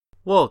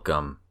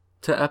Welcome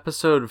to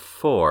episode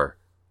 4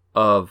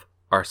 of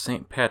our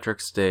St.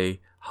 Patrick's Day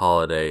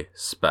holiday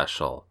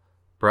special,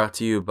 brought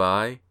to you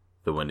by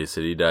the Windy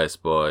City Dice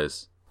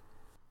Boys.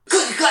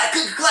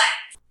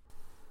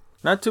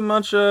 Not too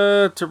much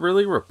to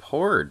really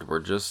report. We're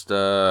just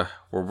we're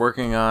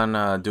working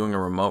on doing a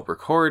remote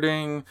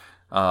recording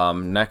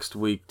next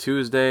week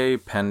Tuesday,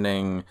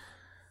 pending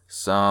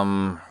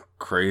some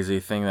crazy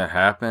thing that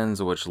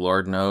happens, which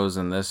Lord knows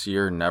in this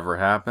year never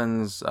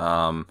happens.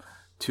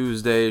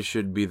 Tuesday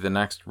should be the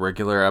next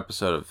regular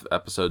episode of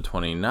episode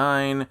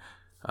 29.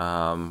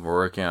 We're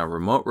working on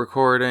remote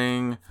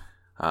recording.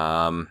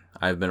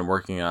 I've been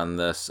working on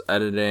this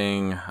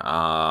editing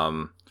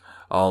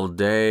all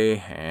day,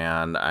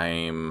 and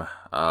I'm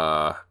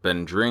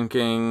been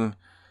drinking.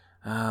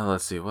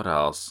 Let's see, what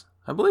else?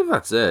 I believe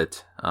that's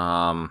it.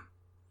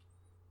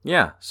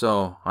 Yeah,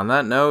 so on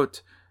that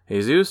note,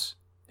 Jesus,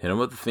 hit him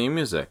with the theme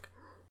music.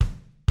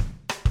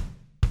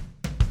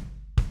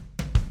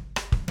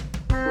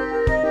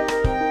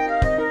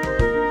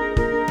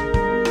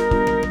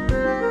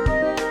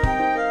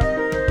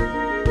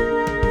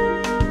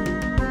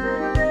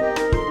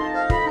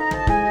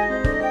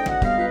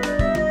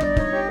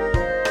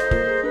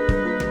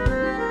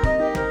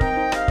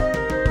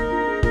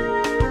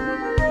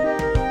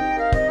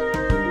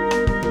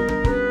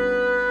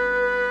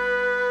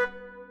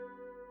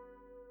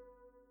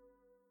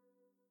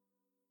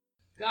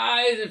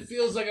 It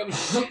feels like I'm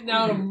shitting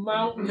out a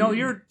mountain. No,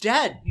 you're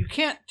dead. You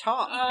can't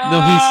talk.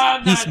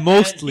 No, he's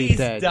mostly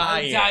dead.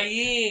 I'm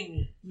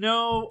dying.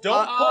 No,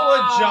 Don't pull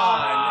a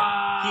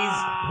John.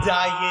 He's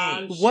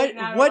dying.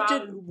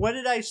 What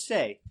did I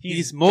say?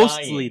 He's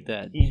mostly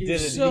dead. He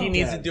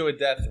needs to do a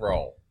death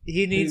roll.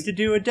 He needs to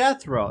do a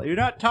death roll. You're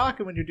not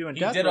talking when you're doing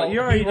death roll. You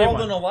already he rolled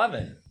did an one.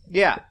 11.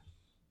 Yeah.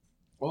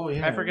 Oh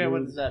yeah. I forget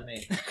what does that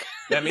mean.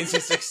 That means he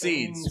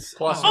succeeds.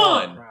 Plus Oh.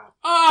 1.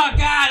 Oh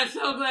God, I'm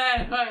so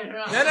glad.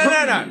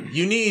 No.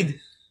 You need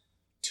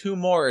 2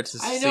 more to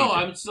succeed. I know.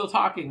 I'm still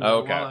talking. Oh,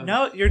 okay.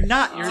 No, you're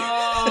not. You're.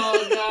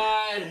 Oh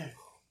God.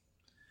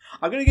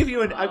 I'm gonna give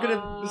you an. I'm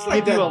gonna It's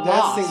like give you a that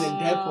loss. scene in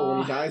Deadpool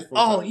when he dies.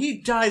 Oh,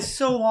 he dies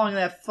so long in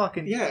that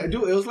fucking. Yeah,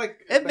 dude. It was like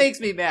It makes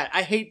me mad.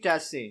 I hate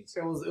death scenes.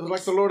 It was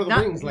like the Lord of the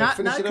Not Rings. Like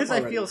finish it up because I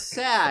already. feel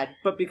sad,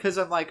 but because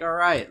I'm like, all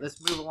right, let's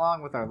move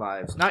along with our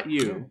lives. Not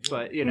you,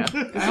 but you know.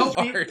 I hope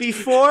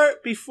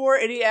Before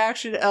any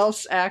action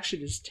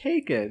is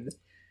taken,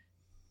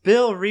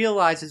 Bill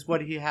realizes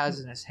what he has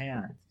in his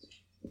hand.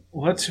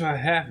 What do I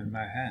have in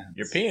my hand?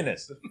 Your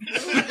penis.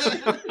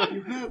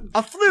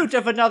 A flute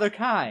of another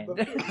kind.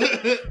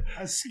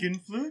 A skin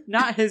flute?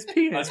 Not his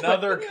penis.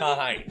 Another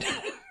kind.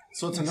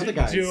 So it's another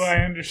guy. Do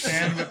I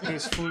understand what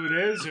this flute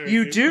is? Or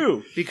You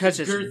do, because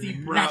it's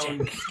girthy brown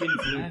skin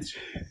flute.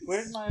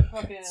 Where's my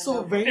fucking...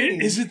 So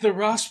veiny. Is it the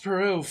Ross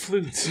Perot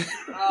flute?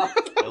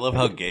 I love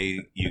how gay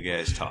you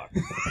guys talk.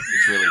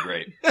 It's really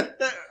great.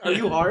 Are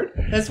you hard?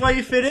 That's why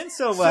you fit in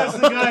so well.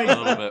 Says the A guy,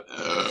 little bit.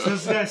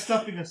 says the guy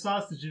stuffing a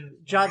sausage in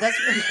it. John, that's...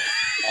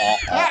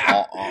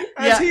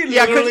 As he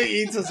yeah, 'cause- literally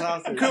eats a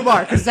sausage.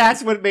 Kumar, because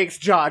that's what makes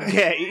John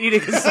gay, eating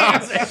a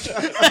sausage.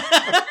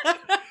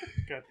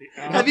 Got the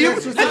Have you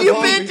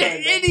been to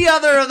any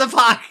other of the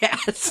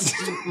podcasts?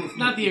 It's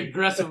not the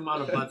aggressive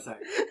amount of butt sex.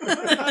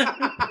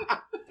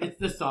 It's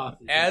the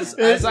sausage. As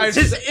It's I've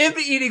just said, him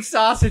eating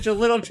sausage a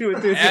little too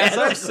enthusiastic. as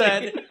I've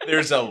said,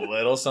 there's a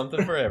little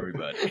something for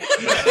everybody.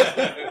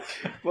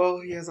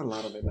 Well, he has a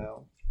lot of it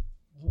now.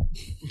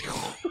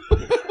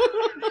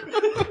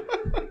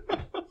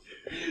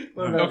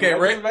 Okay,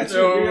 right.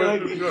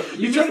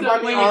 You trying to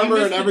buy me armor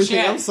and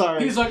everything. I'm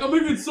sorry. He's like, I'm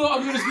going to be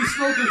smoking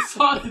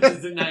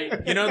sausages tonight.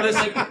 You know this.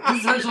 Like, this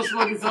is Herschel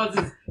smoking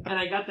sausages, and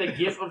I got the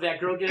gif of that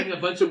girl getting a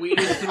bunch of weed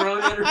and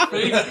throwing at her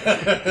face.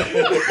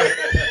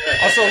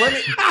 Also,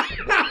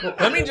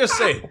 let me just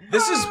say,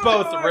 this is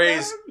both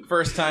Ray's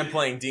first time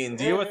playing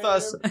D&D with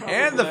us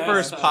and the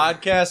first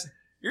podcast.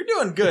 You're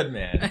doing good,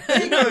 man.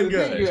 You're doing Thank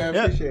you. I good.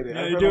 appreciate it.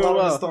 Yeah, I've you're heard a doing lot of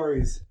well. the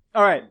stories.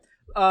 All right.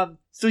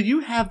 So you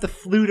have the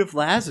flute of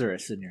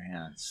Lazarus in your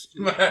hands.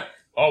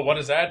 Oh, what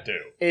does that do?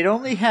 It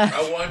only has...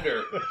 I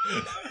wonder.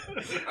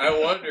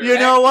 You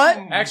know what?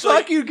 Actually-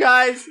 Fuck you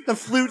guys. The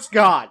flute's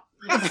gone.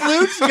 The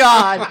flute's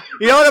gone.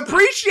 You don't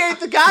appreciate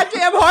the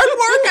goddamn hard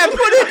work I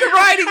put into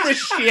writing this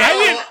shit.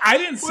 I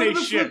didn't Where say did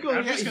the shit. flute go?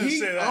 I'm just going to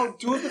say that. Oh,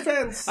 to his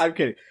defense. I'm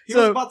kidding. He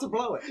was So, about to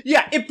blow it.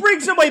 yeah, it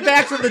brings somebody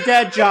back from the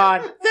dead,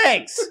 John.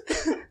 Thanks.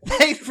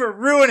 Thanks for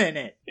ruining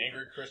it.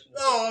 Angry Christian.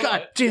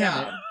 God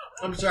damn it.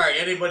 I'm sorry,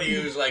 anybody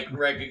who's like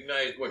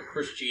recognized what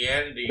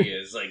Christianity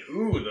is, like,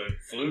 ooh, the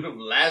flute of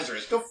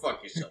Lazarus, go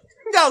fuck yourself.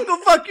 No, go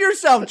fuck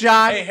yourself,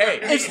 John. Hey.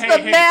 It's hey,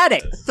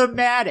 thematic.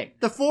 Thematic.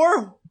 The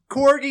 4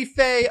 Corgi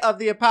Fae of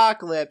the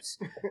apocalypse.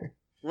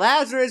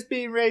 Lazarus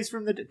being raised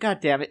from the... God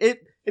damn it. It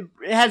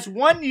has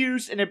one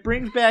use, and it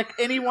brings back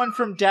anyone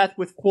from death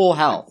with full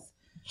health.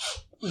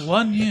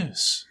 One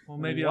use. Well,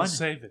 maybe I'll One.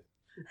 save it.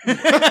 I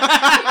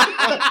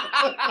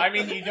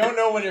mean, you don't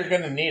know when you're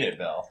going to need it,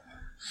 Bill.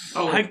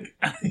 Oh,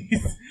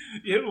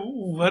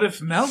 What if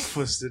Melf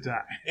was to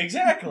die?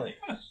 Exactly.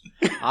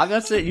 I'm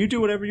not saying you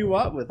do whatever you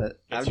want with it.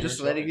 I'm It's your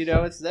just letting choice. you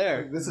know it's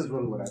there. This is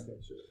really what I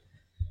picture.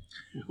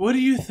 What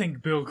do you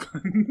think, Bill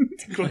Clinton?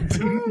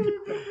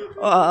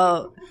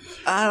 I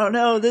don't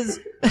know. This.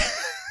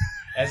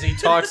 As he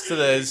talks to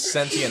the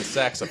sentient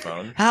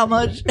saxophone. How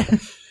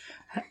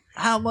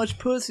much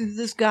pussy does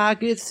this guy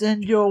get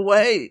send your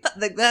way? I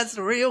think that's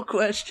the real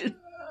question.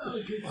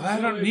 Well,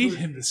 I don't need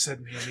him to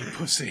send me any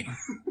pussy.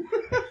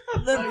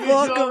 Then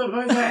fuck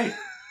him.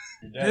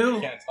 Bill,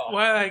 Can't talk.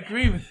 while I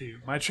agree with you,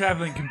 my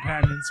traveling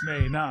companions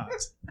may not.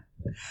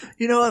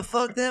 You know what?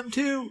 Fuck them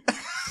too.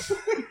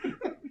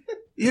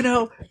 You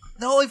know,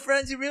 the only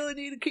friends you really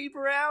need to keep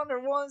around are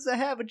ones that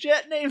have a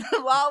jet named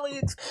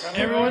Lolly.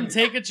 Everyone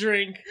take a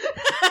drink.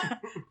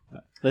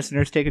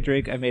 Listeners, take a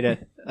drink. I made a.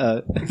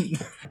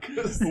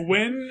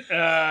 When,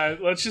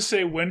 let's just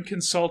say, when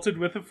consulted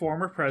with a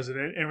former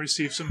president and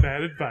received some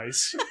bad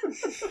advice,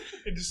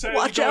 and decided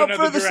Watch to go out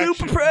another for the direction.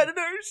 super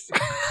predators.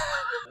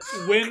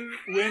 When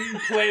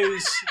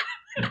plays.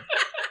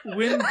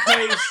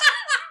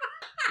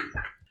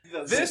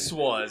 This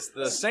was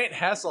the St.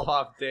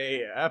 Hasselhoff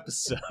Day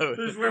episode. This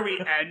is where we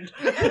end.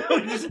 We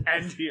just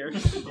end here.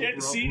 Yeah,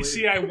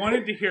 see, I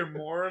wanted to hear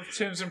more of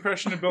Tim's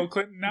impression of Bill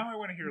Clinton. Now I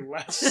want to hear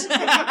less.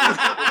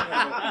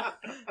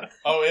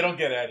 Oh, it'll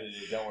get edited.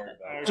 Don't worry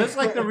about it. Just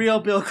like the real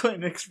Bill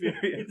Clinton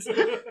experience.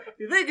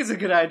 You think it's a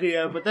good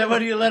idea, but then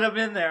when you let him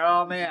in there,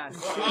 oh man.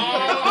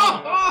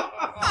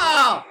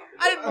 Oh,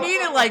 I didn't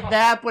mean it like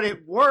that, but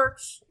it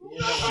works.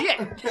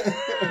 Shit.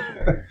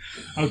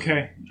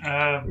 Okay,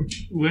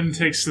 Lynn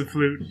takes the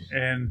flute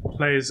and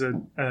plays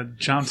a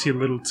jaunty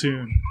little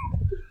tune.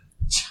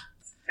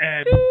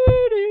 And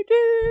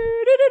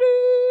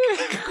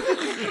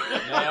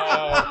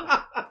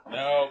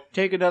No.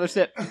 Take another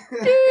sip. No. Let's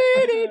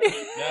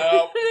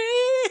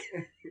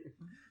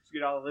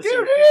get all the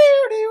listeners.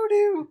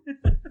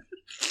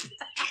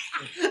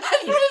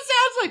 That's what it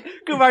sounds like.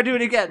 Kumar, do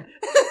it again.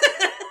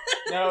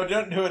 No,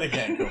 don't do it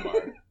again,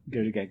 Kumar.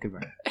 Do it again,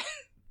 Kumar.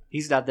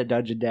 He's not the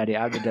dungeon daddy.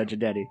 I'm the dungeon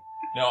daddy.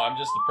 No, I'm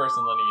just the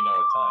person letting you know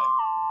what time.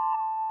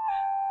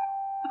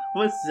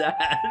 What's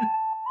that?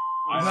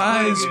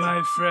 rise,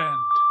 my friend.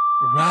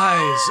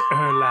 Rise,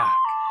 Erlach.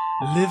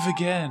 Live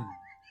again.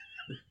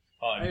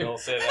 Oh, and don't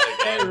say that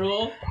I again.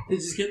 roll to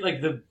just get like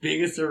the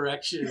biggest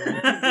erection.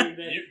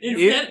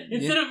 You-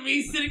 Instead of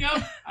me sitting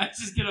up, I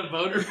just get a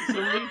boner for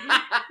some reason.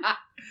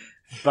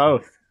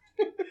 Both.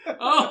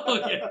 Oh,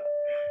 okay.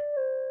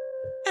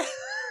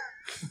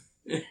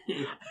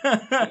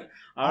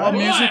 All All right.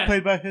 music Boy.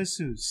 played by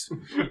Jesus. All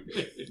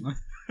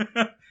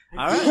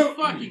right. You're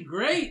fucking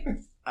great.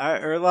 All right,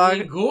 I'm Erlock.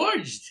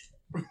 engorged.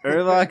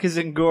 Erlock is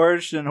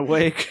engorged and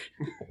awake.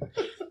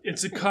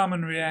 It's a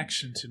common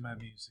reaction to my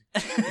music.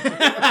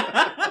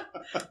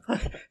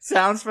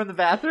 Sounds from the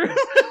bathroom?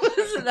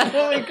 Isn't that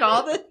what we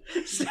called it?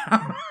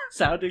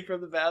 Sounding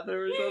from the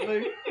bathroom or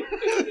something?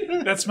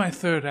 That's my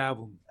third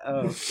album.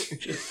 Oh.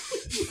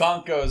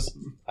 Funk goes,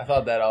 I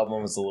thought that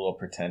album was a little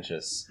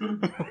pretentious. When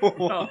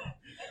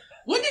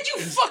did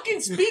you fucking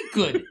speak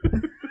good?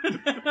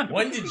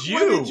 When did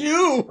you?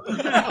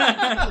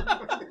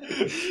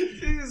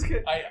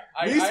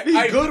 We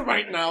speak good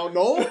right now,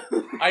 no?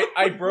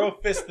 I bro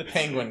fist the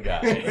penguin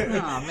guy.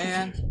 Oh,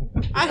 man.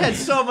 I had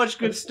so much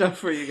good stuff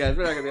for you guys.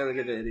 We're not going to be able to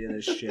get to any of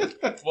this shit.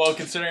 Well,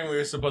 considering we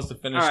were supposed to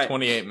finish All right.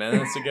 28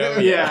 minutes ago.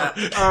 Yeah.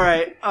 All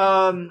right.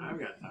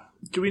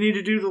 Do we need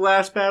to do the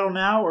last battle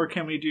now, or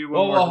can we do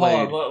one more Hold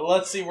blade? on.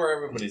 Let's see where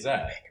everybody's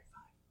at.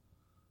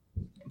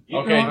 You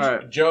Okay,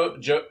 know-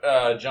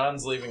 Alright.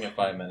 John's leaving in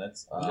 5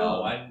 minutes.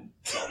 No, I'll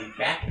be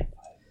back.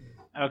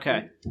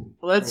 Okay.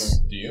 Let's...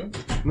 Do you?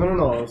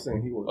 No, I was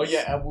saying he was. Oh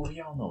yeah, well,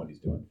 we all know what he's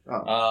doing.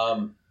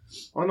 Oh,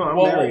 no, I'm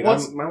well, married.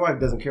 what's- My wife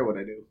doesn't care what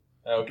I do.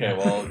 Okay,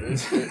 well,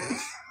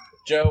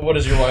 Joe, what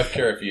does your wife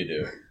care if you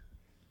do?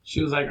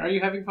 She was like, "Are you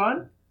having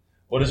fun?"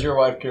 What does your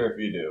wife care if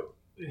you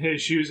do? Hey,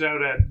 she was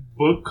out at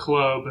book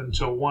club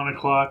until 1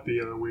 o'clock the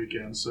other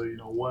weekend, so,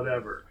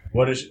 whatever.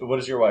 What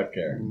does your wife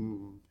care?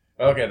 Mm.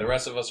 Okay, the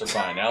rest of us are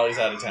fine. Allie's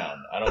out of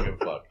town. I don't give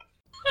a fuck.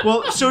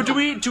 Well, so do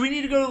we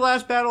need to go to the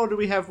last battle, or do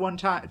we have one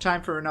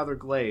time for another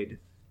glade?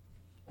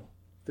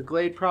 The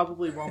glade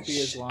probably won't be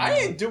as long. I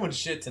ain't doing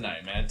shit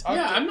tonight, man.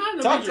 I'm not in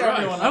a talk big to rush.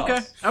 everyone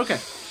else. Okay.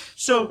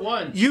 So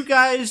One. you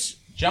guys...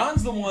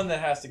 John's the one that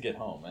has to get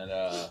home, and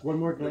One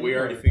more glade. We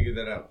already figured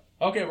that out.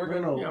 okay, we're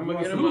good. No, Yeah, I'm we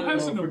gonna get also- him Who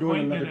has an we're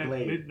doing appointment another at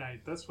glade.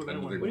 midnight? That's what I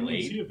Another want. glade?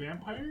 Is he a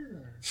vampire?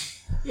 Or?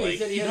 Yeah, he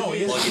said he had No, to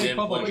he be has to plug it get in,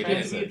 public plug it He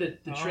had to transit.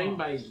 get the train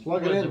by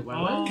Plug it was in.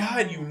 What?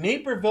 God, you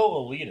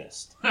Naperville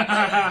elitist.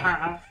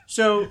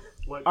 So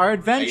our I either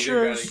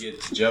adventurers... gotta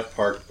get to Jeff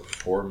Park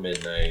before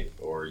midnight,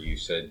 or you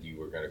said you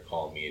were gonna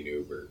call me an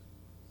Uber.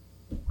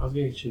 I was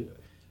gonna shoot.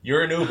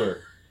 You're an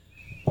Uber.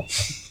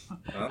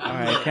 All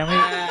right,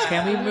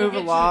 can we move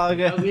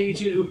along? I was gonna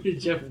get you Uber to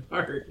Jeff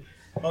Park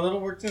Oh, that'll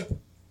work too.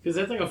 because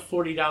that's like a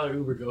 $40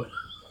 Uber going.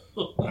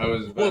 I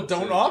was. About Well, to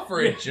don't say-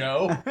 offer it,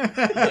 Joe.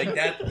 Like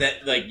that.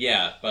 Like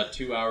yeah, about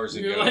 2 hours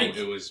You're ago, like,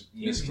 it was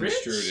He's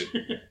misconstrued.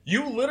 rich.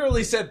 You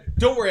literally said,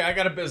 "Don't worry, I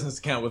got a business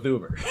account with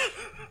Uber."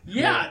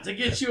 Yeah, to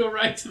get you a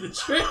ride to the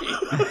train.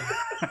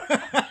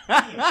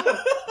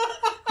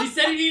 He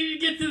said he needed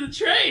to get to the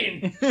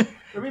train.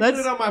 Let me put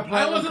it on my I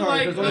platinum wasn't card.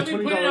 like, There's let me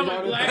only put it on my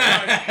 $20 black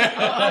card.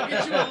 I'll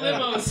get you a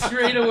limo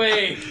straight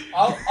away.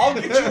 I'll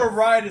get you a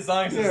ride as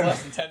long as it's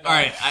less than $10. All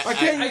right, I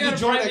can't I use got the a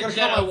joint. I private gotta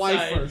jet call my wife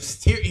outside.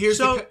 first. Here's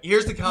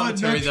the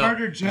commentary no though.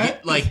 charter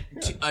jet?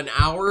 An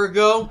hour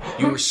ago,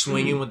 you were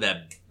swinging with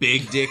that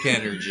big dick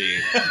energy,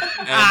 and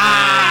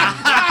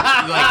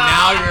then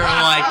now you're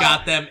like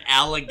got them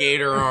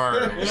alligator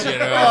arms. You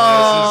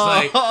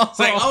know, it's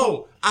like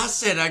oh. I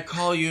said I'd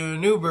call you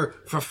an Uber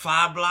for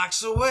 5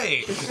 blocks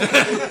away.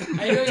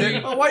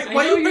 Why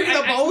you bringing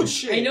up old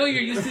shit? I know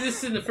you're used to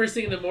this in the first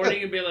thing in the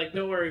morning and being like,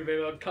 "Don't worry,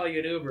 baby, I'll call you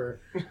an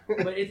Uber."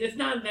 But it's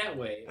not in that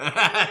way. All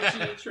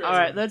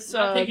right, let's.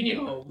 I'm not taking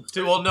you home.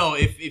 Well, no.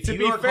 If To you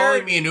be are fair-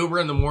 calling me an Uber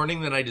in the morning,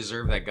 then I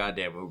deserve that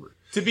goddamn Uber.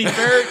 To be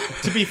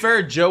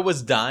fair, Joe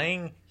was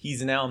dying.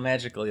 He's now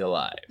magically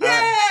alive.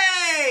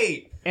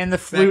 Yay! And the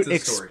flute the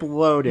story.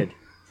 exploded.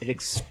 It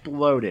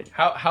exploded.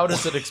 How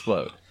does it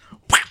explode?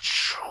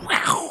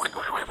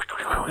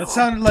 That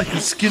sounded like a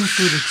skin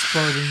flute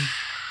exploding.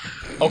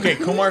 Okay,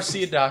 Kumar,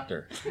 see a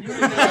doctor.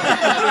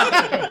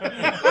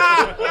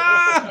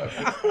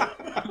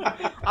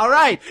 All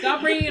right.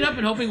 Stop bringing it up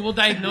and hoping we'll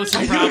diagnose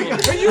your problem.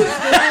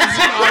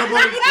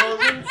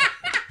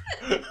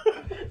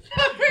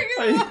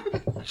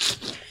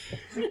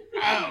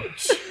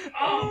 Ouch.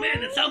 Oh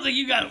man, it sounds like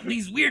you got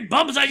these weird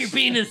bumps on your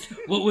penis.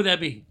 What would that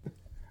be?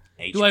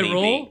 Do I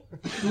roll?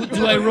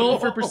 Do I roll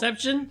for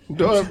perception?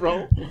 Do it,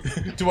 bro.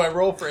 Do I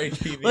roll for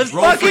HPV? Let's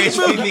Roll for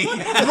fucking move. HPV. All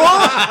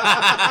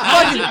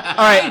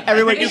right,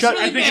 everyone, shut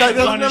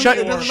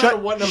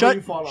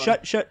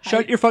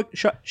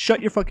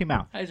your fucking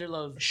mouth. Highs or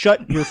lows?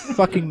 Shut your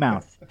fucking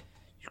mouth.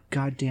 You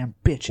goddamn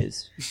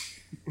bitches.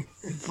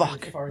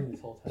 Fuck. Farting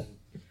this whole time.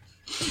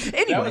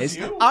 Anyways,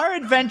 you? our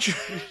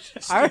adventurers.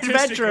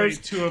 Statistically,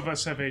 2 of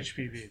us have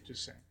HPV.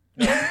 Just saying.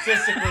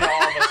 Statistically,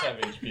 all of us have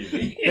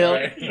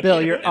HPV.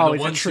 Bill, you're always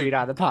a ones who- treat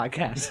on the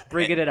podcast.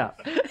 Bringing it up.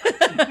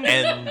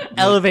 And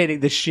Elevating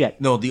the shit.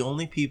 no, the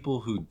only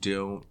people who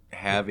don't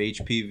have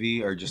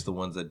HPV are just the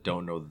ones that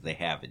don't know that they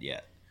have it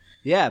yet.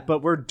 Yeah,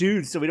 but we're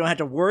dudes, so we don't have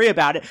to worry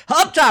about it.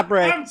 Up top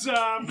break.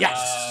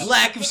 Yes.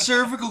 Lack of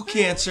cervical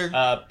cancer.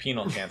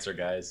 Penal cancer,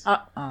 guys.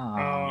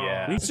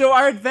 Yeah. So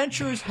our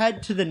adventurers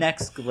head to the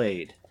next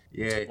glade.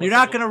 Yeah. You're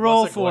not going to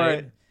roll what's a for glade?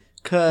 it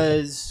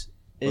because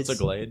What's a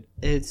glade?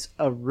 It's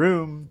a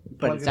room, but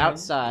Plug it's it in.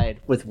 outside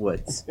with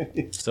woods.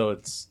 So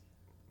it's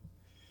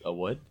a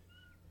wood?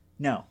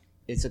 No,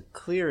 it's a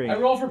clearing. I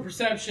roll for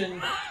perception.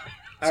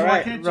 All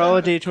right, roll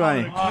a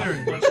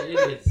d20. Bunch of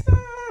idiots.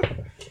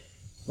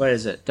 What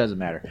is it? Doesn't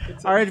matter.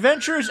 Our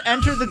adventurers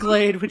enter the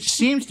glade, which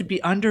seems to be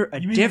under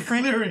a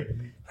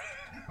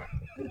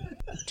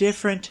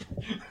different.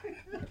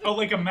 Oh,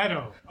 like a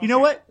meadow. You know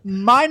what?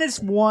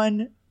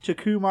 -1 to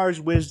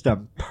Kumar's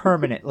wisdom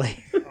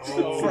permanently.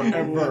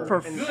 Forever.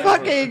 For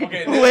fucking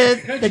Okay,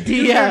 with the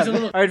Kumar's a DM.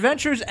 little- Our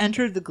adventurers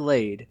entered the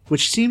glade,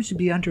 which seems to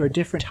be under a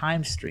different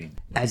time stream,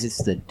 as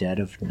it's the dead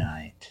of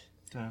night.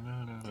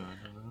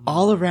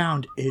 All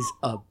around is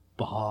a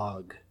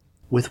bog,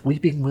 with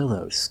weeping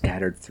willows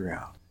scattered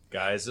throughout.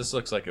 Guys, this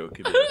looks like it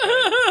could be.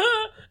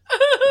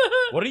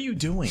 What are you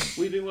doing?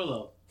 Weeping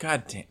Willow.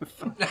 God damn.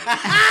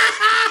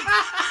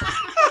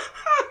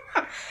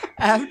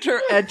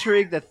 After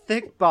entering the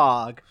thick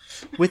bog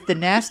with the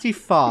nasty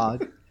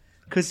fog,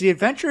 because the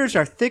adventurers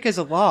are thick as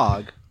a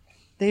log,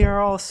 they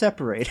are all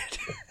separated.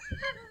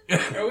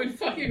 Are we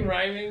fucking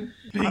rhyming?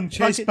 Being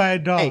chased by a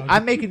dog. Hey,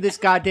 I'm making this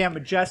goddamn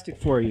majestic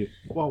for you,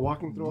 While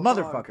walking through a fog.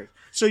 motherfuckers.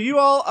 So you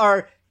all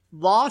are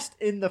lost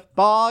in the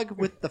bog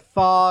with the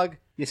fog,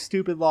 you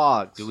stupid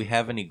logs. Do we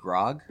have any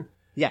grog?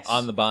 Yes.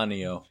 On the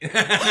Bonio.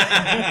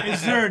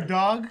 Is there a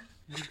dog?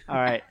 All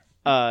right.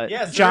 Yes,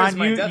 there is John,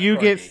 my death you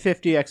get corgi.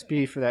 50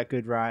 XP for that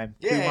good rhyme.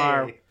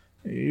 Kumar,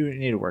 you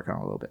need to work on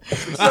it a little bit.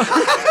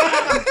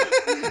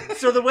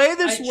 So the way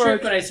this I works,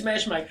 tripped, but I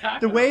smashed my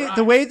cock. the on way rock.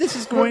 the way this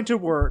is going to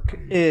work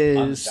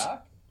is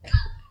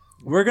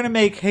we're gonna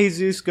make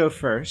Jesus go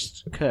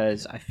first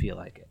because I feel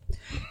like it.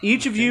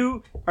 Each of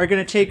you are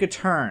gonna take a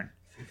turn.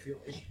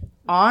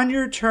 On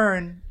your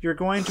turn, you're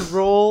going to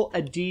roll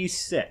a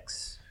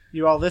d6.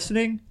 You all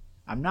listening?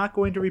 I'm not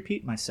going to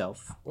repeat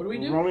myself. What do we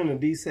do? Rolling a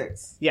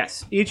d6.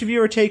 Yes, each of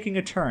you are taking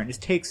a turn. It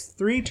takes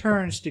 3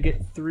 turns to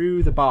get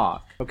through the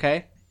bog.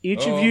 Okay.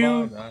 Each of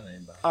you,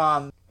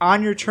 on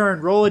your turn,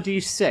 roll a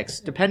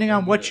d6. Depending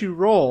on what you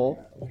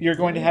roll, you're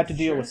going to have to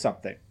deal with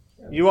something.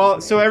 You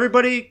all, so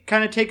everybody,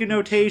 kind of take a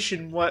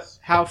notation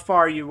how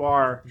far you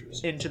are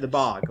into the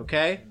bog.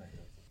 Okay.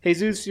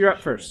 Jesus, you're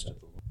up first.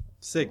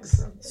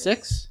 6.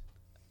 6.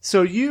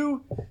 So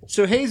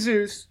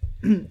Jesus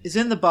is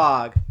in the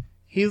bog.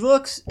 He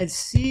looks and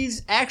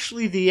sees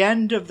actually the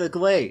end of the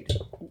glade,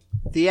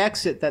 the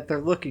exit that they're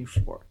looking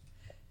for.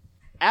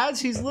 As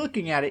he's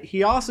looking at it,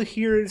 he also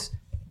hears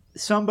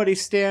somebody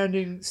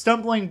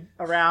stumbling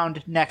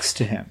around next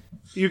to him.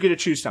 You get to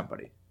choose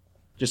somebody.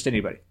 Just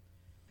anybody.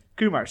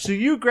 Kumar. So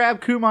you grab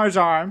Kumar's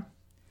arm,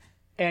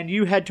 and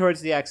you head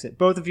towards the exit.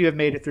 Both of you have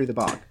made it through the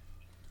bog.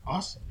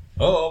 Awesome.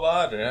 Oh,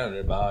 body,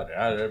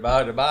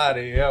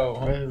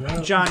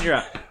 yo. John, you're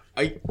up.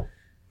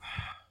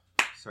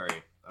 Sorry,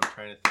 I'm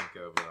trying to think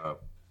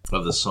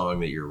of the song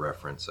that you're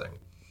referencing.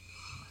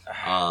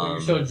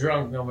 You're so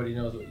drunk, nobody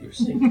knows what you're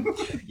singing.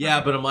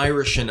 Yeah, but I'm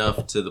Irish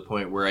enough to the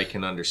point where I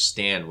can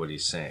understand what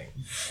he's saying.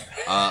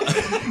 I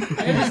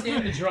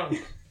understand the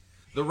drunk.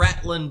 The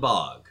Rattling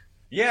Bog.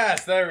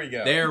 Yes, there we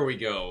go. There we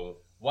go.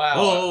 Wow.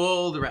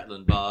 Oh, the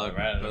Rattling Bog.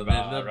 Rattling In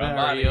Bog, the Rattling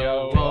valley,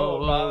 Bog,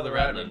 oh, the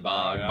Rattling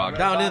Bog. Bog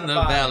down in the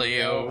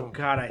valley, oh.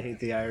 God, I hate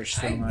the Irish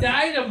so I much.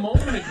 died a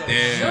moment ago. Shut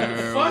the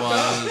There fuck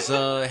up. was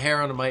a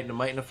hair on a mite, and a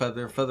mite and a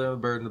feather, feather on the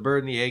bird, and the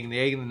bird and the egg, and the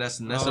egg and the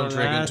nest, and the nest on a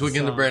twig, and that a twig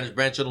in the song. branch,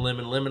 branch on a limb,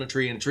 and a limb in a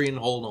tree, and a tree in a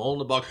hole in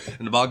the bog,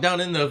 and the bog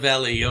down in the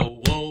valley,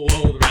 oh, whoa,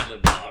 whoa, the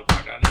Rattling Bog,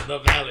 bog down in the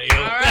valley, oh.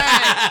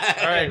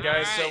 All right,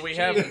 guys. So we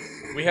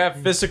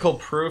have physical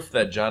proof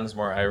that John's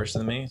more Irish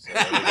than me. So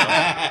there we go.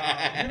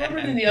 Remember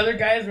in the other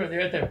guys where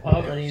they're at their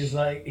pub and he's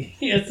like,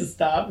 he has to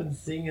stop and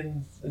sing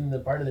in the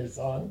part of their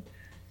song?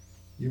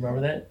 You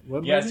remember that?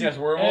 What Yes, movie? yes.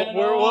 Where And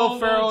Will all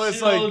Ferrell the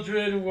is like.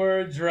 children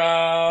were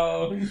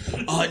drowned.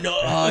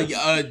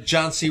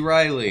 John C.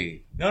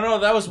 Reilly. No,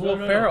 that was Will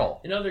No.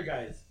 Ferrell. And other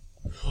guys.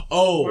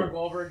 Oh. Mark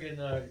Wahlberg and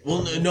Well,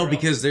 Will no, Ferrell.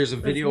 because there's a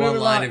video move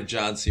online along. of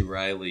John C.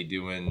 Reilly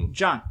doing...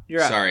 John,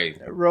 you're up. Sorry.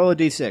 Roll a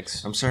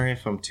d6. I'm sorry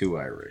if I'm too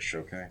Irish,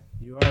 okay?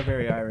 You are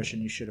very Irish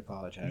and you should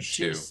apologize.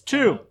 Two.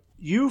 2.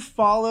 You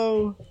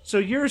follow. So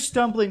you're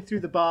stumbling through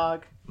the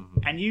bog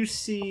and you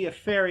see a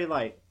fairy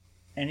light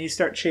and you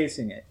start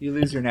chasing it. You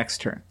lose your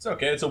next turn. It's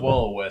okay. It's a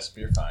will-o-wisp.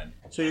 You're fine.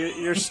 So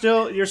you're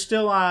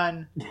still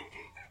on.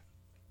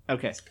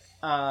 Okay.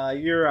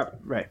 You're up.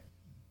 Right.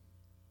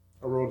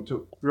 I rolled a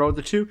 2. Roll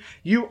the 2.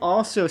 You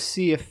also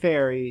see a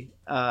fairy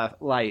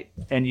light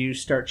and you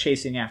start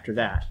chasing after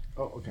that.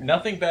 Oh, okay.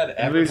 Nothing bad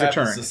ever lose a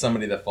happens turn. to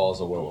somebody that follows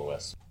a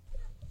will-o-wisp.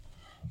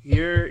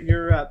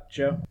 You're up,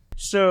 Joe.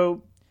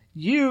 So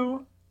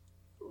you,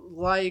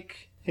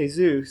 like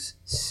Jesus,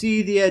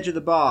 see the edge of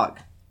the bog,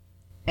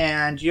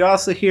 and you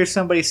also hear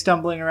somebody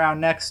stumbling around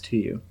next to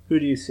you. Who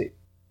do you see?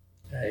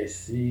 I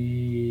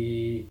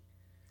see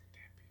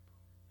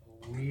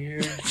a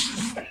weird,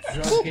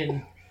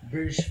 drunken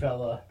British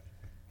fella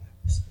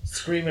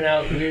screaming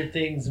out weird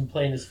things and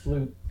playing his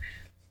flute.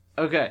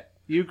 Okay,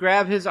 you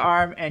grab his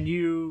arm and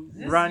you Is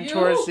this run you?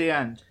 towards the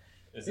end.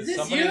 Is Is it this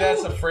somebody you?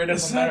 that's afraid of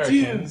It's not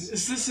you. Americans?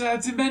 Is this a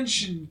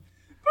dimension?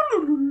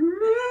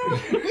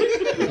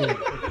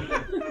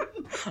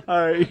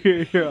 All right,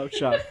 you're up,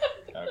 Sean.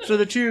 So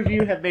the two of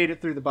you have made it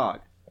through the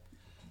bog.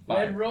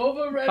 Red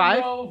Rover, Red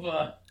 5?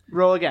 Rover.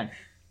 Roll again.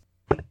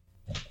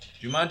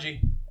 Jumanji.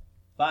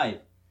 5.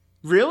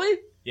 Really?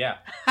 Yeah.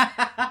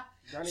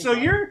 So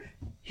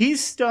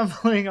he's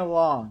stumbling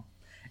along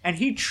and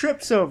he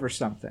trips over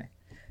something.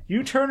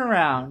 You turn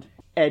around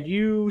and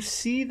you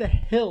see the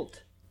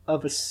hilt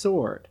of a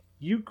sword.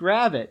 You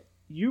grab it,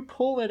 you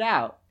pull it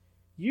out,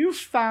 you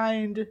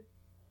find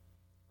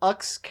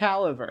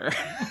Excalibur.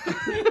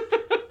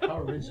 How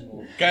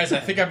original. Guys, I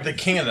think I'm the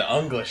king of the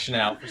English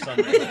now for some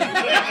reason.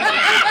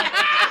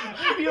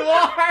 You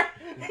are?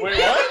 Wait,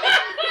 what?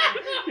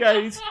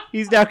 Yeah,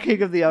 he's now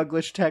king of the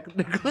English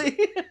technically.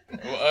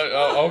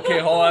 Okay,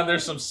 hold on.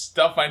 There's some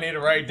stuff I need to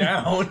write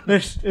down.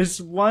 There's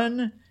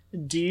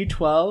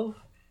 1d12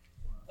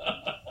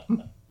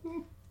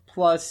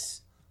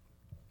 plus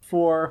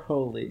 4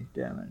 holy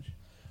damage.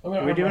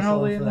 Are we doing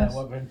holy in for that this?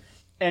 weapon?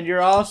 And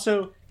you're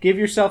also give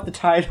yourself the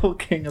title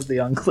king of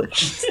the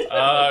English.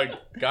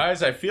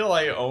 Guys, I feel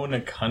I own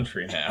a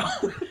country now.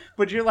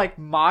 But you're like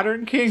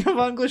modern king of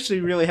English, so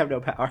you really have no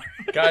power.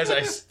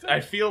 Guys, I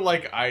feel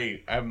like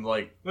I'm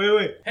like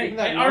Wait. Hey, Even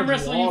that I arm large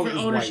wrestle you wall for is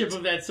ownership white.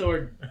 of that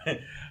sword.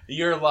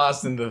 you're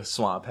lost in the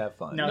swamp. Have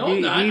fun. No, No,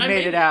 he I made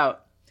made it it.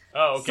 out.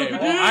 Oh, okay. So-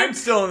 Well, I'm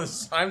still in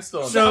this. I'm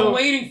still in So- I'm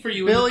waiting for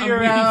you. Bill, I'm you're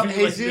waiting out. for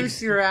you like Jesus,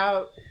 this. you're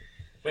out.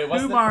 Wait,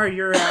 what's Kumar,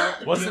 you're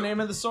out. what's the name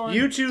of the sword?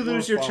 You two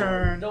lose your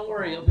turn. Don't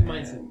worry, it'll be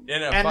mine soon. Yeah,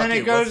 no, And fuck then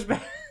you. it goes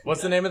back.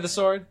 What's the name of the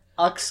sword?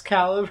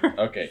 Excalibur.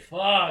 Okay.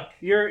 Fuck.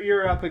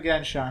 You're up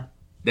again, Sean.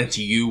 That's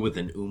you with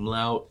an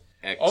umlaut.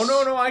 Oh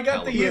no, I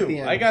got the At the U.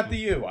 end. I got the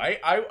U.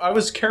 I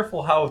was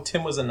careful how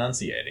Tim was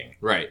enunciating.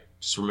 Right.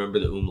 Just remember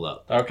the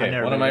umlaut. Okay,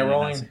 never what am I really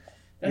rolling? enunciate.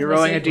 That's You're my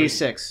rolling a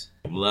safe word. d6.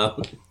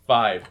 Umlaut.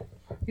 5.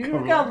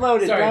 You got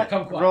loaded. Sorry, That-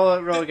 kumquat.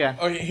 roll again.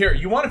 Okay, here.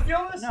 You want to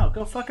feel this? No,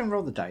 go fucking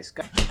roll the dice.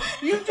 Go.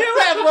 You do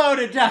have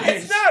loaded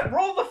dice. It's not.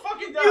 Roll the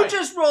fucking dice. You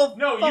just rolled.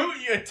 No,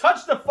 you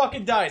touch the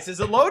fucking dice. Is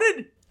it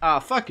loaded? Oh,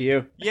 fuck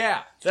you.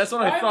 Yeah, that's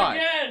what I Five thought.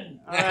 again.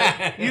 All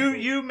right.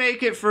 You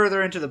make it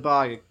further into the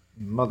bog,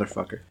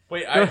 motherfucker.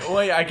 Wait,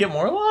 I get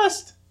more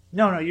lost?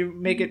 No, you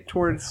make it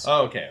towards.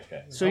 Oh, okay.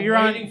 So I'm you're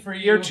on. waiting for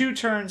you. You're 2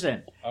 turns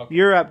in. Okay.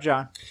 You're up,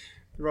 John.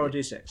 Roll a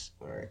d6.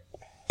 All right.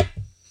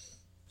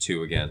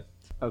 2 again.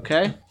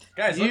 Okay.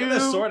 Guys, look at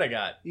this sword I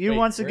got. You Wait,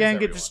 once where's again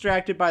get everyone?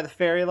 distracted by the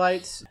fairy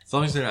lights. As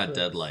long as they're not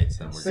dead lights,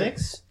 then we're good.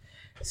 6.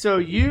 So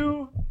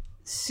you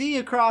see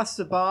across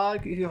the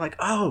bog. You're like,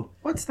 oh,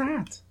 what's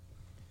that?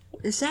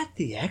 Is that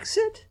the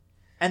exit?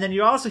 And then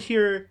you also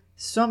hear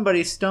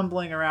somebody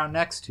stumbling around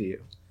next to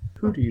you.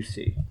 Who do you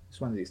see? It's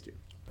one of these two.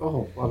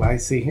 Oh, well, I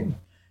see him.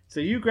 So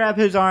you grab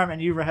his arm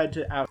and you head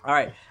to out. All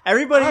right,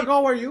 everybody. I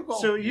go where you go.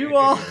 So you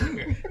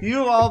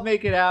all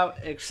make it out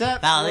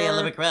except Follow the for...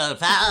 Olympic Road.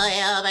 Follow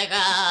the Olympic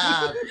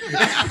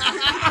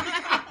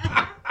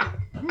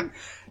Road.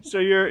 So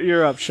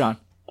you're up, Sean.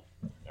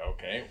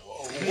 Okay.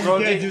 Roll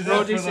You can't do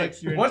that for, D6.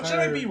 like, your What should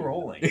I entire be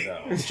rolling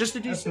though? It's just a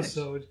D6.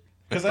 episode.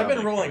 Because I've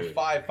been rolling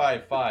 5,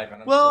 5, 5.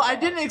 And I'm Well, still I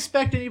didn't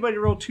expect anybody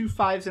to roll 2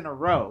 5s in a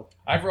row.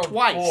 I've rolled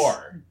twice.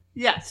 4.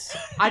 Yes,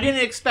 I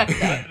didn't expect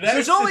that. That's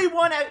There's only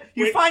one.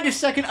 You find a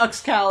second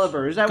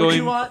Excalibur. Is that what Going-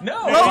 you want? No.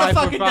 Roll the 5 for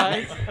fucking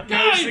 5. dice.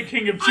 That was the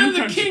king of I'm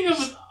the cucumbers. king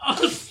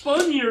of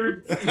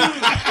Spaniards.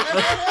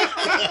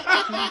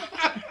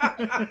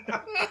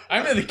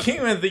 I'm the king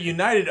of the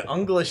United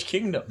English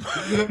Kingdom.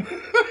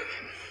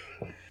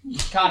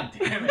 God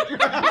damn it.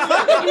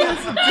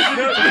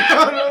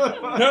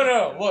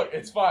 No, look,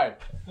 it's 5.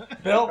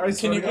 Bill,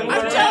 can you come I'm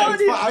over? telling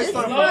you, I it's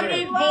start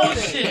Loaded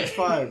bullshit. It's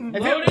 5.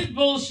 Loaded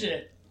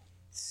bullshit.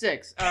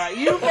 6. All right,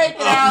 you make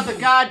it out of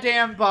the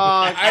goddamn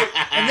bog,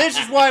 and this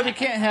is why we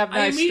can't have I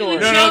nice immediately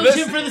stories. challenge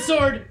him for the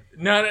sword.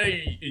 No,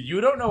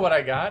 you don't know what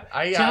I got.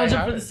 Challenge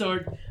him for the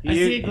sword. I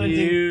see it, Clinton.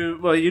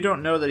 You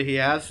don't know that he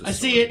has. I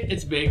see it.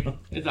 It's big.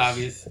 It's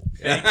obvious.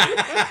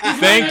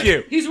 Thank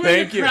you. He's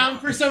wearing Thank a you. crown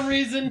for some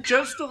reason.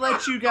 Just to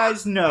let you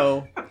guys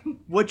know,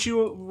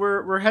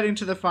 we're heading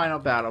to the final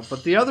battle.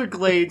 But the other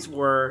glades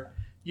were,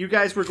 you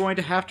guys were going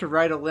to have to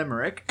write a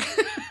limerick.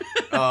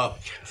 You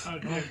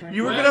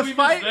were Glad gonna we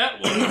fight. missed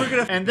that one. You were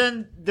gonna, and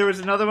then there was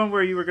another one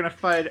where you were gonna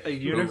fight a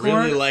unicorn,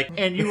 really like-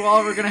 and you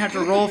all were gonna have to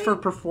roll for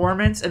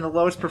performance, and the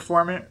lowest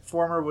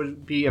performer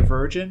would be a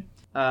virgin.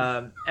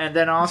 And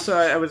then also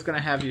I was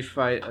gonna have you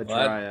fight a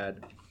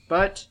dryad,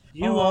 but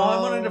you all.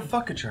 I wanted to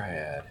fuck a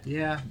dryad.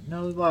 Yeah,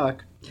 no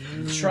luck.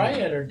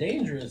 Triad are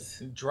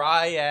dangerous.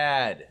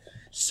 Dryad.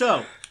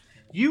 So,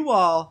 you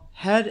all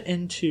head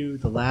into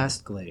the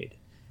last glade.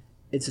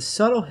 It's a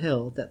subtle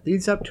hill that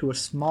leads up to a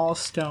small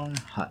stone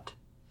hut.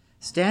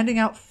 Standing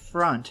out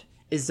front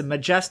is the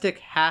majestic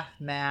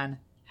half-man,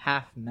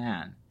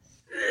 half-man.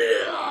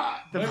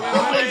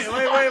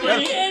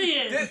 Wait.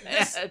 Idiot.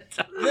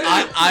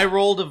 I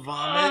rolled a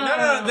vomit.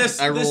 No. This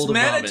I rolled a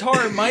vomit.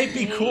 Minotaur might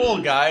be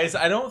cool, guys.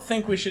 I don't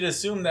think we should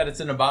assume that it's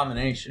an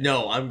abomination.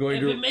 No, I'm going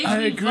If it to. makes I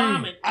me agree.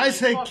 vomit, I then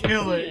say fucking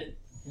kill do it.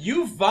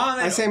 You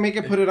vomit. I say make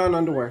it put it on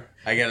underwear.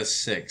 I got a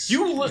 6.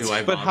 You look- Do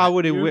I But vomit? how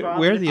would it You vomit?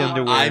 wear the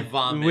underwear? I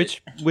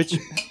vomit. Which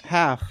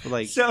half?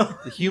 Like So,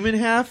 the human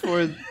half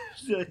or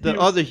the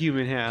other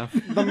human half?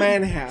 The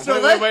man hat.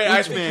 So Wait. I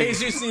Each think man.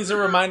 Jesus needs a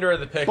reminder of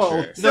the picture.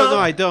 Both. No,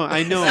 I don't.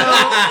 I know.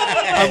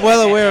 I'm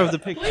well aware of the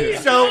picture.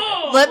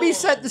 so let me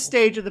set the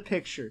stage of the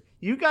picture.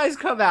 You guys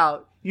come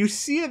out. You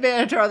see a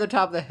Minotaur on the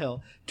top of the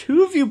hill.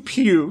 2 of you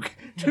puke.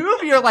 2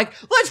 of you are like,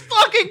 let's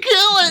fucking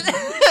kill it.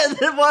 And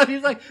then one of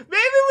you's like, maybe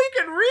we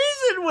can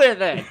reason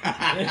with it.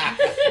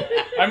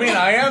 I mean,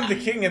 I am the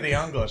king of the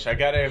English. I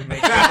gotta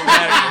make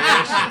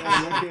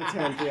that Make the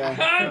attempt, yeah.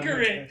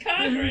 Conquer it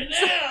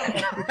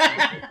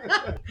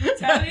now.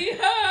 Tally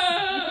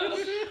ho.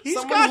 He's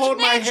Someone got hold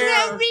my natural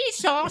hair.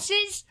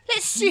 resources.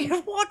 Let's see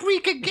what we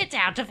can get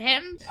out of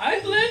him.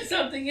 I've learned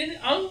something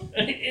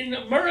in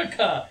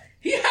America.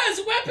 He has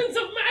weapons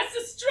of mass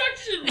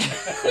destruction.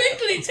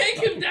 Quickly take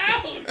him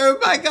down. Oh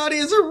my god, he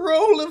has a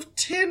roll of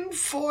tin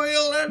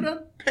foil and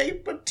a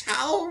paper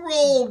towel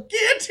roll.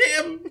 Get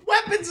him!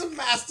 Weapons of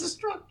mass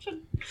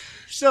destruction.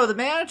 So the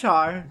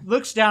Minotaur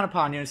looks down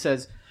upon you and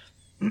says,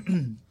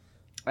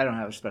 I don't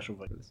have a special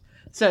voice for this.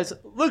 It says,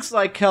 looks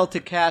like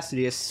Celtic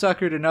Cassidy has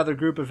suckered another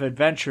group of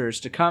adventurers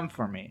to come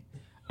for me.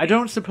 I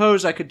don't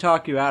suppose I could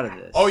talk you out of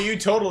this. Oh, you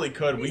totally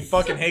could. We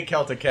fucking hate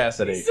Celtic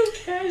Cassidy. He's so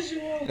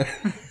casual.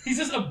 He's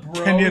just a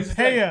bro. Can you He's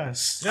pay like,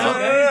 us?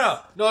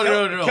 No.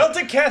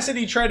 Celtic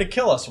Cassidy tried to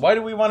kill us. Why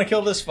do we want to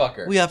kill this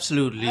fucker? We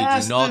absolutely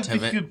Ask do not them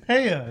have if it. you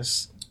pay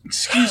us.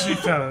 Excuse me,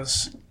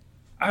 fellas.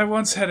 I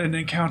once had an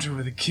encounter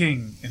with a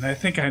king, and I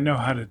think I know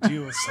how to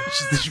deal with such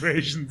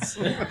situations.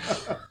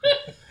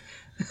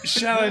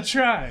 Shall I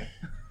try?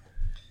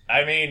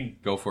 I mean,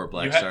 Go for it,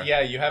 Black Star.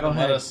 you haven't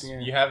let ahead, us. yeah.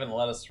 You haven't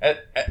let us.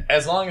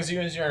 As long as you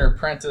and your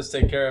apprentice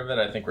take care of it,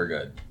 I think we're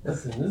good.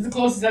 Listen, this is the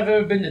closest I've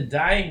ever been to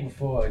dying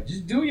before.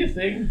 Just do your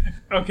thing.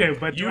 Okay,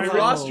 but do You've I,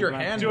 lost your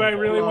hand. do I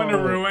before. really want to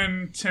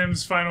ruin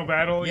Tim's final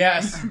battle?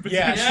 Yes.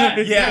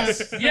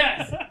 Yes.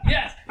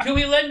 Yes. Can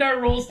we lend our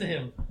rolls to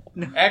him?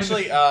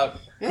 Actually,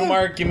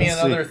 Kumar, give me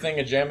another thing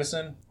of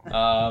Jameson.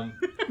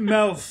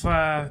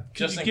 Melf,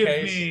 Just could in you give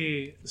case.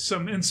 me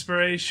some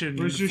inspiration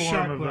Where's in the your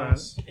form shot of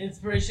glass?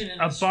 Inspiration in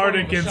A the form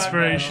bardic of a shot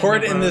inspiration. Pour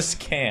it in this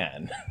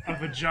can.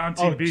 a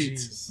jaunty Oh, beat?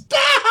 jeez.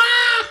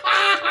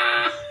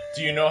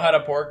 Do you know how to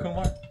pour,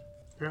 Kumar?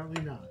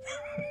 Apparently not.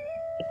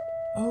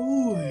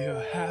 Oh,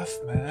 you're half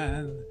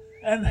man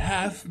and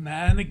half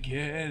man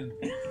again.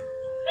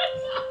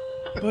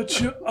 But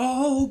you're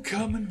all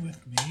coming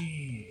with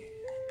me.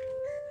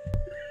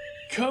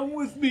 Come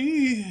with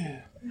me.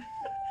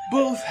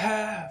 Both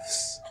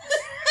halves.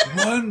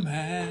 One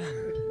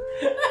man.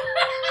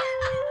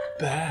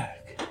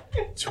 Back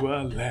to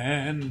our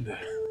land.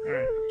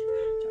 Alright.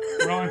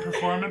 Rolling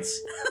performance.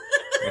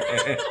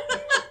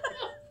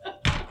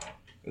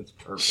 It's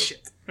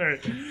perfect. All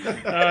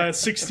right.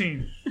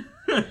 16.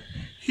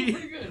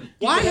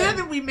 Why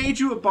haven't we made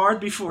you a bard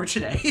before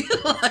today?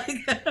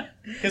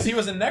 Because he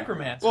was a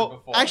necromancer Well,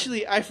 before.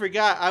 actually, I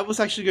forgot. I was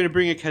actually going to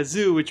bring a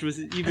kazoo, which was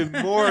even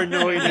more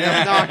annoying than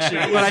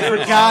obnoxious, but I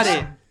forgot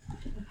it.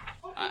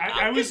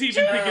 I was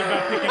even thinking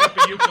about picking up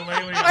a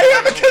ukulele. I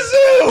have a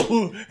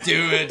kazoo!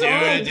 Do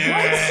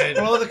it.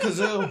 Blow the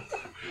kazoo.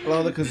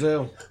 Blow the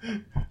kazoo.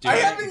 I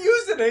haven't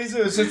used it,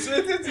 Jesus.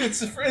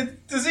 It's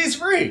disease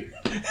free.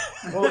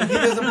 Well, he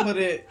doesn't put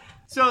it.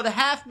 So the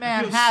half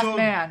man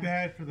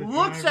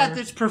looks at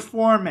this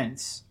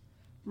performance,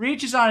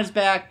 reaches on his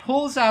back,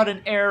 pulls out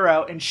an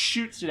arrow, and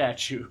shoots it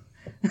at you.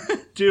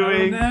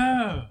 Doing.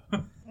 Oh,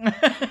 no.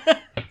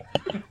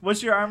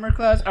 What's your armor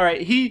class? All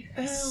right,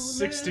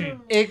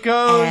 16. It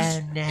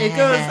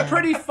goes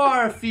pretty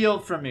far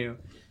afield from you,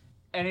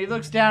 and he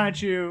looks down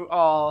at you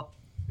all.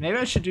 Maybe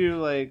I should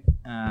do like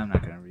I'm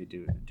not gonna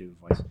do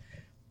a voice.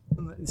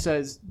 It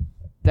says,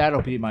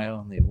 "That'll be my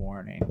only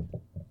warning."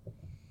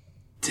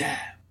 Damn.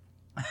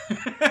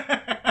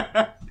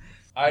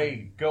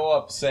 I go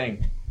up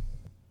saying,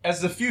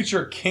 as the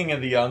future king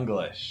of the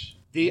Unglish.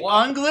 The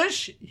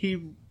Unglish.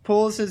 He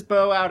pulls his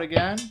bow out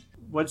again.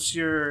 What's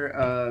your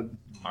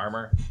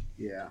Armor?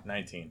 Yeah.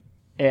 19.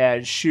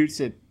 And shoots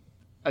it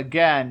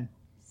again,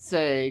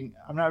 saying,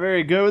 "I'm not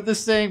very good with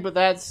this thing, but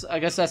I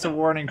guess that's a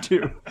warning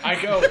too."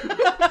 I go,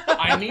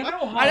 I mean no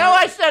harm. I know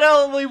I said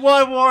only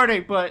one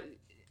warning, but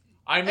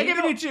I'm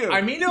giving you two.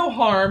 I mean no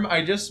harm.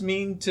 I just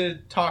mean to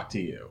talk to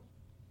you.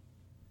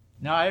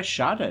 no, I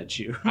shot at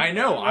you. I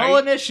know. Roll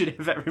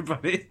initiative,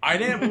 everybody. I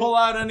didn't pull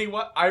out any.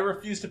 I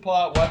refuse to pull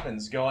out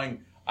weapons.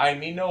 Going, I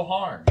mean no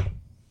harm.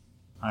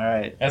 All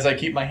right. As I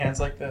keep my hands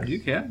like this. You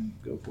can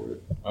go for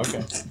it.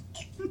 Okay.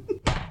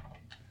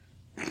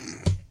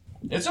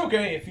 It's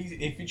okay if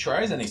he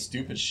tries any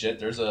stupid shit.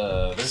 There's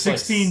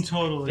 16 like,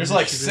 total. There's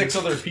like 6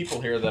 other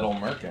people here that'll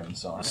murk him.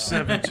 So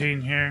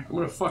 17 here. I'm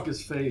gonna fuck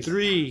his face.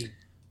 3.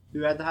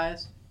 Who had the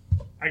highest?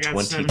 I got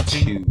 22.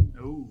 17.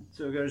 Oh.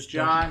 So it goes Don't you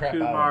John, crap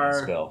out on us,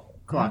 Kumar, Bill.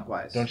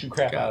 clockwise. Don't you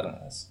crap out on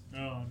us.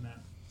 Oh, no.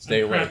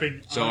 Stay I'm away.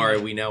 crapping So on- are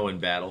we now in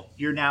battle?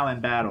 You're now in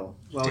battle.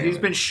 Well, Damn he's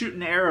it. been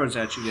shooting arrows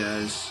at you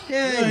guys.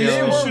 Yeah, you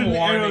no. were shooting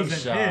Warning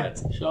arrows at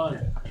shot.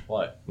 Sean,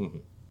 What?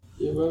 you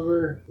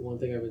remember one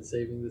thing I've been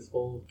saving this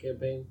whole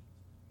campaign?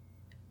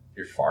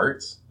 Your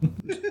farts?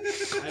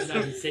 I've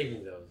not been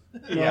saving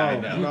those. Yeah, I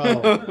know.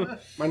 No.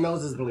 My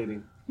nose is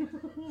bleeding.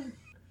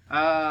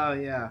 Oh,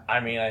 yeah. I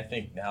mean, I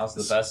think now's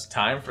the best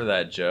time for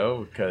that,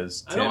 Joe,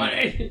 because I don't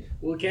want.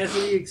 Will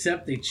Cassidy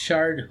accept a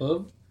charred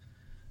hoof?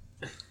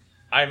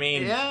 I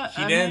mean, Yeah,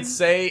 he I didn't mean-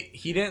 say.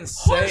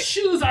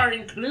 Horseshoes are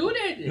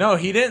included. No,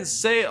 he didn't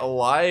say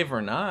alive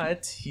or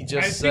not. He I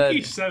just think said.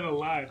 he said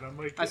alive. I'm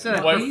like, I said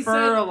I What? He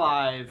prefer said-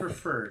 alive.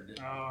 Preferred.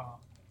 Oh.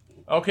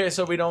 Okay,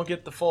 so we don't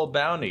get the full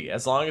bounty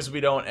as long as we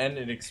don't end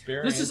an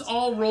experience. Let's just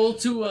all roll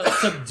to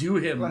subdue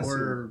him Bless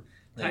or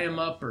tie him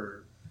up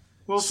or.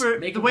 Well, for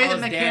Make the him way call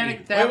the his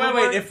mechanic daddy. that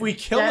Wait. works, If we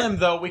kill that- him,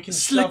 though, we can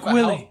Slick stuff a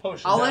Willy. health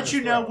potion I'll down let his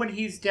you know throat. when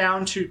he's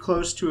down too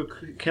close to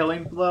a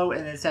killing blow,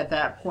 and it's at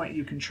that point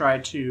you can try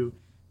to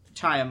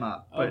tie him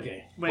up. But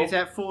Okay. when he's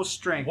at full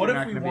strength, What you're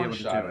if not we going to be able one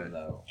to shot do him, it.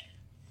 though?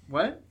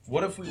 What?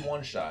 What if we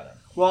one shot him?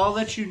 Well, I'll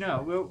let you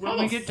know. When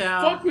we get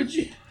down, Fuck would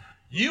you?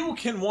 You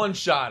can one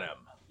shot him.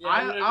 Yeah,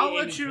 I'm gonna be I'll aiming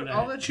let you. for that.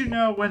 I'll let you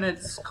know when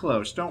it's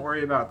close. Don't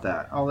worry about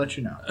that. I'll let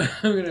you know.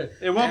 I'm gonna.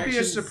 It won't be a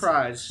actions-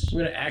 surprise. I'm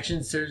gonna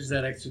action surge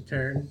that extra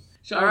turn.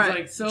 Sean's All right,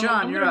 like, so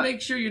John, I'm you're gonna up.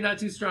 make sure you're not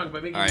too strong by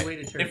making All you right. wait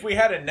a turn. If we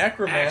had a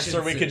necromancer,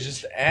 Action we could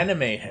surge. just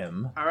animate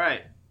him. All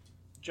right,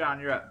 John,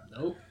 you're up.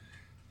 Nope.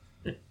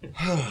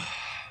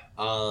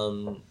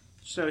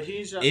 So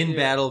he's up In here.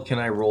 battle, can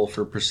I roll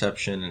for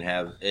perception and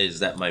have? Is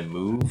that my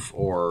move,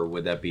 or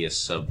would that be a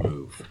sub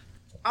move?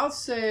 I'll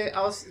say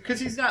because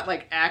he's not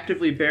like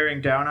actively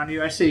bearing down on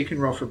you. I say you can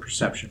roll for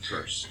perception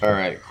first. All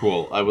right,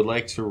 cool. I would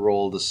like to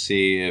roll to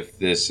see if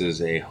this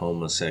is a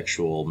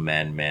homosexual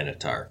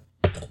man-manatar.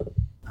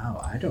 Oh,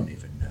 I don't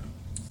even know.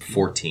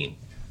 14.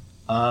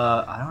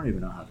 I don't even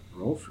know how to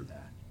roll for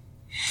that.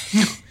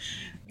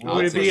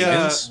 Would it be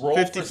Roll a for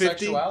 50-50?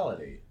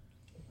 sexuality.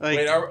 Like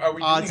Wait, are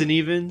we odds doing, and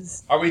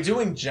evens? Are we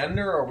doing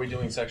gender or are we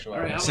doing All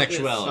sexuality? right, how about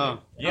Sexuality. Oh.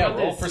 Yeah, How about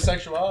roll this? for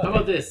sexuality. How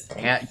about this?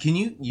 Can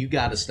you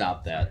gotta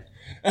stop that.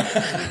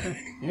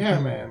 Yeah,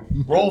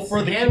 man. Roll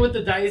for the Hand with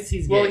the dice,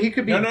 he's Well, gay. he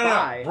could be no.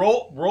 bi.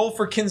 Roll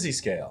for Kinsey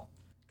scale.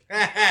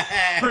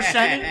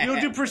 Percentage.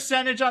 You'll do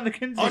percentage on the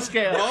Kinsey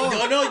scale.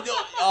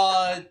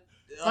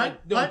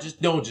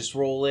 Just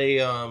roll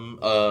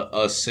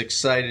a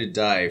 6-sided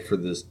die for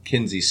the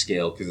Kinsey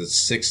scale because it's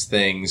 6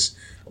 things.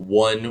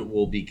 1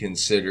 will be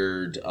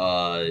considered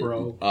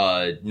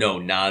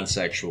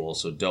non-sexual,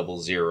 so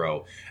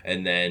 00,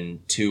 and then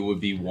 2 would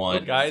be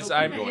 1. Guys, So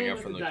I'm put my going hand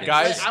up with from the the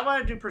dice. Guys- I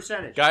want to do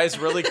percentage. Guys,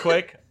 really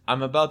quick,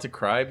 I'm about to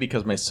cry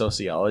because my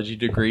sociology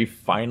degree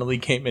finally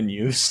came in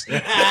use. We're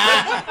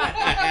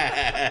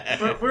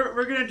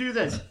gonna do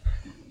this.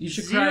 You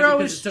should 0 cry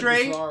because is it took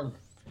straight. this long.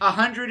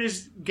 100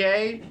 is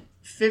gay.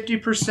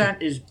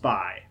 50% is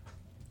bi.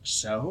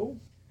 So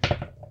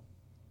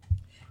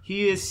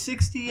he is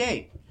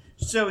 68.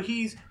 So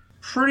he's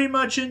pretty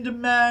much into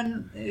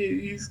men.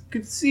 He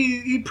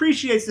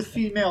appreciates the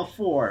female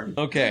form.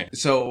 Okay,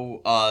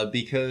 so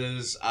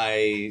because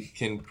I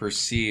can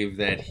perceive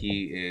that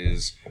he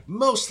is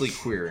mostly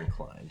queer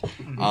inclined,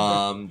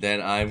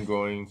 then I'm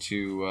going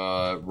to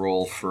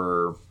roll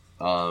for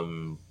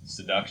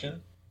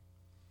seduction.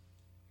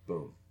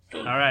 Boom.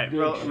 All right,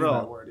 roll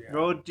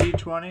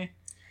D20.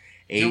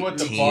 18. Do what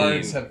the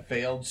bards have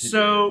failed to do.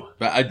 So,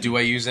 But do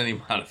I use any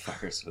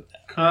modifiers with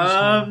that?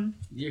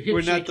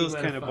 We're not those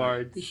kind of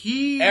bards.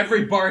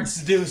 Every bard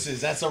seduces.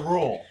 That's a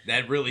rule.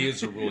 That really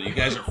is a rule. You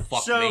guys are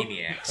fuck So-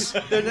 maniacs.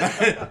 Your they're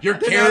not our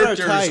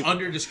character's type.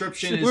 under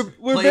description is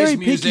We're plays very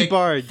music, picky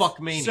bards. fuck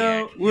maniac.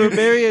 So We're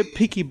very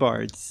picky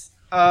bards.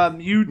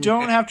 you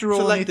don't have to roll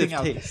Selective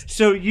anything else. taste.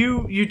 So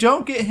you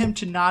don't get him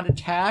to not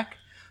attack,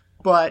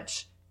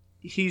 but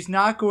he's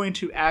not going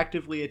to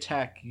actively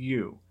attack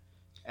you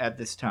at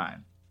this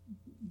time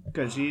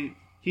because you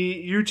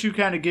two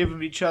kind of give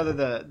him each other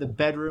the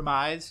bedroom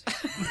eyes.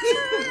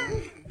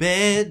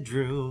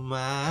 Bedroom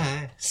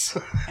eyes.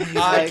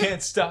 I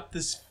can't stop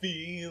this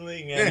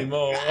feeling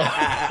anymore.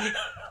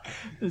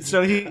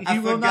 So he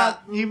will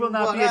not be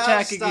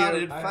attacking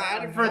you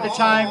for the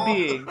time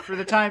being. For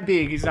the time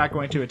being, he's not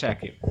going to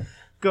attack you.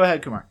 Go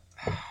ahead, Kumar.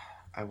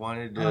 I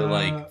wanted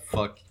to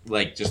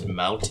just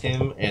mount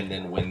him and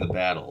then win the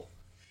battle.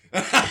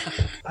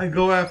 I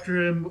go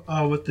after him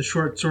with the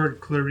short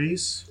sword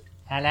Clarice.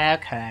 Hello,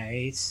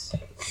 Clarice.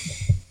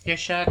 You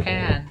sure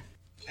can.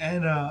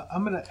 And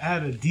I'm going to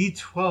add a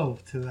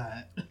D12 to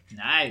that.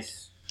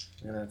 Nice.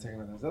 So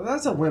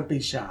that's a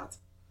wimpy shot.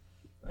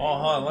 Oh,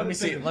 hold on. Let me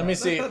see. Bit more.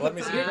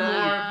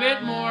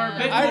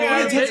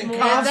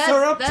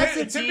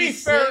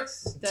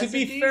 To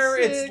be fair,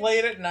 it's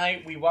late at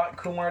night. We want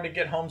Kumar to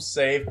get home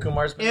safe.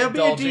 Kumar's been It'll be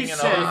a indulging in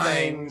other D6.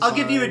 things. I'll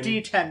give you a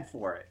D10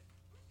 for it.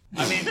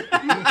 I mean,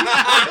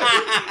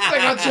 I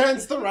got a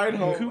chance to ride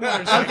home. Okay, all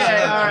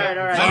right.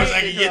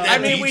 I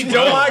mean, we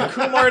don't want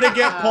Kumar to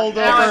get pulled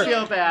Now I over.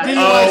 feel bad.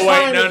 Oh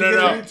wait,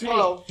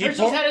 no. He just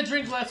had a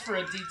drink less for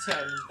a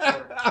D10.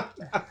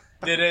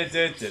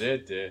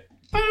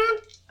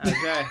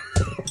 Okay.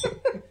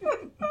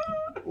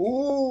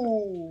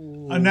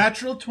 Ooh. A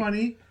natural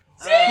 20.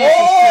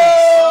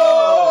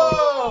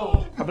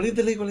 Oh! I believe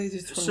the legal age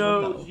is 21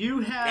 So now. you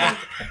have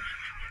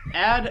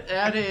add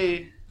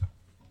a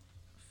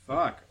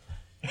fuck.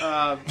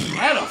 Add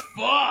a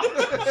fuck.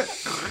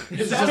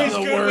 It's always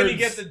good when you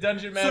get the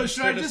dungeon So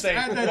should master I to just say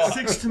add that fuck.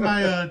 6 to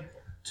my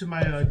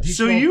D12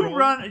 So you roll?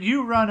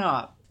 run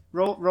up.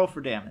 Roll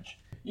for damage.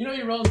 You know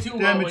you're rolling too well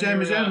Damage,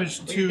 when damage,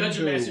 when your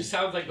Dungeon two. Master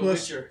sounds like The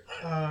Plus- Witcher.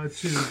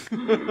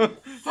 2.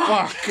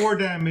 Fuck. 4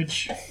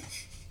 damage.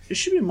 It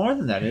should be more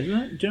than that,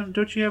 isn't it?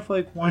 Don't you have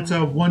like one? It's a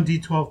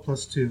 1d12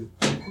 plus 2.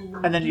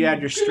 And then you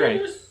add your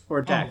strength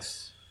or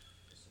dex.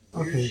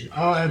 Okay,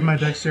 I'll add my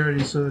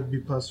dexterity so that'd be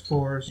plus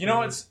 4. So You know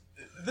what's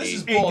this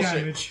is 8 bullshit.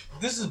 damage.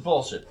 This is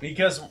bullshit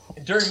because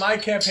during my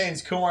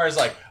campaigns, Kumar is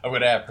like, I'm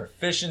going to have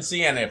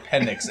proficiency and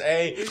Appendix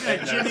A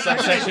and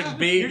subsection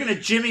B. You're gonna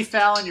Jimmy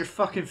Fallon your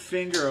fucking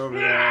finger over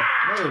there.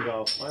 There we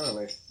go.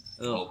 Finally.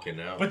 Okay,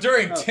 now. But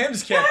during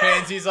Tim's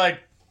campaigns, he's like,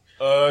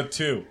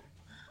 2.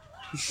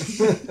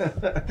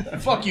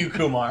 Fuck you,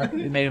 Kumar.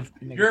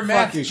 You're a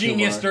math you,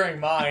 genius Kumar. during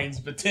mines,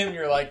 but Tim,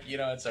 you're like,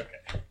 it's okay.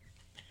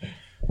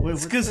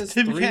 It's because this,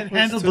 Tim 3 can't plus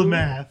handle 2? the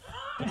math.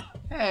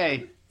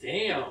 Hey,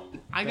 Damn.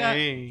 I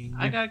Dang.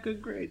 got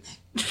good grades.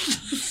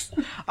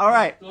 All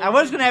right, I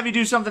was gonna have you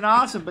do something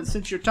awesome, but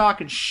since you're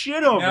talking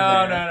shit over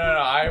No. there,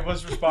 I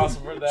was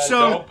responsible for that.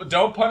 So-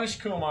 don't punish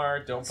Kumar.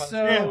 Don't punish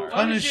Kumar.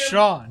 Punish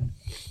Sean.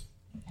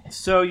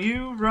 So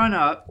you run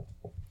up,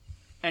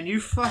 and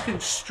you fucking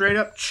straight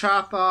up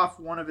chop off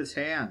one of his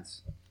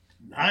hands.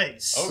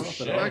 Nice. Oh,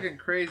 shit. Fucking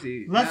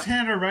crazy. Left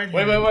hand or right hand?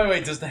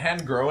 Wait. Does the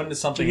hand grow into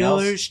something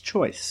else? Dealer's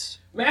choice.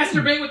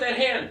 Masturbate with that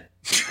hand.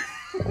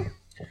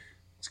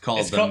 It's called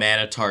It's the called-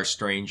 Manitar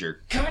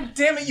Stranger. God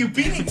damn it, you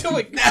beat me to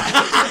it.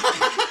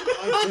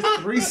 Just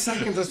 3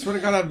 seconds. I swear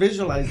to God, I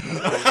visualized this.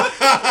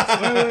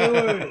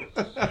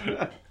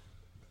 Wait.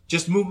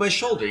 Just move my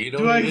shoulder. You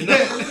don't Do I even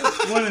get know.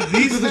 one of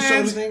these Do the shoulder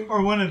hands thing?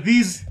 or one of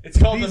these? It's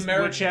called the These-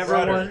 marriage Whichever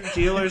rudder. one,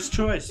 dealer's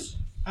choice.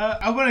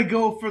 I want to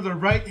go for the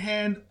right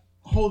hand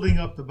holding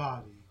up the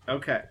body.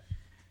 Okay.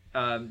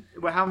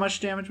 Well, how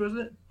much damage was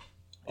it?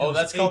 Oh,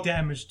 that's 8 called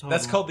damage total.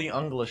 that's called the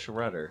English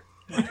rudder.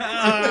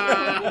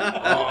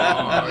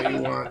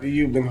 Oh,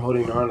 you've been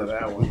holding on to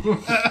that one.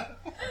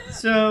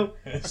 So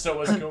So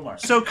was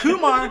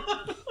Kumar.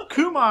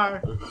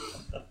 Kumar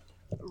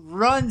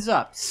runs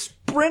up,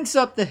 sprints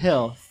up the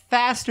hill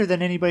faster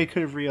than anybody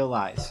could have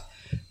realized.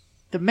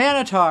 The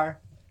Manitar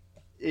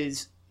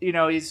is,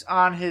 he's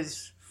on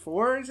his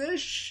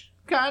 4s-ish,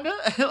 kind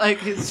of like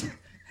his.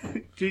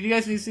 Did you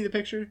guys need to see the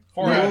picture?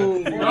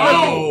 No.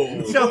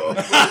 So,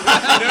 No.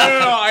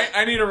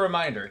 I need a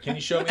reminder. Can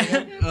you show me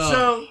again?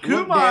 so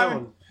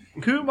Kumar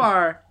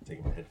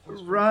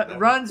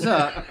runs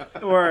up,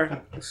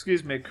 or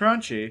excuse me,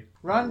 Crunchy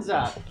runs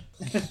up.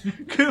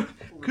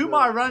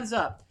 Kumar runs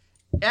up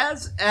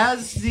as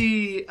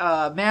the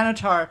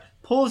Manitar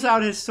pulls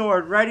out his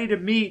sword, ready to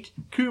meet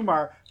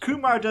Kumar.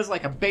 Kumar does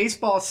like a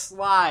baseball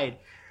slide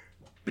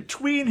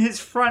between his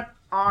front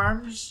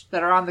arms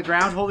that are on the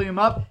ground, holding him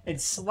up, and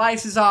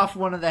slices off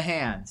one of the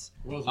hands.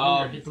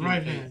 The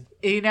right hand.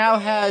 He now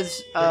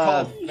has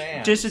called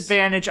fans.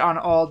 disadvantage on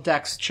all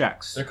dex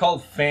checks. They're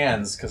called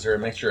fans because they're a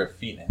mixture of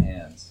feet and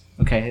hands.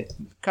 Okay,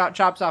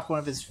 chops off one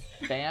of his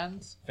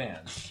fans.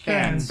 Fans.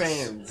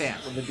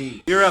 With a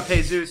D. You're up,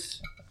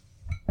 Jesus.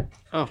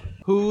 Oh,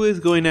 who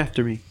is going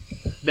after me?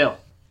 Bill.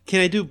 Can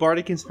I do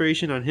Bardic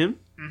Inspiration on him?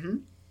 Mm-hmm.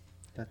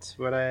 That's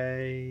what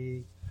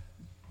I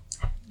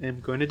am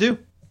going to do.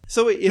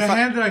 So if the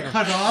hand that I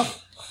cut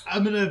off,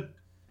 I'm gonna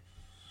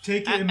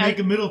take it and make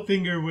a middle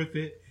finger with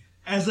it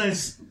as I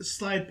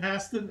slide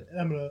past him, and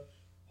I'm gonna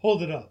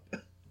hold it up.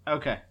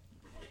 Okay,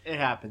 it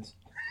happens.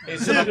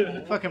 It's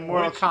Fucking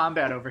Mortal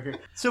Kombat over here.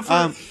 So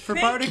for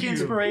Bardic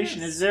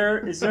Inspiration, is there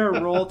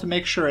a roll to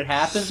make sure it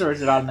happens, or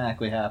does it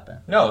automatically happen?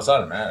 No, it's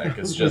automatic.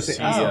 It's just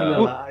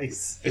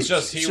Nice.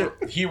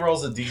 he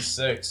rolls a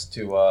d6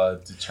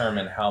 to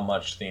determine how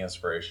much the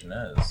inspiration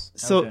is.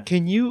 So Okay.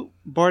 can you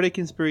Bardic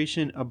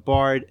Inspiration a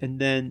bard and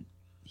then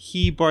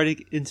he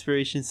Bardic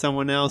Inspiration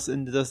someone else,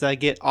 and does that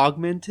get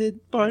augmented?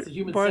 It's a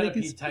human Bardic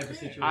centipede type of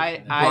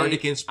situation.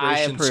 Bardic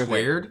Inspiration approve it.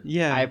 squared?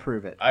 Yeah. I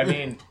approve it. I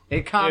mean,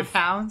 It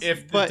compounds.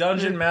 if the But-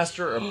 dungeon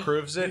master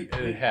approves it,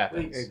 it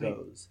happens. It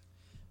goes.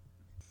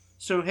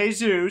 So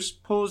Jesus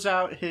pulls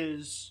out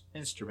his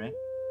instrument.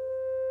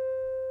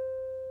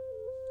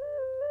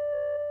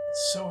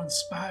 It's so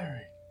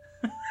inspiring.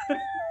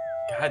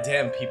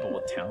 Goddamn people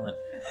with talent.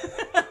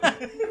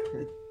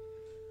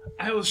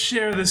 I will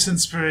share this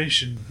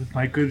inspiration with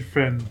my good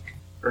friend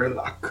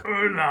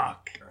Urlach.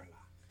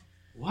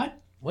 What?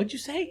 What'd you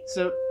say?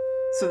 So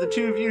the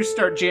two of you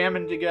start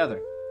jamming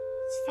together.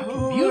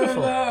 Oh,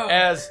 beautiful.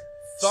 As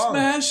Thunk,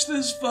 Smash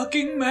this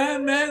fucking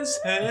man's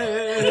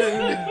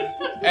head.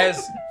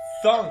 as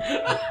Thunk,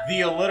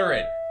 the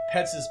illiterate,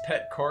 pets his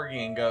pet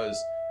corgi and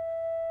goes,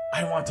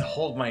 I want to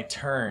hold my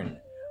turn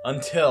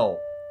until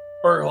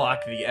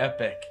Urlach the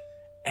Epic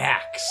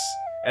acts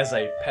as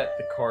I pet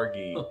the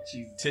corgi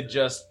to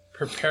just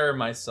prepare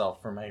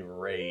myself for my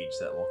rage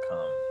that will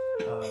come.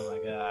 Oh my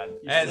god.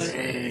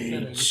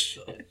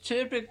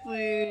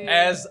 Typically.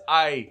 As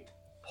I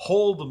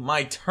hold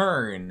my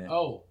turn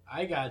Oh,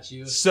 I got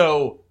you.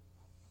 so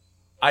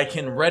I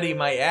can ready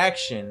my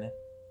action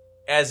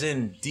as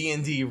in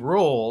D&D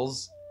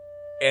rules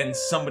and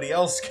somebody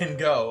else can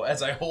go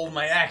as I hold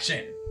my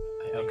action.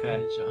 I got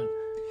it, Sean.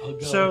 I'll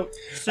go. So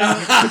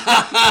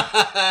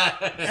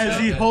As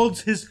he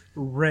holds his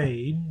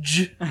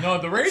rage. No,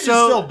 the rage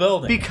So, is still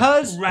building.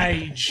 because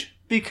Rage.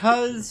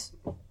 because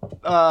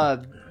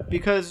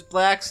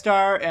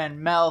Blackstar and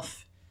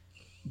Melf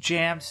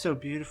jam so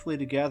beautifully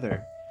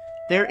together,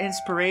 their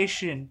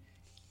inspiration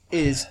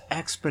is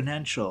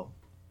exponential,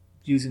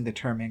 using the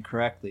term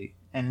incorrectly.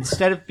 And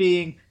instead of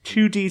being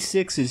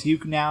 2d6s, you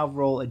can now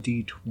roll a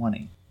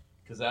d20.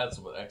 Because that's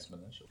what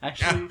exponential.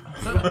 Actually,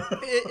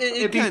 It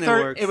it'd be kind of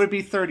works. it would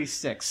be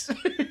 36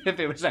 if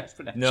it was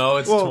exponential. No,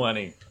 it's Well-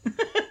 20.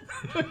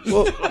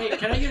 well, Hey,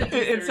 can I get a D30?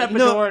 It's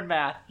Sephiroth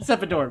math.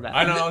 Sephiroth math.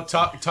 I don't know.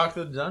 Talk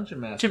to the dungeon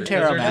master. Tim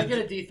Taro, Can I man. get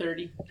a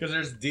D30? Because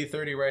there's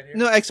D30 right here.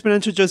 no,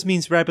 exponential just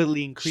means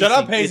rapidly increasing. Shut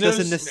up, It Jesus.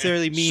 doesn't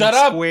necessarily mean Shut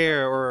up.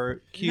 square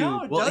or cube.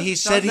 No, it Well, does- he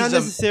does said not Not he's a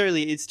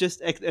necessarily. It's just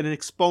an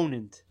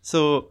exponent.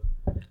 So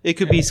it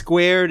could be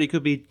squared, it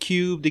could be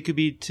cubed, it could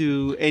be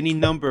to any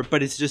number,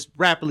 but it's just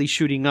rapidly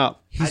shooting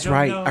up. He's don't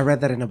right. know. I read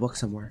that in a book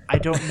somewhere. I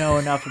don't know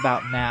enough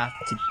about math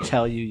to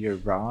tell you you're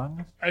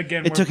wrong.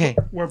 Again, It's okay.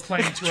 We're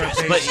playing to our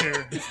But base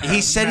here.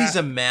 he said he's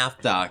a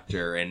math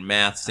doctor, and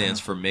math stands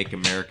for Make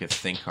America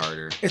Think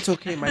Harder. It's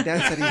okay. My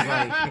dad said he's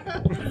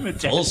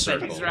right. Full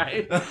circle. He's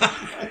right.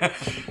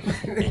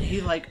 And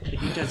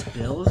he does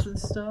bills and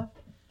stuff.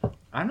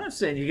 I'm not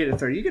saying you get a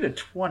 30, you get a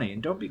 20,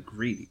 and don't be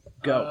greedy.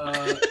 Go.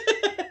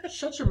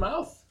 Shut your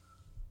mouth.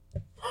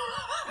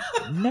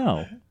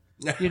 No.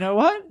 You know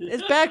what?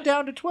 It's back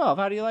down to 12.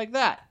 How do you like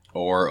that?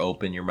 Or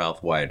open your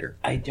mouth wider.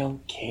 I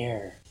don't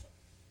care.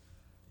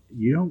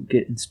 You don't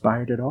get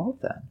inspired at all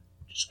then.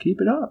 Just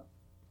keep it up.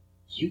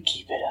 You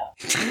keep it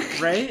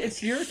up. Ray,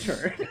 it's your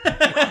turn.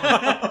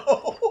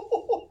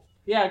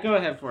 Yeah, go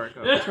ahead for it.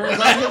 Go. Turns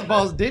out his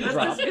balls did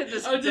drop.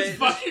 I'm just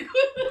fucking.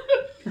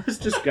 Let's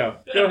just go.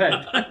 Go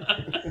ahead.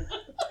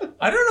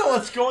 I don't know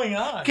what's going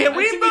on. Can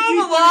we I took a move deep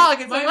along?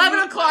 breath. It's My 11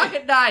 move- o'clock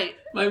at night.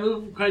 My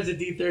move requires a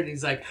D30.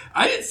 He's like,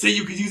 I didn't say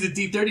you could use a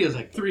D30. I was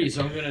like, 3,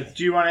 so I'm gonna.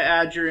 Do you want to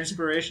add your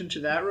inspiration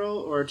to that roll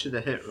or to the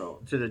hit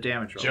roll? To the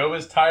damage roll? Joe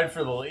is tied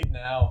for the lead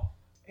now.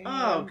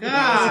 Oh,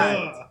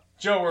 God.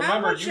 Joe,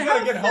 remember, you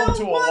gotta get how home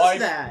to a was wife.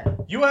 that?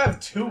 You have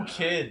 2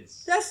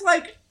 kids. That's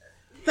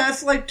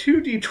like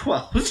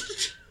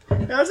 2d12s.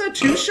 That was that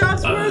 2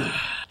 shots worth?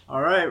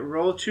 All right,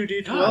 roll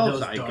 2d12s, God, that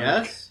was I dark.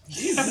 guess.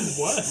 Jesus.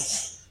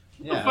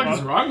 What? Yeah. What the fuck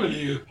is wrong with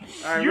you?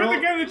 All right, You're roll-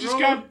 the guy that just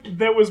roll-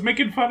 that was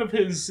making fun of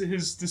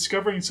his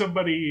discovering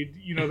somebody,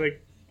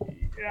 like,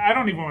 I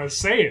don't even want to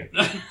say it.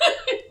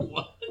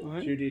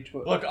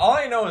 2d12. Look, all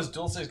I know is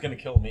Dulce's gonna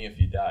kill me if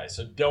you die,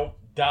 so don't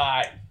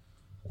die.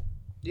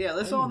 Yeah,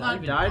 let's I'm all not not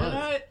even die buzzed.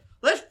 tonight.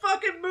 Let's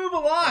fucking move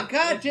along.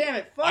 God damn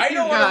it. Fuck I you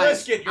don't want to guys.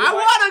 risk it. You're I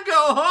want to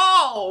go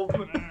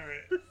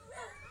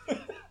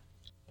home.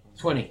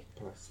 20.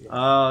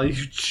 Oh, you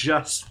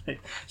just...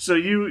 So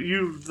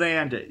you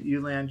land it.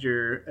 You land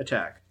your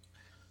attack.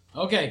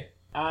 Okay.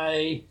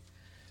 I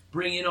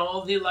bring in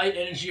all the light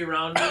energy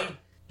around me,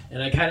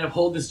 and I kind of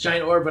hold this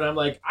giant orb, and I'm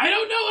like, I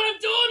don't know what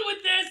I'm doing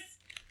with this.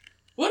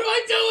 What do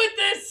I do with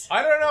this?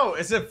 I don't know.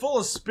 Is it full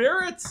of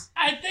spirits?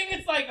 I think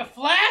it's like a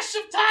flash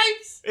of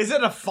types. Is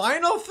it a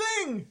final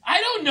thing? I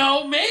don't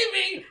know.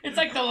 Maybe it's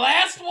like the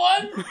last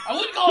one. I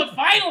wouldn't call it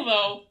final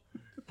though.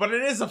 But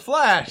it is a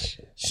flash.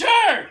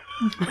 Sure.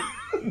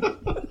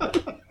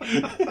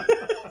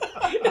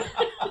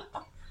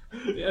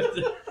 You have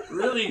to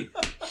really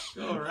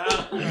go around.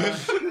 All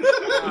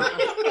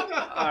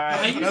right.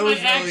 I use my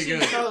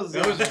action. I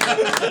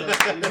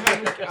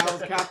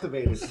was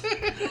captivated.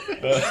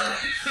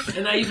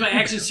 And I use my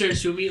action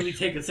surge to immediately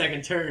take a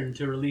second turn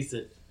to release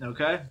it.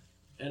 Okay.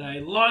 And I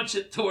launch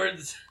it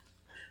towards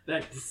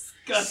that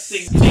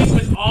disgusting thing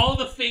with all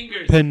the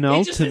fingers. It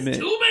just has Penultimate.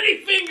 too many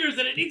fingers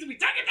and it needs to be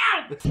taken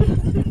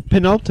down.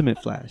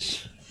 Penultimate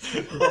flash.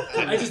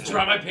 I just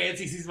drop my pants.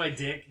 He sees my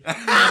dick.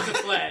 It's a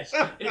flash.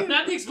 It's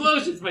not the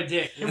explosion. It's my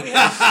dick. Can we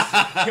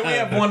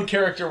have one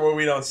character where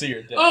we don't see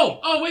your dick?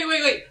 Oh,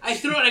 wait. I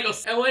throw it and I go,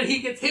 and when he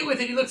gets hit with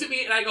it, he looks at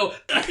me and I go,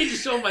 I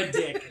just show him my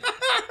dick.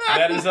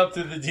 That is up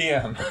to the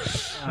DM.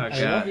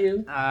 Okay. I love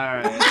you.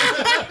 Alright.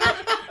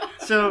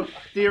 So,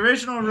 the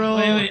original roll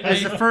Wait,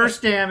 is the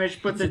first damage,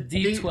 but the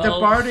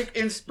D12. bardic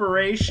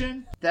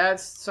inspiration,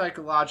 that's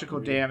psychological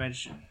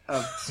damage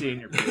of seeing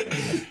your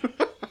penis.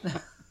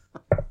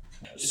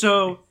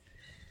 So,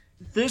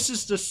 this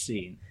is the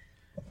scene.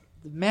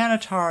 The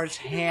Minotaur's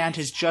hand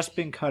has just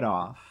been cut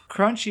off.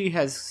 Crunchy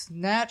has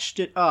snatched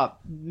it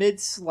up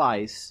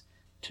mid-slice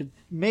to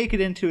make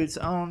it into its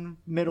own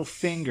middle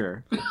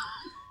finger.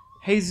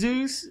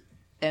 Jesus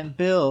and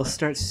Bill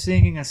start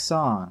singing a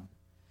song,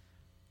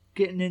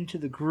 getting into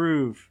the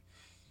groove.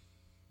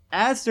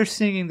 As they're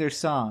singing their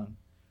song,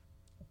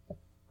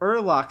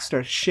 Urlock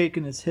starts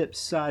shaking his hips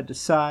side to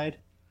side,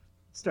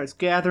 starts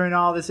gathering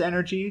all this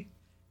energy,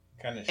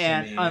 and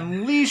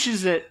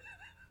unleashes it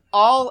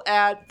all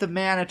at the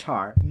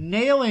Minotaur,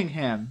 nailing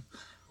him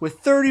with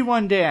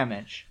 31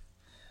 damage.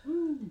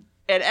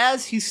 And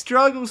as he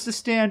struggles to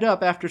stand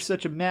up after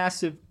such a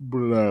massive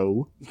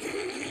blow,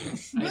 I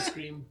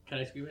scream. Can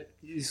I scream it?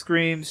 he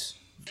screams,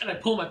 And I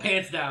pull my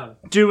pants down.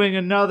 doing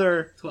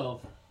another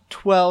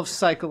 12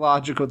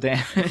 psychological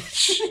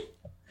damage.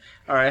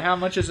 Alright, how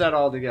much is that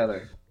all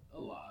together? A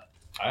lot.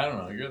 I don't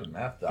know. You're the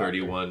math doctor.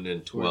 31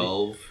 and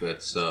 12.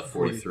 That's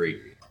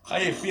 43. How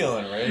you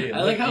feeling, Ray?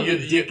 I like how the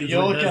dick is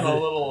you're what looking does a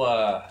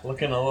it.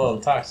 little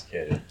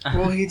intoxicated.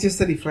 Well, he just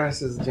said he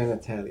flashes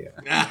genitalia.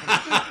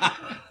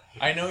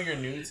 I know you're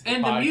new to the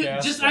And the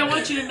podcast. music, I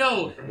want you to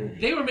know,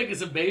 they were making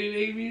some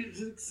baby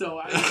music, so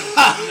I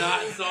was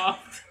not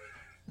soft.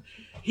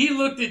 He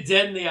looked it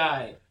dead in the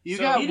eye. You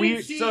So got he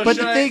weird. didn't see- But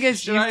the thing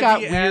is, you've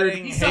got weird.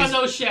 He saw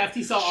no shaft,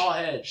 he saw all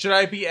head. Should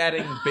I be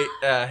adding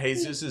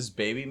Jesus's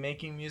baby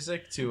making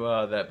music to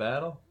that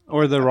battle?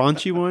 Or the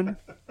raunchy one?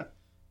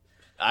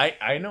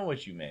 I know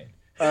what you mean.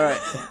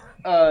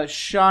 Alright.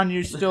 Sean,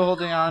 you still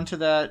holding on to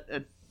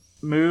that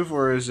move,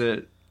 or is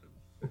it.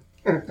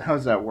 How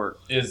does that work?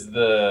 Is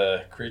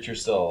the creature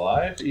still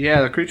alive?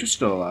 Yeah, the creature's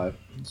still alive.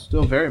 It's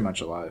still very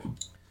much alive.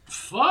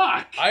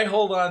 Fuck! I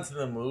hold on to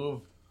the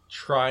move,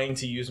 trying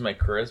to use my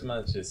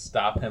charisma to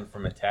stop him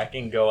from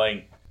attacking,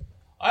 going,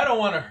 I don't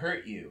want to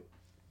hurt you.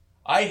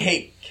 I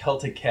hate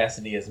Celtic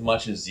Cassidy as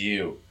much as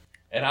you,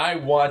 and I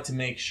want to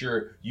make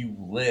sure you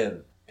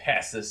live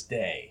past this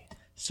day.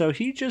 So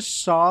he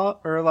just saw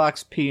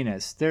Urlock's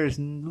penis. There's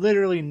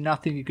literally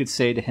nothing you could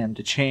say to him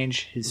to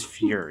change his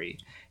fury.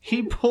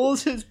 He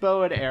pulls his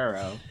bow and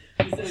arrow.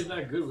 He said he's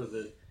not good with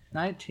it.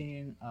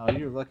 19. Oh,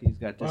 you're lucky he's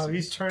got this. Wow,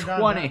 he's turned on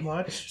 20. that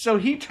much. So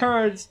he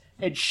turns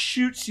and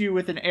shoots you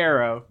with an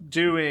arrow,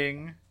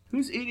 doing...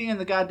 Who's eating in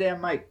the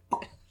goddamn mic?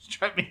 It's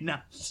driving me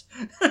nuts.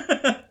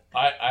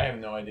 I have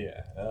no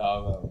idea.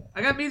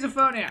 I got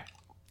misophonia.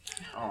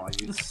 Oh,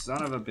 you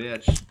son of a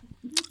bitch.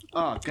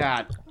 Oh,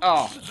 God.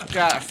 Oh,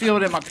 God. I feel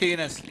it in my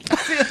penis.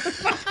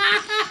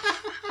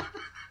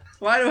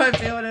 Why do I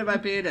feel it in my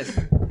penis?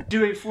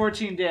 Doing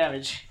 14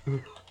 damage.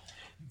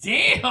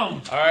 Damn!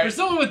 All right. For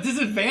someone with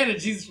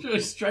disadvantage, he's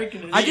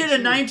striking it. I did a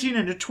 19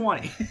 and a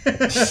 20.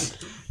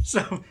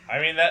 So I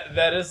mean,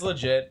 that is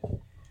legit.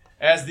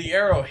 As the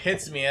arrow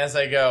hits me, as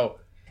I go,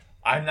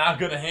 I'm not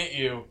going to hit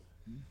you,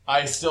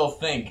 I still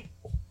think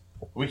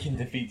we can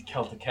defeat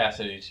Celtic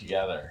Cassidy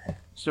together.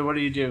 So what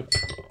do you do?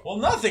 Well,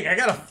 nothing. I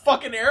got a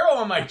fucking arrow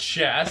on my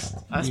chest.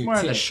 That's more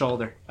on the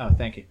shoulder. Oh,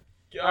 thank you.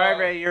 All right,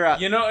 Ray, you're up.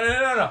 You know,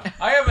 no.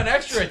 I have an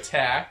extra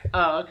attack.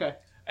 Oh, okay.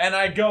 And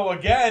I go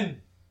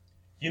again.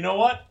 You know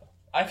what?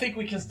 I think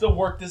we can still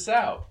work this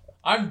out.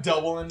 I'm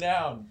doubling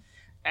down.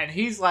 And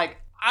he's like,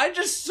 I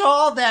just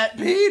saw that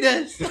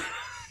penis.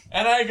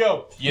 And I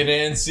go, you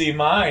didn't see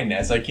mine,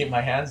 as I keep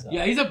my hands up.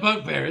 Yeah, he's a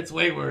bugbear. It's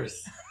way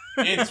worse.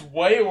 It's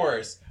way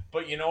worse.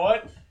 But you know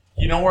what?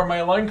 You know where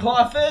my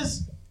loincloth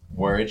is?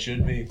 Where it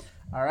should be.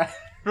 All right.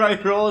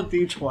 Right, roll a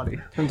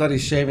d20. Turns out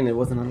he's shaving. It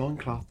wasn't a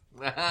loincloth.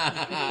 Wait,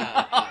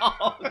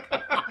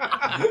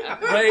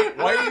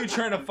 why are you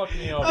trying to fuck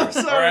me over? I'm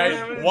sorry,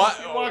 all right? man. What?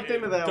 You walked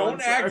into that Don't one,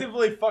 sorry.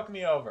 actively fuck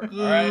me over. All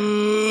right.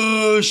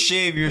 Ooh,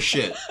 shave your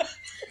shit.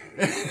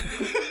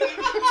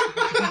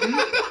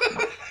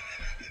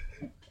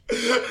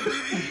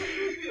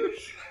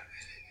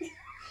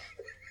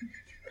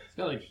 It's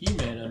got like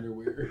He-Man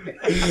underwear.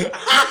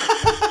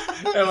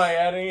 Am I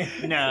adding?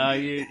 No,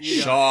 you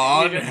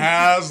Sean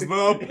has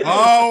the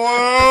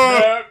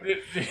power.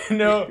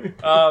 No.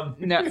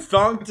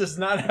 Thunk does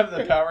not have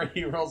the power.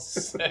 He rolls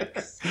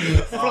 6.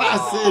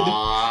 Flaccid.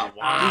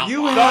 Wow.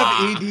 You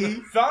have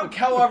ED. Thunk,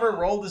 however,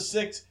 rolled a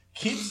 6.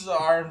 Keeps his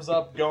arms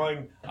up,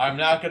 going, "I'm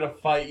not gonna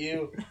fight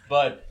you,"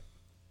 but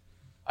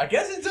I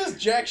guess it does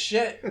jack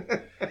shit.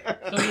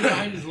 Something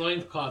behind his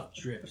loincloth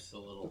drips a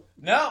little.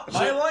 No,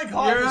 my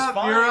loincloth is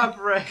fine. You're up,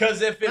 Ray.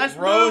 Because if it Let's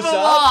rose move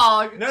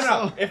up, along.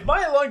 no. If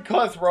my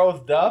loincloth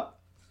rose up,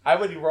 I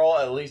would roll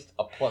at least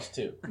a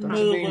 +2. Don't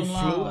you mean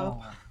flew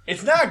up?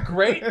 It's not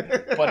great,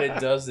 but it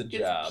does the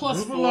job.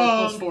 Plus 4,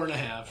 along. plus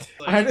 4.5.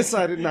 I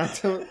decided not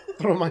to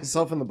throw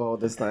myself in the bowl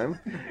this time.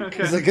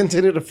 Because I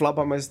continue to flop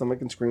on my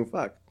stomach and scream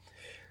fuck.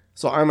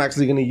 So I'm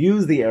actually going to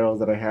use the arrows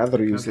that I have that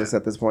are useless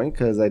at this point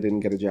because I didn't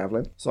get a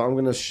javelin. So I'm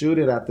going to shoot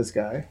it at this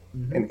guy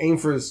and aim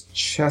for his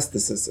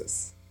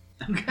chestices.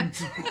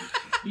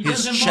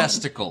 His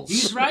chesticles.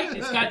 He's right.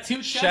 It's got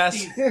 2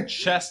 Chest, chesties.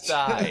 chest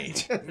eye.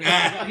 He's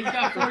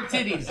got 4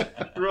 titties.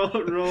 Roll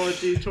a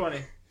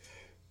d20.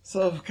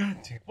 So,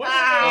 goddamn.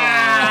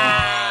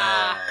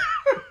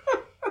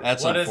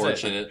 That's What is it?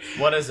 unfortunate.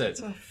 What is it?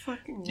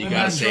 You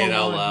gotta say it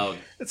out loud.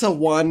 It's a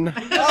 1.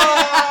 That's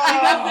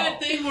that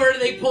thing where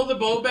they pull the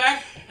bow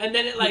back and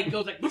then it like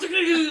goes like. And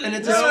it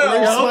And just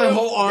breaks my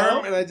whole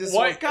arm, and I just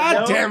Why- went, God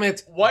no. damn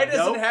it. Why does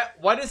Nope. it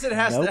Why does it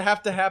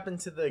have to happen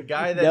to the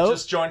guy that Nope.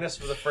 just joined us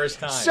for the first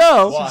time?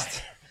 So- Why?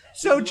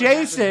 So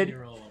Jason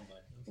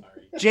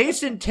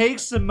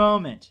takes the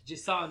moment.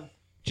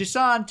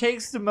 Jason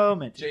takes the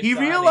moment.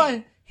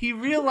 Jasoni. He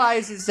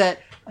realizes that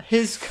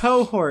his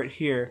cohort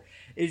here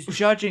is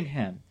judging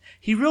him.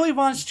 He really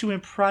wants to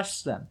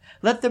impress them.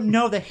 Let them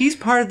know that he's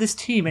part of this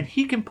team and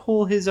he can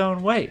pull his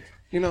own weight.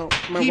 You know,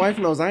 my wife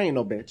knows I ain't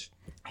no bitch.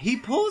 He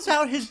pulls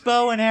out his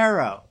bow and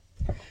arrow,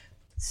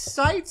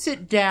 sights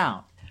it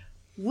down.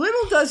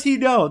 Little does he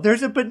know,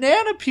 there's a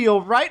banana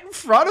peel right in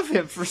front of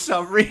him for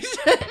some reason.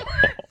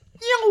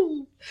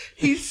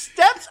 He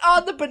steps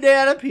on the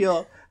banana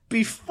peel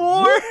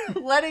before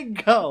letting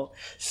go,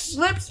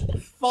 slips,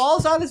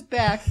 falls on his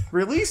back,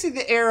 releasing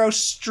the arrow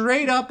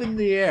straight up in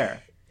the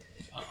air.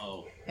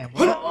 Uh-oh. And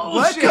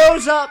what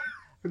goes up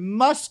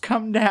must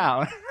come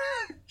down.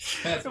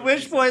 At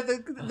which point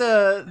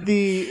you're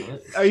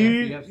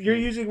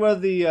using one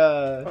of the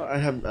I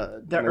have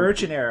the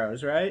urchin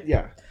arrows, right?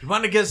 Yeah. You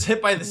want to get us hit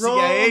by the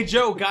CIA,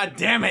 Joe? God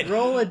damn it!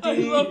 Roll a I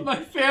love my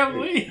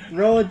family.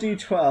 Roll a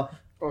d12.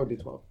 Oh,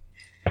 D12.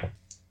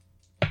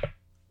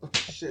 Oh,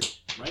 shit.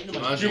 Right into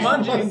my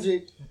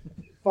Jumanji.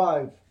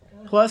 5.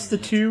 Plus the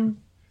 2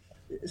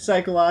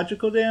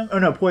 psychological damage. Oh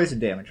no, poison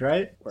damage,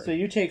 right? So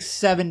you take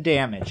 7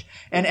 damage,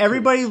 and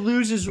everybody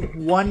loses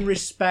 1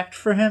 respect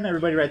for him.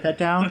 Everybody, write that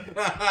down.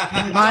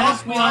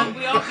 Minus 1.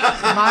 We all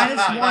got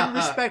Minus 1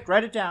 respect.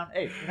 Write it down.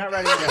 Hey, you're not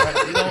writing it down.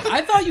 Write it down.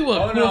 I thought you were a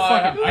Oh, cool no,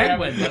 fucking I have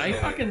penguin, it. but I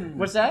fucking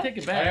What's that? take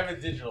it I back. have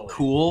it digitally.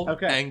 Cool.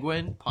 Okay.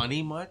 Penguin.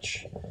 Punny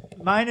much?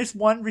 Minus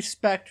 1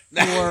 respect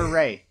for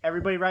Ray.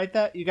 Everybody, write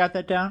that. You got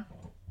that down?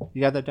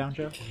 You got that down,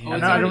 Joe? Oh, I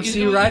it's don't already-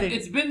 see you writing.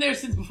 It's been there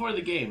since before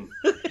the game.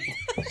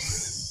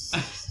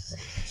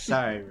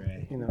 Sorry,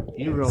 Ray. You know,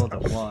 You rolled a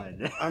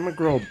 1. I'm a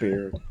grow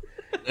beard.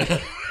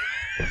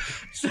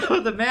 So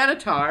the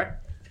Manitar.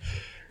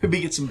 Maybe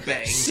get some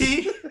bangs.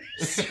 See?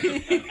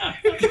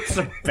 Get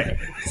some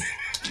bangs.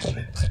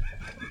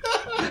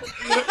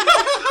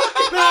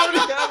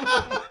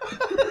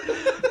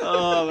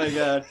 Oh my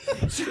god.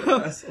 So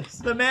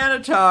the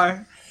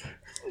Manitar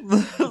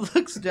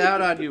looks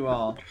down on you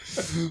all.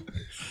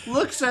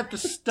 Looks at the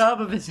stub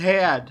of his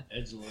hand.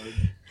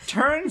 Edgelord.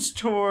 Turns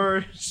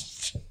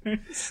towards I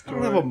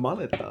don't have a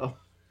mullet, though.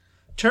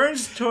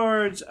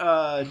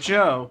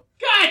 Joe.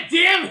 God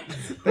damn it!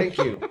 Thank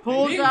you.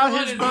 Pulls Big out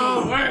one his is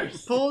bow. the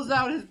worst. Pulls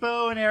out his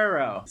bow and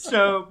arrow.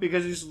 So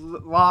because he's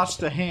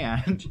lost a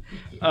hand,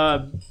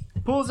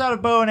 pulls out a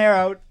bow and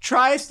arrow,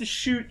 tries to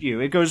shoot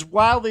you. It goes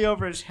wildly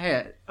over his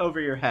head,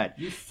 over your head.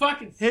 You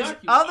fucking His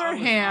suck, you other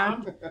Thomas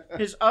hand, Tom.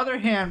 his other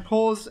hand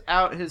pulls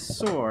out his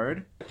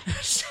sword.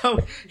 So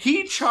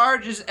he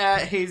charges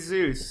at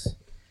Jesus,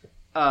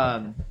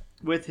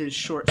 with his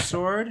short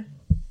sword.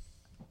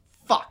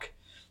 Fuck.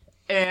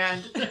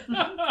 And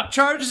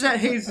charges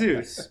at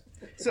Jesus.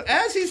 So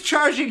as he's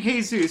charging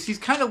Jesus, he's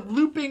kind of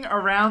looping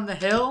around the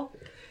hill,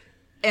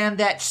 and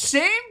that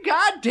same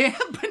goddamn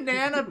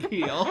banana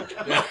peel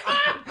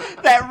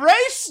that Ray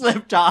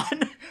slipped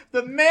on,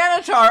 the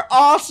Manitar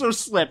also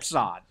slips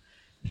on,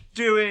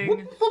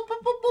 doing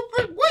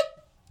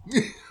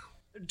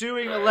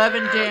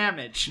 11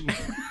 damage.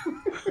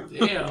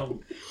 Damn.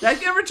 Did I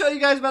ever tell you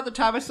guys about the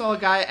time I saw a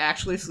guy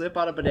actually slip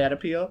on a banana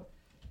peel?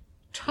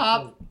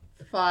 Top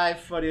 5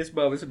 funniest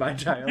moments of my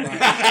entire life.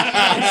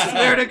 I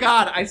swear to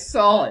God, I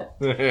saw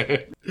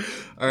it.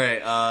 All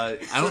right. I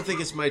don't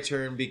think it's my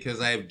turn because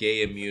I have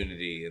gay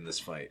immunity in this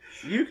fight.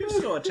 You can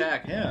still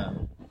attack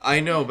him. I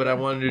know, but I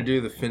wanted to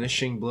do the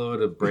finishing blow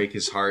to break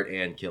his heart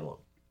and kill him.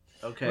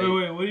 Okay.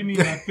 Wait, what do you mean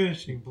by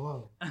finishing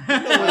blow? You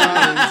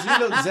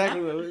know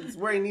exactly it's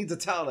where he needs a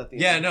towel at the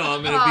end. Yeah, no,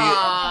 I'm gonna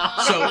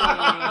be.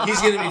 So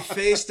he's gonna be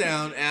face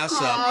down, ass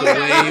up, the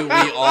way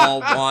we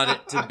all want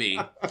it to be,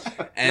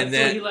 and That's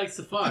then what he likes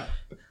to fuck.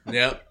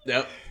 Yep.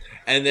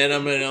 And then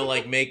I'm gonna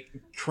like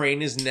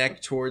crane his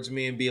neck towards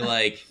me and be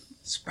like,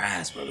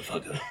 "Surprise,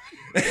 motherfucker!"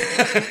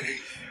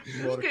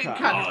 Oh,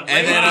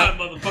 And then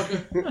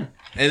motherfucker.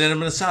 And then I'm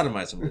gonna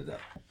sodomize him to death.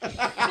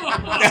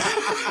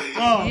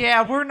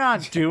 Yeah, we're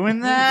not doing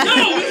that.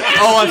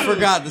 Oh, I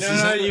forgot. This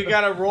is No, you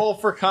gotta roll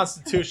for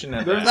Constitution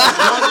at You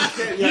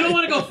don't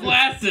want to go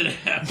flaccid.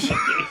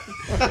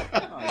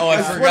 Oh, I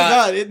I swear to forgot.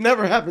 God, it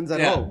never happens at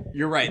Yeah, home.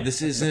 you're right.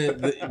 This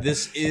isn't.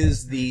 This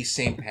is the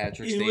St.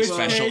 Patrick's In Day which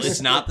special. case-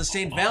 It's not the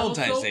St.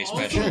 Valentine's Day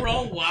special. Also, we're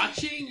all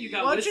watching. You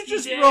got Why don't you whiskey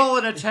just dick. roll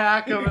an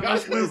attack and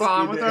let's move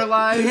on with our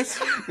lives?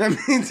 That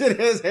means it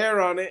has hair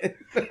on it.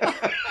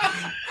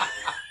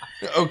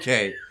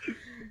 Okay.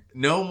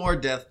 No more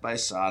death by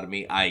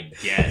sodomy, I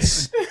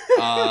guess.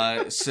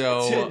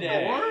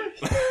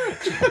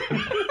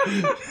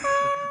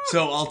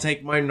 So I'll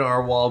take my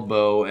narwhal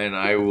bow and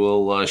I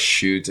will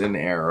shoot an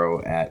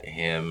arrow at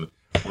him,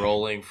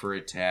 rolling for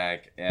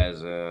attack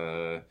as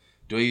a.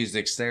 Do I use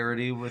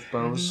dexterity with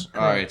bows?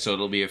 All right, so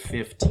it'll be a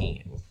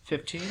 15.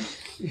 15?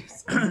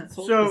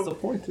 So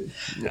disappointed.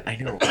 I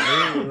know.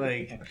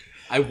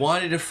 I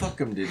wanted to fuck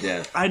him to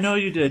death. I know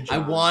you did, I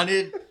John.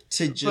 wanted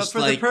to But just for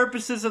like the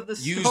purposes of the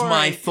story, use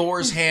my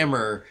Thor's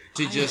hammer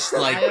to just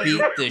like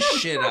beat the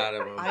shit out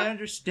of him. I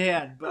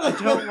understand, but I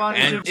don't want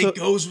And to. it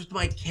goes with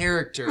my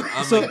character.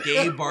 I'm So- a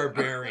gay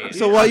barbarian.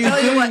 So while you're Tell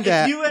you doing what,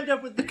 that, if you end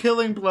up with the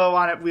killing blow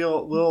on it,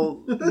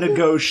 we'll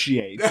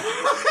negotiate.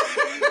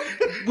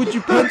 would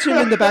you punch him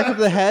in the back of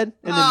the head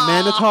and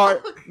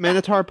then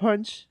Minotaur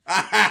punch?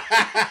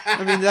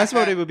 I mean, that's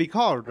what it would be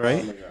called,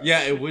 right?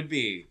 Yeah, it would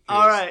be.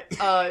 All right.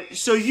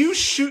 So you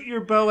shoot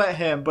your bow at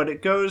him, but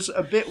it goes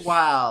a bit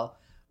wild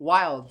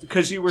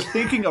because you were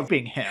thinking of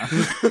being him.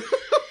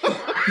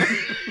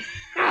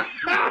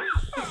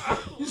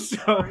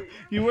 So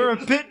you were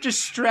a bit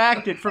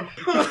distracted from.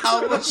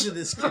 How much of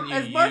this can you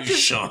As much use, as-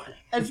 Sean?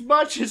 As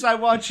much as I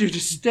want you to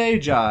stay,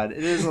 John,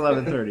 it is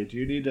 11:30. Do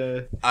you need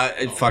to?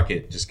 Fuck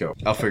it. Just go.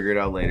 I'll figure it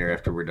out later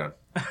after we're done.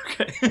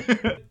 Okay.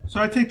 So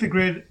I take the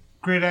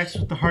great axe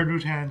with the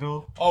hardwood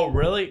handle. Oh,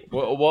 really?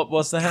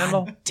 What's the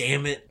handle?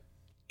 Damn it.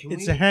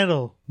 It's a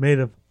handle made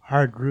of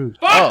hard root.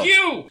 Fuck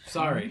you!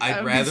 Sorry. I'd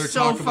I'm rather so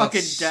talk about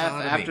fucking deaf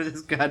sodomy. after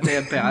this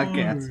goddamn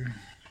podcast.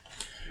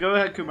 Go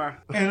ahead,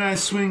 Kumar. And I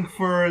swing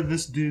for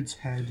this dude's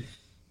head.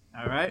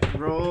 All right,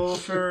 roll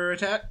for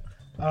attack.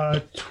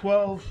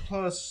 12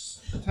 plus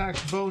attack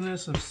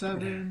bonus of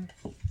 7.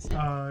 It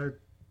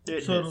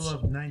Total hits.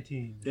 of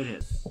 19. It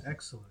hits.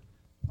 Excellent.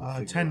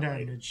 10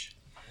 damage.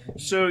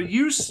 So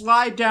you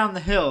slide down the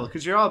hill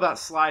because you're all about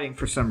sliding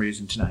for some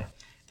reason tonight.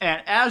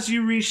 And as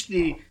you reach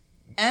the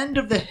end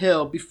of the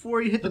hill,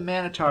 before you hit the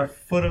Minotaur,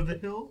 Foot of the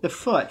hill? the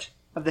foot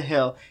of the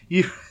hill,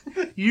 you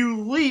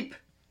leap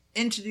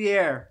into the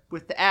air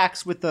with the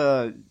axe with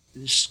the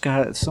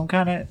some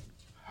kind of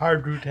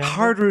Hard root handle.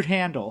 hard root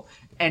handle,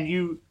 and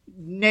you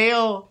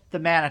nail the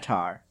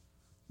Minotaur,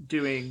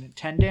 doing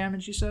 10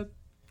 damage. You said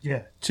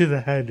Yeah, to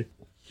the head.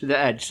 to the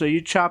edge. So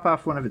you chop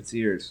off one of its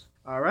ears.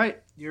 All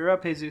right, you're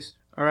up, Jesus.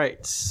 All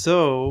right,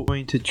 so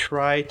going to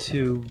try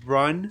to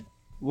run.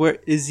 Where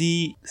is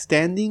he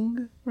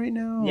standing right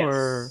now? Yes.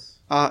 Or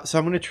so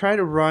I'm going to try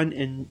to run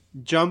and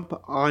jump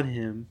on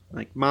him,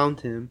 like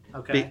mount him.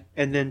 Okay.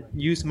 And then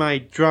use my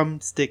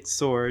drumstick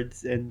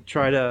swords and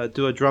try to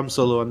do a drum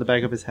solo on the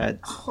back of his head.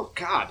 Oh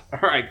God! All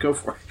right, go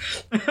for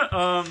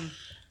it.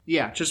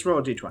 Yeah, just roll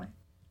a d20.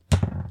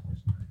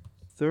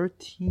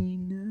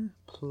 13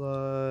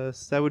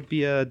 plus that would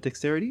be a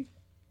dexterity.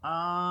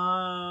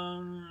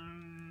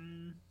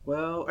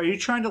 Well, are you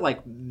trying to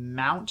like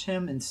mount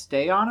him and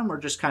stay on him, or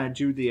just kind of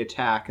do the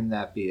attack and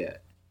that be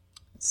it?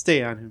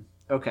 Stay on him.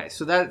 Okay,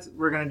 so that's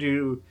we're gonna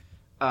do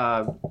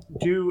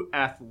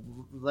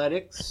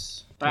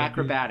athletics,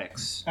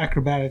 acrobatics.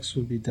 Acrobatics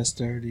would be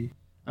dexterity.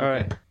 All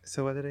right.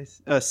 So what did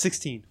I?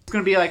 16. It's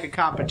gonna be like a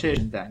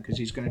competition then, because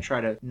he's gonna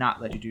try to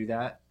not let you do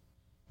that.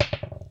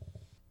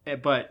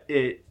 But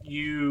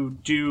you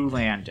do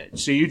land it,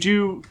 so you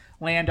do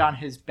land on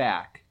his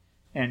back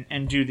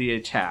and do the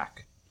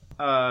attack.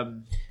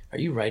 Are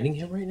you riding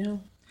him right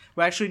now?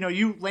 Well, actually, no.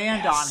 You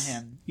land on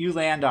him. You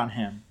land on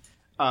him.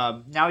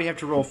 Now you have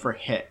to roll for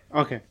hit.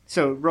 Okay.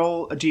 So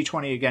roll a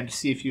d20 again to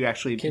see if you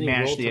actually Can he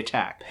manage roll the to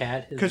attack.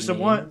 pat his Because the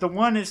name?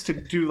 one is to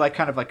do like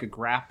kind of like a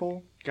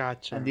grapple,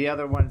 Gotcha. and the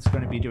other one's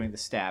going to be doing the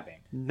stabbing.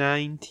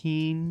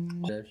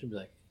 19. That should be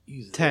like,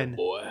 easy 10.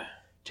 boy.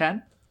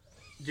 10.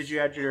 Did you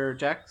add your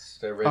dex?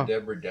 Is that Red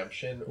Dead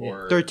Redemption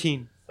or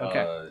 13.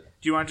 Okay.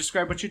 Do you want to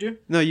describe what you do?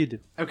 No, you do.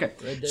 Okay.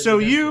 Red Dead So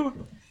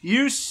Redemption.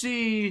 you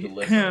see him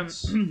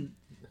Deliverance.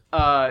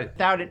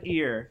 without an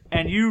ear,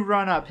 and you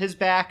run up. His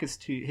backs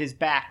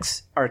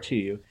are to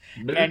you,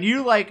 and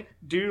you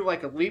do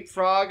a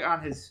leapfrog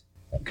on his,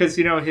 because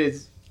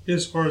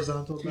His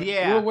horizontal. Back.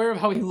 yeah. You're aware of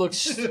how he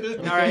looks. All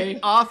right,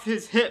 off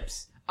his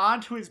hips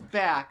onto his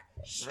back,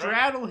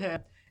 straddle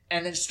him,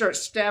 and then start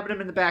stabbing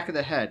him in the back of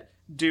the head.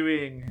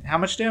 Doing how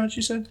much damage?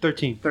 You said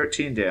 13.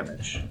 13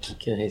 damage.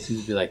 Can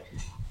Jesus be like,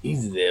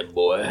 easy there,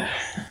 boy?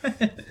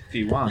 If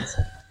he wants.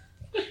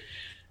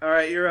 All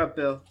right, you're up,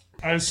 Bill.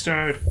 I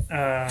start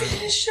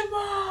Finish him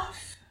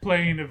off.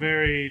 playing a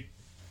very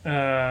You're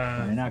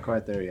not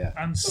quite there yet.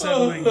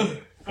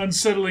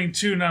 unsettling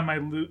tune on my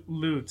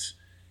lute,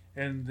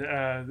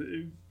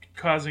 and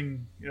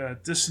causing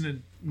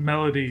dissonant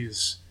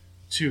melodies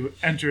to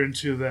enter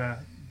into the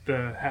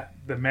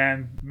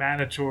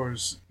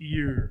Manator's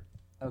ear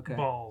Okay.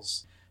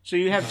 balls. So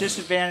you have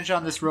disadvantage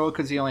on this roll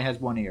because he only has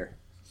one ear.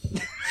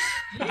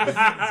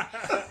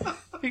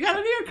 He got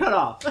an ear cut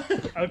off.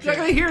 He's not Okay.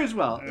 gonna hear as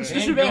well. It's And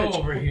go disadvantage.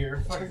 over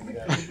here.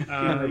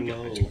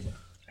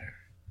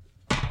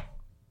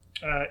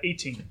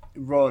 18.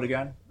 Roll it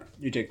again.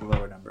 You take the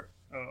lower number.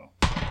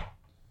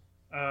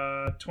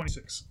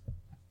 26.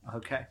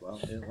 Okay. Well,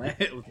 it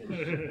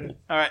landed.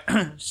 All right.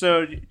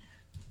 So,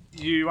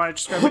 you want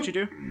to describe what you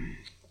do?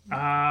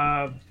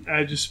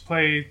 I just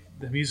play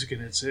the music,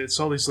 and it's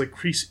all these like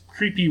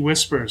creepy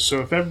whispers.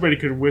 So if everybody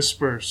could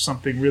whisper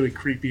something really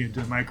creepy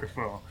into the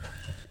microphone.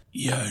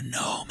 You're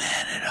no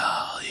man at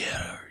all.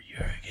 You're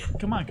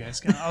Come on, guys.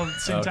 Come on, all at the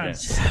same time.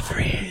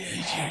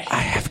 I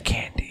have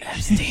candy.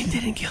 Epstein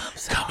didn't kill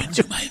himself. Come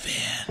into my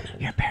van.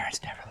 Your parents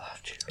never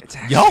loved you.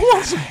 Y'all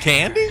want some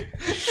candy?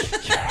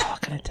 You're all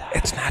gonna die.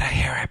 It's not a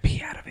hair I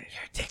pee out of it.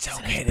 It's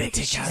okay to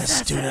take out a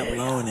student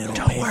loan. It'll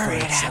Don't worry,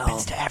 it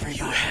happens to everybody.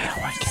 You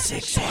have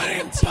 6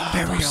 hands.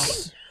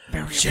 Burials.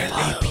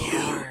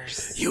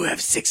 APR. You have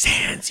 6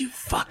 hands, you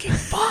fucking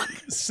fuck.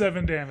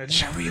 7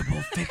 damage.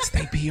 Variable fixed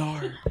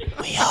APR.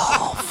 We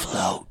all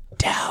float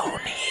down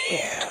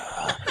here.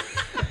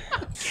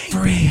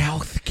 Free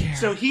health care.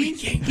 So he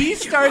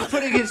starts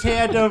putting his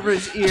hand over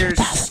his ears,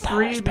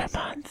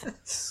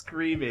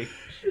 screaming.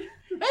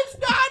 It's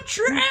not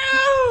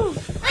true!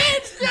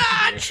 It's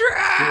not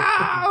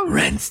true!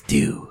 Rent's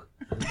due.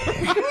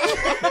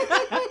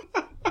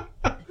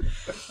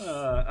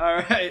 All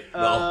right.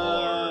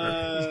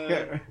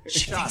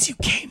 She thinks you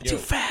came too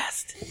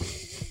fast.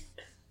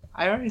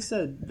 I already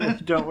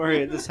said, don't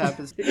worry, this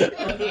happens.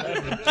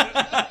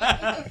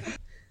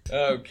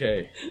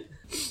 Okay.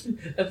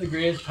 That's the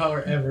greatest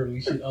power ever.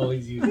 We should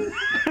always use it.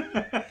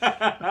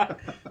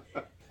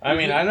 I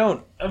mean, I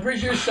don't. I'm pretty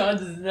sure Sean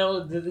doesn't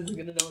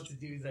gonna know what to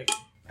do. He's like,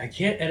 I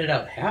can't edit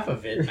out half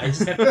of it. I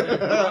just have to let it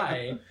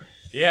fly.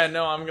 Yeah,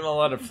 no, I'm gonna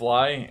let it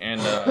fly,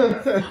 and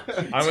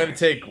I'm gonna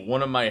take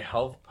one of my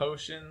health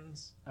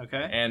potions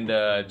Okay. and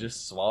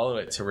just swallow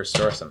it to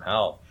restore some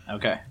health.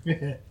 Okay.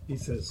 He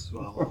says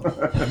swallow.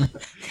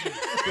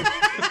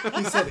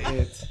 He said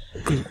it.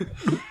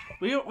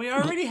 We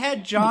already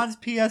had John's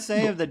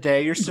PSA of the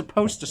day. You're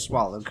supposed to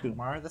swallow,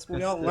 Kumar. That's what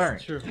we all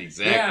learned. True.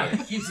 Exactly.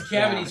 Yeah, it keeps the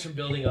cavities from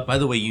building up. By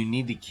the way, you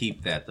need to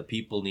keep that. The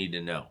people need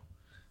to know.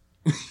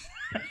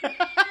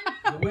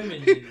 The women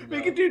need to We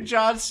know. could do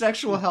John's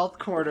sexual health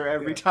corner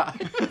every time.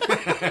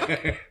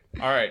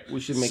 All right. We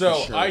should make so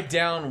a shirt. I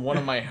down one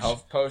of my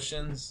health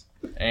potions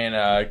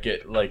and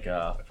get like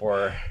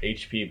 4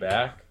 HP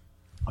back.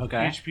 Okay.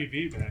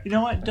 HPV back. You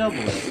know what? Double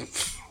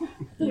it.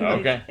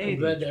 Okay. I'm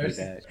glad there's-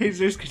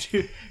 Jesus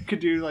could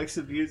do like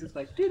some music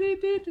like do do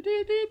do do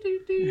do do do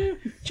do.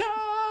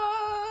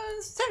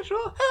 John's sexual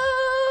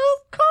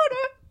health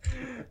corner.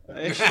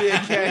 Actually, I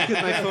can't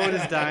because my phone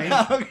is dying.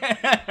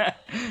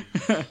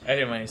 Okay.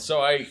 Anyway,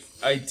 so I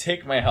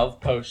take my health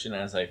potion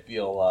as I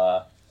feel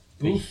the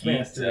Boof heat.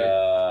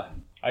 master.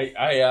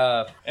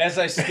 I as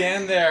I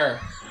stand there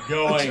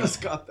going,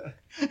 Just got that.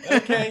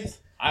 okay,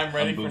 I'm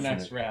ready for boofing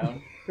next it.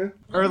 round.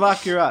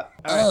 Urlach, you're up.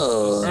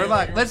 All right.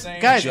 Urlach, let's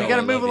guys. Joe, We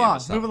gotta I move love you, along. but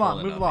stop Move along.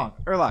 pulling Move on along.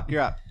 Urlach,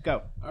 you're up.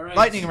 Go. All right.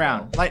 Lightning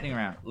round. Lightning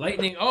round.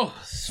 Lightning. Oh,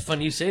 it's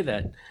funny you say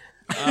that.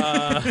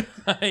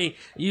 I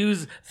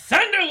use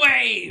Thunder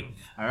Wave.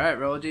 All right.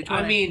 Roll a d20.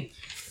 I mean,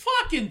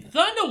 fucking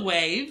Thunder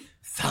Wave.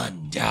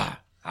 Thunder.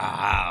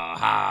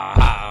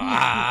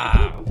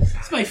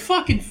 It's my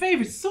fucking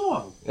favorite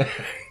song.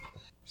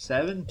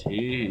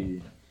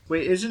 17.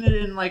 Wait, isn't it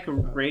in like a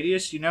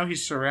radius? You know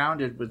he's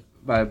surrounded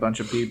by a bunch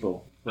of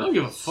people. I don't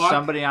give a fuck.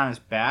 Somebody on his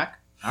back.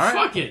 All right.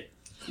 Fuck it.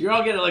 You're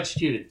all getting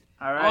electrocuted.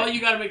 All right. Oh,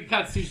 you gotta make a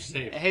Constitution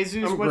save. Jesus,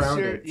 I'm what's your?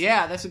 grounded.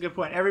 Yeah, that's a good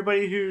point.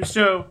 Everybody who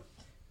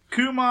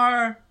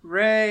Kumar,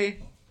 Ray,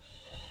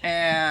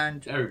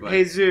 and Everybody.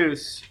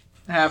 Jesus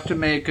have to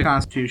make a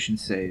Constitution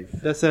save.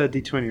 That's a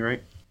D20,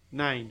 right?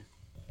 9.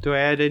 Do I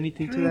add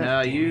anything to that?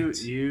 No,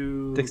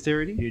 you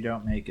Dexterity? You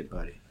don't make it,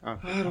 buddy. Oh.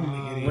 I don't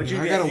make it What'd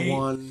either. you I got get? a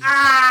 1.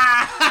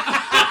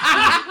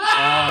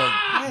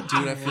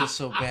 Dude, I feel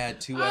so bad.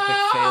 2 epic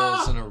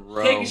fails in a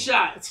row. Take a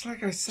shot. It's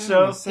like I said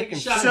So- in the Take a second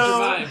shot and So-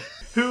 survive.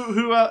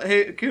 Who?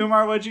 Hey,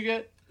 Kumar, what'd you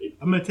get?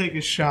 I'm gonna take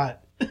a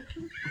shot.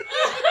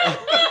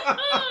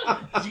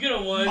 You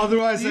gonna win.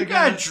 Otherwise, You I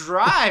gotta got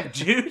drive,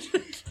 dude.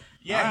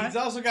 Yeah, he's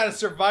also got to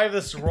survive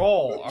this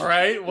role. All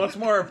right, what's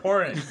more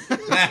important?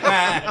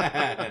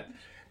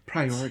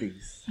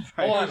 Priorities.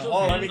 Hold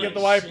on. Let me get the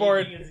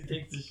whiteboard.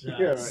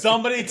 Yeah, right.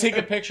 Somebody take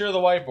a picture of the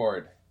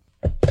whiteboard.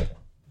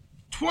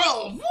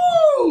 12.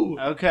 Woo!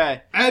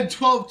 Okay. Add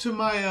 12 to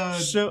my.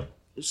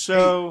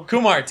 So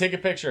Kumar, take a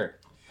picture.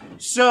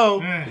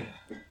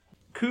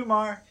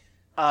 Kumar,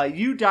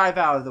 you dive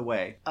out of the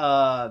way.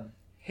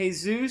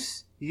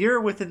 Jesus,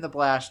 you're within the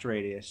blast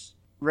radius.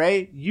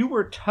 Ray, you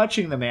were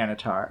touching the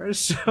Minotaur,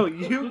 so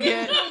you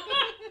get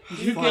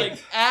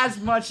as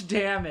much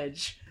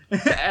damage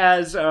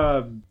as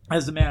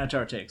the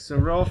Minotaur takes. So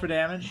roll for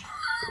damage.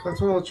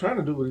 That's what I was trying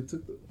to do, but he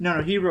took the...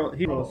 No, he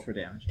rolls for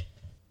damage.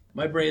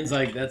 My brain's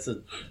like, that's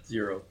a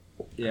 0.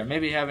 Yeah,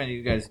 maybe having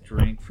you guys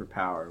drink for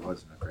power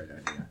wasn't a great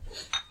idea.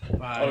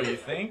 5. Oh, you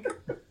think?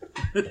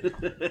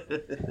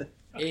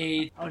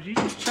 8. Oh, did you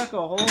just chuck a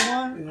whole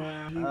one?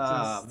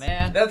 Yeah, Oh,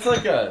 man. That's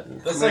like a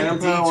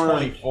Manpower.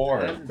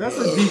 D24. That's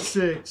a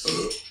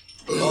D6.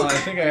 Oh, I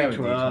think I have a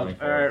 12.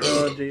 D24. Alright,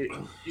 roll a D.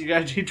 You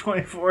got a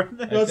D24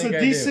 then? No, it's a think I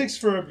D6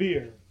 for a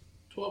beer.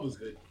 12 is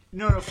good.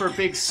 No, for a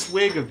big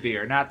swig of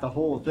beer, not the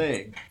whole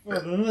thing.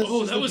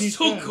 Oh, that was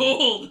so D10.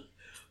 cold.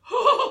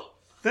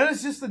 That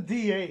is just a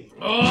D8.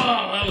 Oh,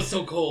 that was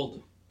so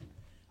cold.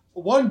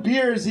 One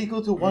beer is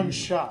equal to one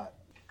shot.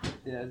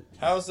 Yeah.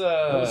 How's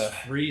That was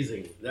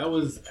freezing. That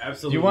was Do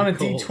absolutely you want a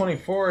cold.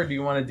 D24 or do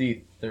you want a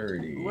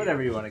D30?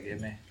 Whatever you want to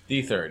give me.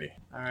 D30.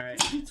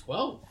 Alright.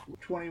 12.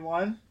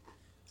 21.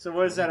 So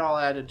what is that all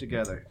added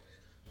together?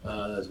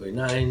 That's wait,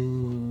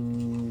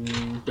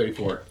 9,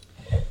 34.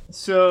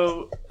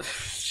 So,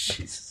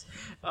 Jesus.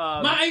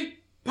 My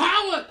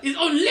power is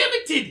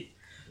unlimited.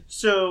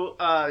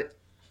 So,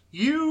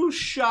 you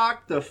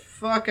shocked the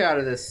fuck out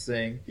of this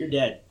thing. You're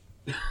dead.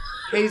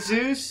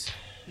 Jesus,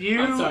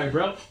 I'm sorry,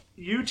 bro.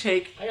 you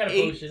take I got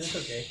a potion. It's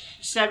okay.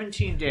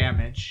 17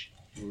 damage.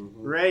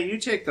 Ray, you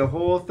take the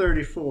whole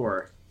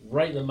 34.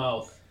 Right in the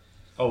mouth.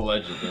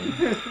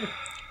 Allegedly.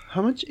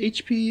 How much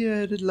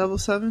HP did level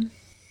 7?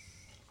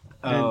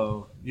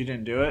 Oh, you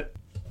didn't do it?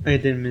 I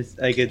didn't miss.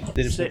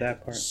 Didn't Say- put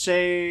that part.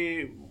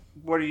 Say,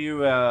 what are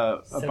you,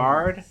 a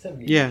bard?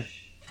 70. Yeah,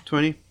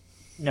 20.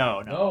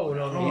 No.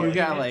 No. You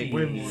got like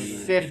 50.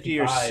 50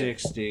 or 55.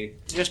 60.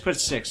 Just put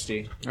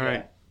 60. All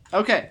right.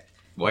 Okay,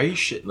 Why are you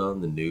shitting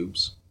on the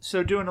noobs?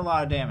 so doing a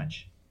lot of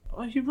damage.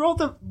 Well, you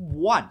rolled a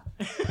 1.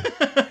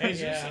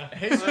 Yeah.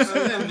 Jesus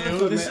isn't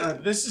new.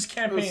 Man, This is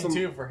campaign some-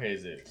 2 for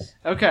Jesus.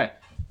 Okay.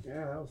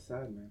 Yeah, that was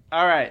sad, man.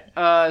 All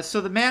right.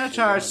 So the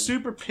Minotaur is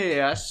super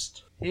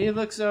pissed. He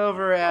looks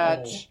over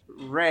at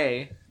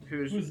Ray, who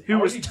was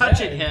already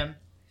touching dead. him.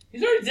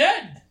 He's already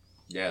dead.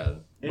 Yeah.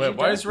 Wait,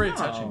 why is Ray No.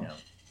 touching him?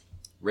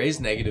 Ray's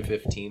negative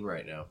 15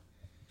 right now.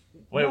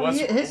 Wait, what's...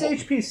 His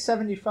HP is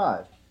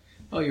 75.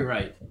 Oh, you're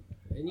right.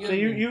 And So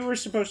you were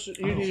supposed to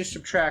you need to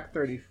subtract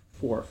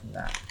 34 from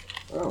that.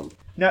 Oh,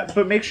 No,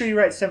 but make sure you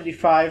write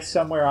 75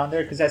 somewhere on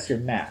there because that's your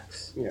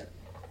max. You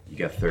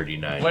got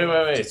 39.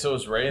 Wait. So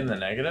is Ray in the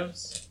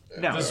negatives?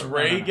 No. Does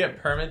Ray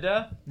get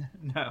permadeath?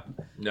 No.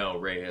 No,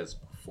 Ray has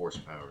force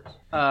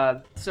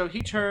powers. So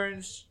he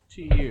turns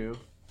to you.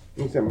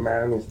 he said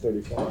man is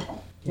 34.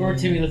 Remember,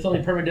 Timmy, that's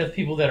only permadeath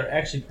people that are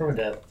actually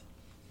permadeath.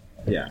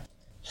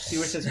 See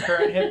where it says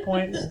current hit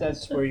points?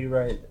 That's where you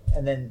write.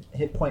 And then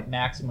hit point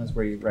maximum is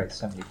where you write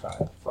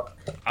 75.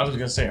 I was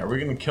gonna say, are we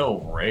gonna kill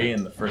Ray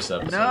in the first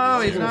episode? No,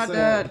 he's gonna not say-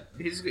 dead.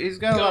 He's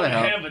got a lot Gonna of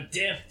help. have a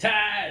death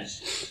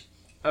Taj.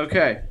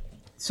 Okay.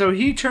 So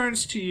he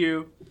turns to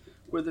you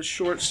with a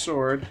short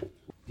sword.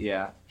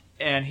 Yeah.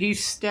 And he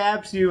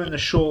stabs you in the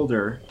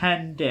shoulder.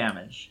 10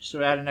 damage.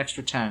 So add an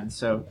extra 10.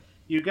 So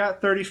you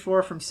got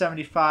 34 from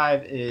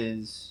 75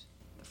 is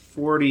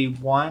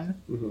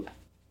 41. Mhm.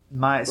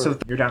 So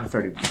you're down to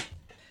 31.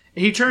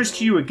 He turns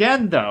to you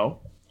again, though.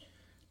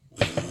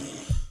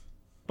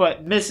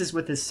 But misses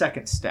with his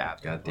second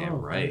stab. Goddamn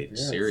right.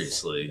 yes.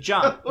 Seriously.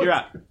 John, you're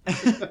up.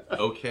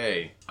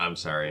 Okay. I'm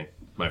sorry.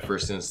 My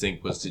first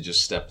instinct was to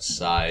just step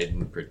aside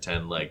and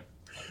pretend like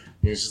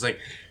he was just like,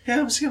 yeah,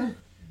 I'm just gonna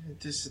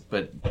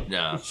but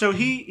no. So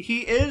he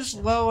is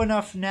low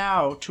enough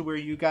now to where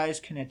you guys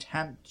can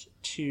attempt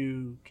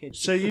to.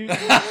 So you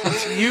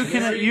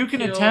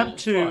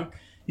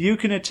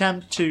can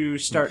attempt to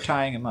start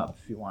tying him up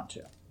if you want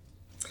to.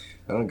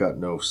 I don't got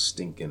no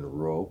stinking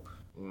rope.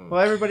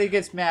 Well, everybody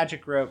gets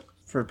magic rope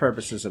for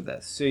purposes of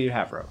this, so you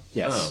have rope.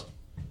 Yes. Oh.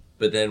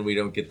 But then we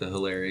don't get the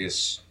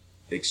hilarious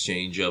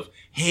exchange of,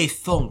 hey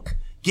Thunk,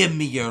 give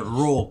me your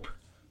rope.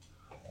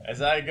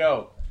 As I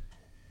go,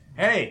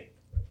 hey,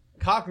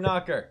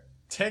 cockknocker,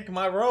 take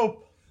my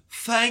rope.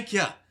 Thank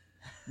you.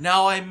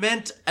 Now I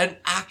meant an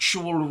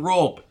actual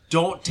rope.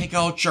 Don't take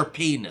out your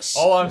penis.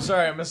 Oh, I'm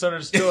sorry, I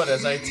misunderstood.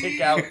 As I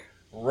take out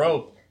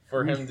rope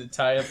for him to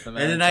tie up the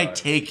man. And then I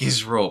take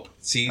his rope.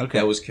 See,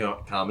 that was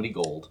comedy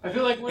gold. I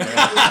feel like we're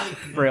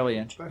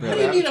Brilliant. What do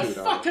you need a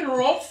fucking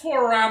rope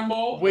for,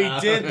 Rambo? We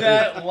did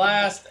that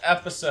last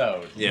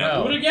episode.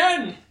 Yeah. Do it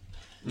again.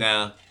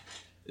 Nah.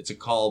 It's a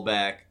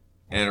callback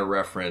and a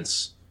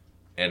reference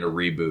and a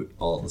reboot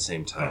all at the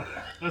same time.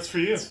 That's for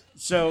you.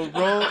 So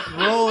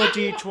roll a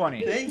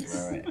d20. Thanks.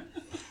 All right.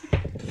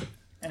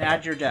 And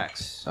add your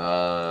dex.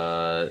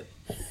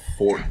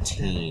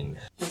 14.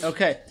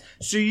 Okay.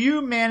 So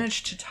you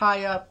managed to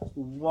tie up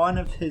one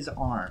of his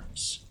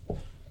arms.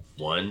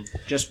 One.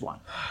 Just one.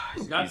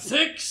 He's got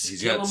 6.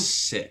 He's Kill got him.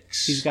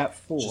 6. He's got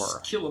 4.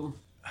 Just kill him.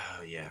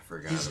 Oh yeah, I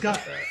forgot. He's about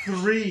got that.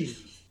 3.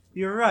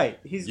 You're right.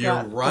 You're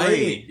got right.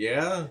 3.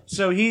 Yeah.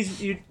 So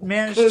you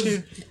managed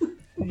to.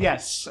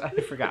 Yes, I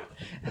forgot.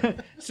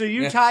 So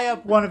you tie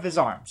up one of his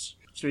arms.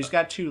 So he's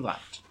got 2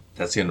 left.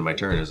 That's the end of my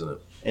turn, isn't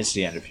it? It's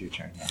the end of your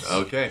turn. Yes.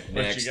 Okay.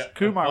 But Next. you got-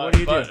 Kumar, but- what do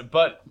you but, do?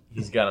 But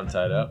he's got him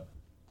tied up.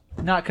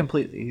 Not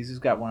completely. He's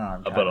just got one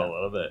arm. tied But a up.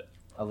 little bit.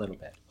 A little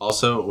bit.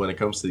 Also, when it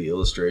comes to the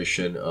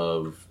illustration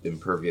of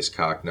Impervious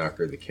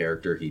Cockknocker, the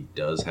character, he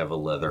does have a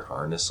leather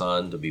harness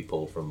on to be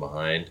pulled from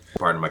behind.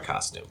 Part of my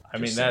costume. I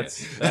mean, Just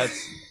saying.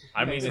 that's.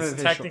 I mean, That's it's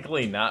official.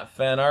 technically not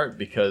fan art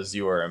because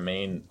you are a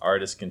main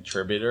artist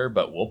contributor,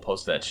 but we'll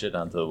post that shit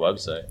onto the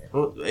website.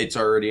 Well, it's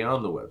already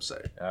on the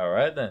website. All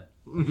right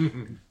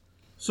then.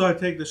 So I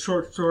take the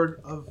short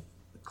sword of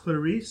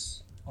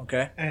Clarice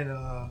Okay. and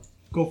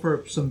go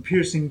for some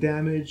piercing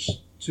damage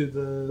to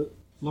the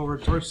lower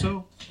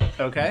torso.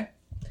 Okay.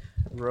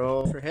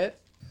 Roll for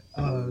hit.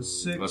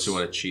 6. Unless you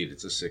want to cheat,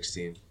 it's a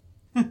 16.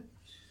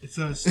 It's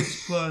a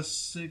 6 plus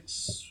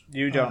 6.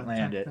 You don't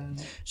land attack it.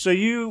 then. So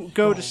you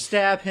go to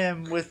stab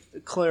him with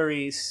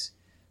Clarice,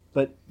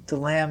 but the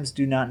lambs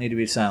do not need to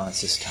be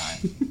silenced this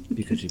time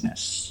because you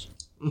missed.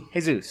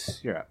 Jesus,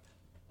 you're up.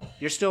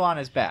 You're still on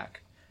his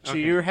back, so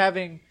you have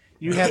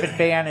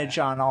advantage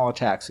on all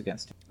attacks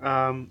against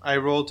him. I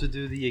rolled to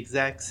do the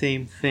exact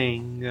same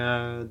thing.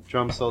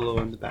 Drum solo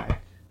in the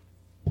back.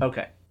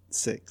 Okay.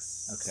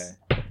 6.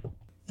 Okay.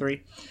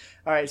 3.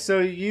 All right. So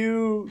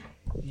you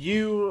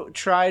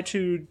try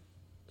to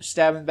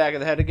stab him in the back of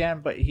the head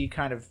again, but he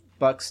kind of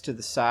bucks to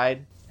the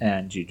side,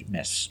 and you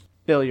miss.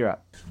 Bill, you're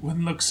up.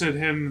 Wynn looks at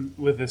him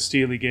with a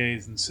steely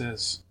gaze and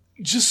says,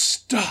 "Just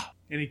stop!"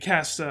 And he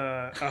casts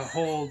a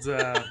hold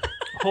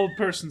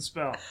person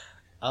spell.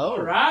 Oh,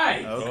 All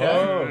right.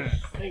 okay.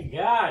 Thank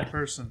God.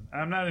 Person.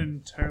 I'm not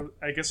entirely.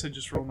 I guess I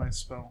just roll my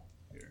spell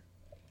here.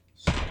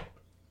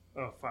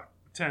 Oh fuck.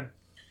 10.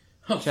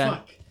 Oh, 10.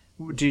 fuck.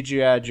 Did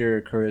you add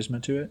your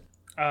charisma to it?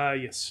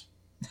 Yes.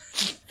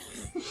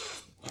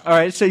 All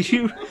right. So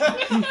you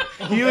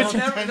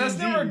That's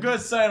never a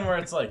good sign where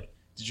it's like,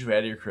 did you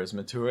add your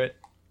charisma to it?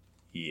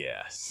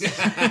 Yes.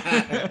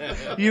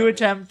 you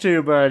attempt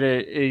to, but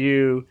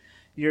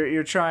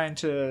you're trying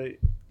to.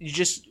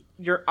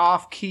 You're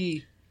off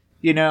key.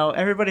 You know,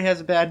 everybody has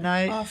a bad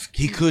night.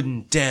 He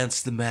couldn't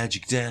dance the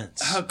magic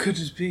dance. How could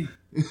it be?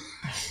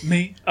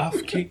 Me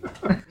off key.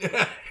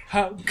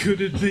 How could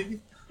it be?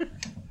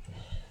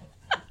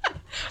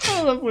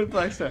 I love Wind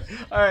Black Star.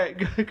 All right,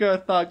 go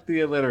Thok the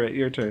illiterate.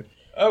 Your turn.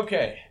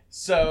 Okay,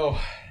 so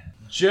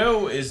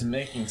Joe is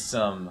making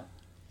some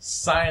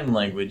sign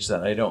language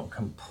that I don't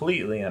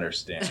completely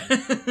understand.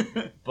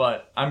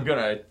 But I'm going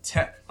to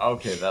attempt...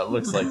 Okay, that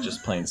looks like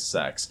just plain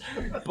sex.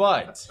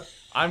 But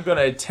I'm going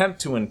to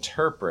attempt to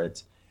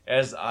interpret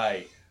as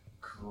I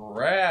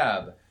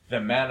grab the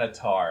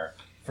Minotaur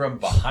from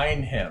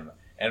behind him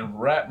and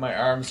wrap my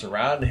arms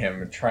around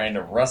him, trying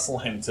to wrestle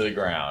him to the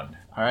ground.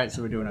 All right,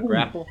 so we're doing a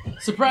grapple.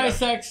 Surprise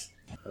sex.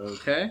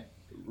 Okay.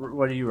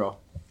 What do you roll?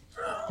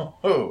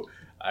 Oh,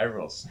 I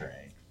roll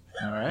strength.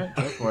 All right,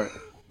 go for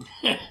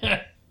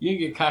it. You didn't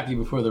get cocky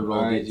before the roll,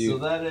 All right, did you? so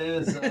that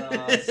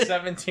is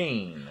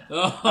 17.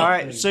 Oh. All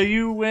right, so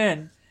you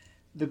win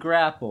the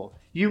grapple.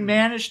 You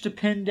managed to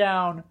pin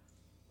down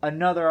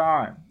another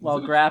arm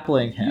while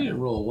grappling You him. didn't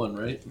roll 1,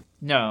 right?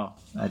 No,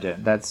 I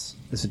didn't. It's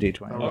a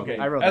D20. Okay,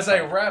 I rolled as a I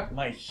five. wrap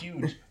my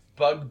huge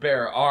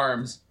bugbear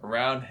arms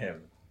around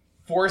him,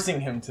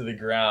 forcing him to the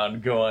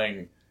ground,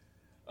 going,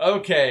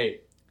 okay,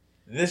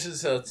 this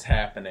is what's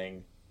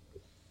happening.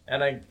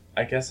 And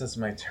I guess it's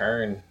my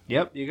turn.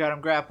 Yep, you got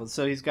him grappled.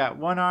 So he's got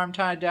one arm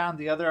tied down,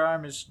 the other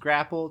arm is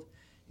grappled.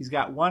 He's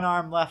got one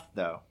arm left,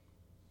 though.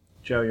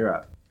 Joe, you're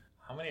up.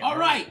 How many All arms?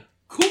 right.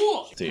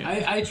 Cool. Dude.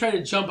 I try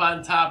to jump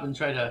on top and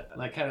try to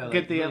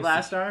Get the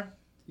last arm?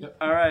 Yep.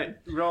 All right,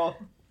 roll.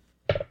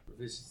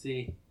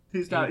 Proficiency.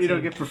 You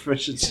don't get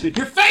proficiency.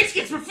 Your face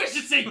gets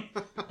proficiency.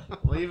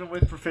 Well, even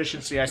with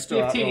proficiency, I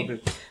still 15. outrolled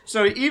it.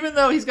 So even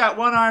though he's got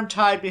one arm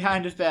tied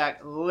behind his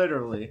back,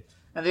 literally,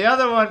 and the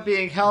other one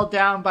being held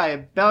down by a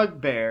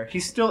bugbear,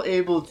 he's still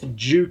able to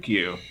juke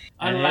you.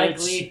 And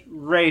Unlikely. it's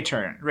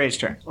Ray's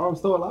turn. Oh, I'm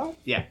still alive?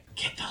 Yeah.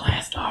 Get the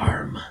last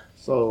arm.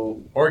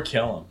 So Or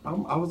kill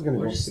him. I was going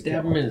to Or go just to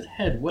stab him in his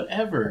head.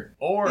 Whatever.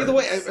 Or Either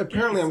way,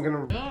 apparently I'm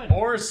going to... God.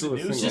 or Do a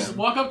seduce Just him.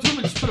 walk up to him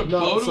and just put a bow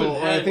No, to so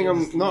his head. I think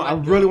I'm... No, I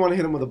really want to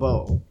hit him with a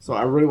bow. So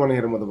I really want to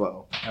hit him with a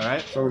bow. All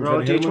right. So I'm Roll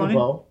going to hit him with a D20.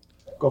 bow.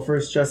 Go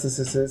first, Justice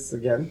Assist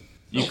again.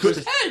 You could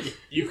Head.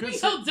 you could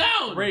He's held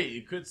down. Great,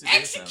 you could seduce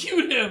him.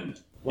 Execute him.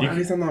 Well, at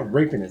least I'm not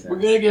raping his We're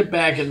ass. gonna get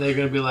back and they're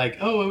gonna be like,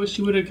 "Oh, I wish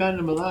you would have gotten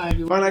him alive."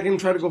 Fine, I can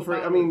try to go for...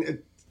 I mean,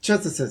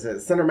 Justice says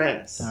it. Center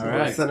mass. All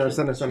right. Center.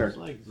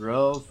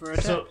 Roll for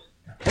attack. So,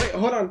 Wait,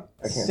 hold on.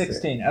 I can't say it.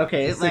 16.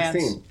 Okay, it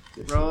lands.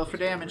 16. Roll for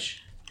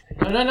damage.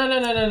 no,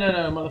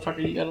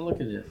 motherfucker, you gotta look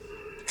at it.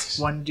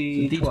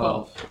 1d12.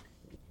 D12.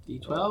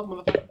 D12,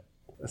 motherfucker.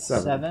 A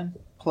 7. 7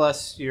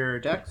 plus your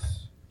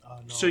dex.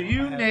 So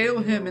you nail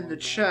him in the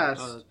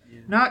chest,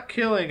 not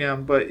killing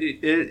him, but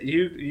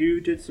you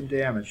did some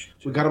damage.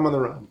 We got him on the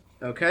run.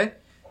 Okay.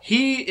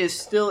 He is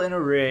still in a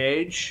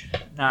rage,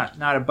 not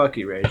a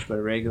Bucky rage, but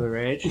a regular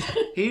rage.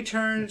 He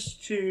turns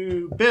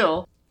to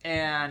Bill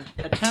and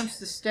attempts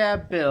to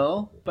stab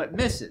Bill, but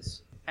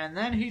misses. And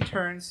then he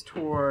turns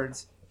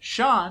towards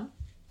Sean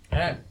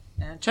and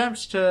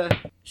attempts to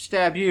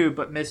stab you,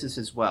 but misses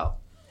as well.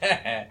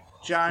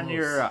 John,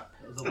 you're up.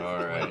 All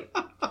right.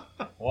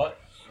 What?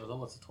 It was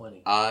almost a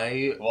 20.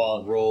 I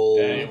roll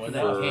with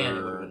that hand, it would've been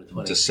a for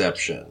 20.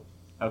 deception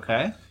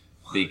Okay.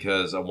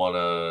 because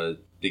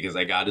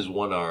I got his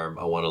one arm.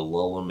 I want to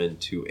lull him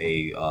into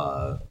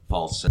a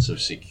false sense of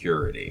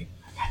security.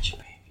 I got you,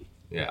 baby.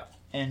 Yeah.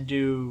 And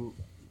do,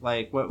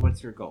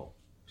 what's your goal?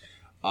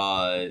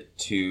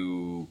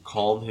 To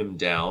calm him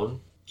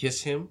down,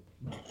 kiss him,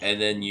 and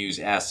then use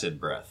acid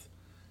breath.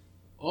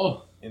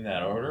 Oh. In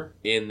that order?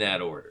 In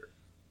that order.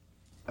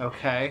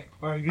 Okay.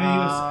 Are you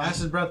gonna use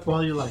acid breath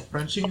while you're like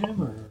Frenching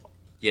him, or?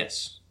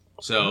 Yes.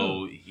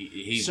 So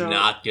he's So-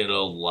 not gonna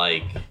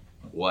like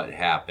what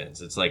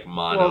happens. It's like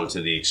mono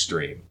to the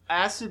extreme.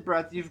 Acid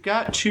breath, you've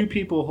got 2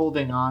 people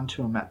holding on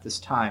to him at this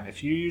time.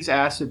 If you use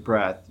acid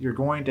breath, you're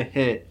going to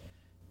hit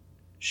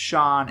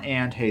Sean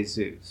and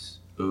Jesus.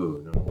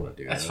 Ooh, no, I don't want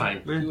to do That's that.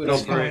 fine. Do it.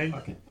 That's Okay.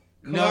 fine.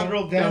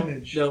 Collateral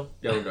damage. No.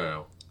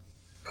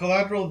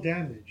 Collateral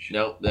damage.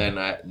 No, then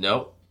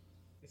no.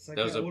 It's like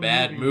That was a old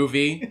bad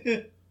movie,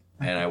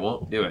 and I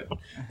won't do it.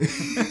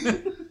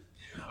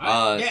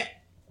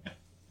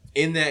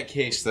 In that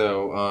case,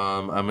 though,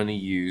 I'm going to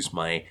use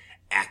my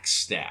axe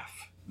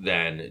staff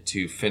then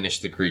to finish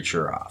the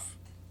creature off.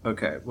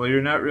 Okay, well,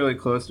 you're not really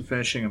close to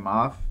finishing him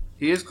off.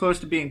 He is close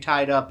to being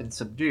tied up and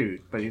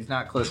subdued, but he's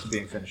not close to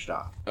being finished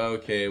off.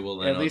 Okay, well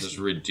then At I'll least- just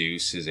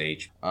reduce his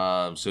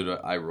HP. So do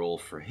I roll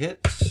for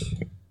hits?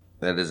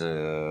 That is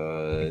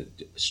a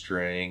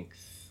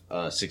strength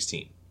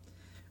 16.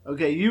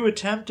 Okay, you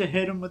attempt to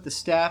hit him with the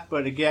staff,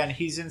 but again,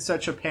 he's in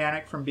such a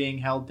panic from being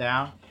held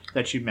down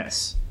that you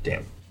miss.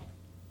 Damn.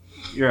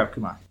 You're up,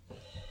 come on.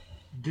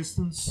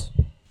 Distance.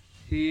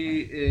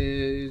 He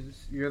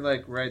is... You're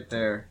like right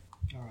there.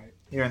 All right.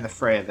 You're in the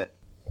fray of it.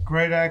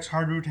 Great axe,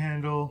 hard root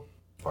handle.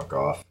 Fuck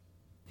off.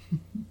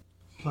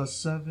 Plus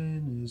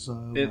 7 is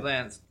It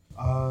lands.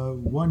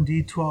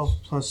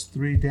 1d12 plus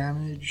 3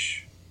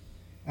 damage.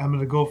 I'm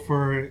gonna go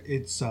for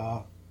its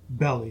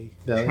belly.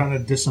 Belly? Trying to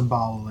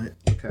disembowel it.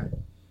 Okay.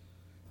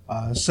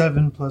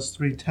 7 plus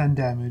 3, 10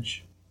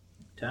 damage.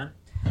 10?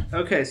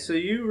 Okay, so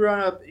you run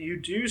up, you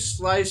do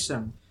slice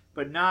him,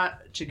 but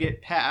not to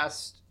get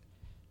past,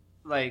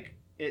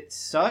 it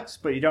sucks,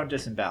 but you don't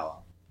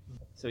disembowel him.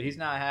 So he's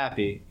not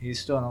happy. He's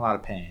still in a lot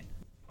of pain,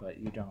 but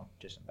you don't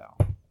disembowel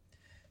him.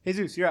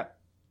 Jesus, you're up.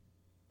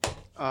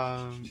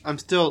 I'm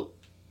still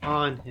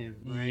on him,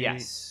 right?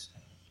 Yes.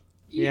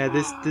 Yeah,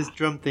 this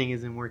drum thing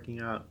isn't working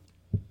out.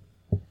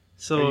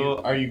 So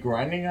Are you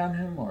grinding on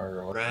him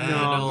or what?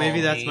 no,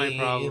 maybe that's my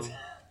problem.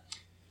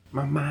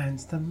 My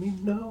mind's telling me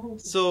no.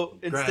 So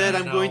instead,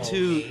 I'm going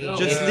to No.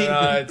 just leave.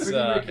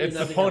 It's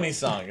the pony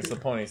song. It's the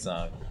pony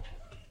song.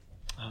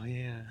 Oh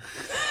yeah.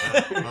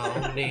 What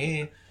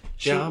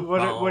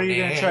are you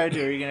going to try to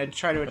do? Are you going to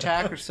try to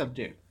attack or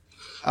subdue?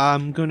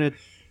 I'm gonna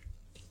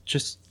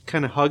just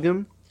kind of hug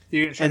him,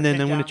 You're gonna try and to then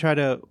pin I'm gonna down- try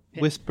to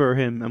whisper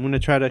him. I'm gonna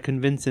try to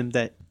convince him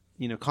that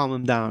calm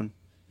him down.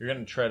 You're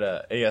gonna try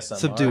to ASMR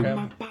Subdue.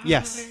 him.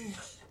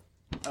 Yes.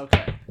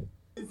 Okay.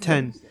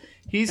 10.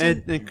 He's Do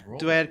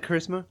I add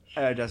charisma?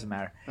 it doesn't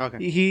matter.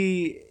 Okay.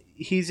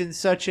 He's in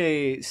such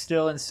a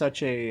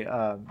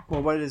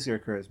what is your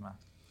charisma?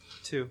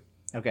 2.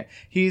 Okay.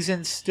 He's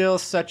in still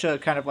such a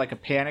kind of like a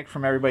panic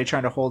from everybody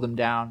trying to hold him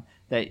down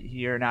that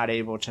you're not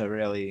able to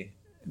really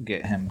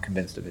get him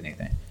convinced of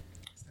anything.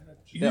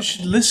 You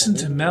should listen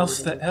to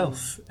Melf the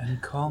Elf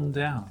and calm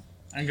down.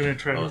 I'm going to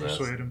try to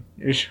persuade him.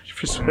 You're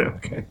persuaded.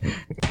 Okay.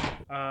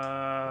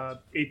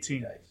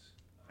 18.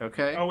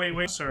 Okay. Oh,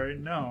 wait, sorry.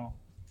 No.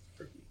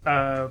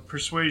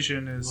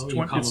 Persuasion is Well,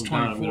 you calm it's him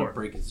down, I'm 24. gonna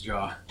break his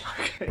jaw.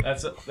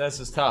 That's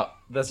his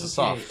top. That's a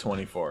soft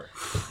 24.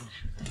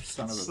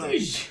 Son of a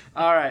bitch.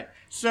 All right.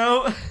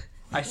 So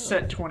I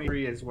set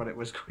 23 as what it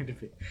was going to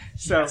be.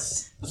 So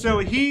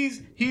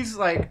he's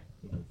like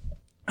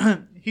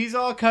he's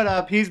all cut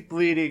up. He's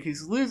bleeding.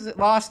 He's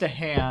lost a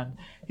hand.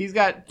 He's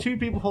got 2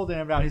 people holding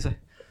him down. He's like,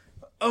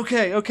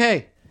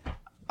 okay,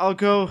 I'll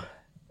go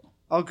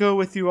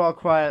with you all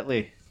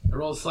quietly.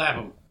 Roll to slap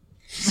him.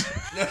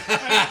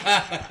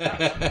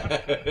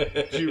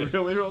 Did you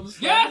really roll the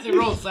slap? Yes, he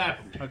rolled to slap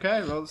him.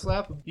 Okay, roll the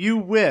slap him. You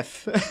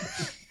whiff.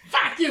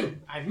 Fuck you!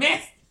 I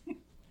missed!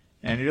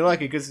 And you're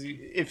lucky because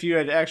if you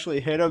had actually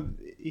hit him,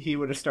 he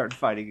would have started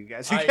fighting you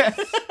guys again.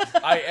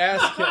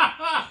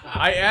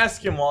 I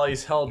ask him while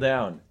he's held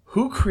down,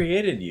 who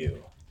created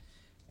you?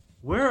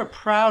 We're a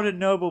proud and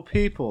noble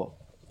people.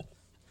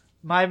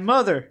 My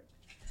mother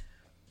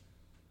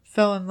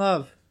fell in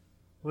love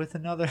with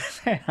another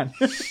man.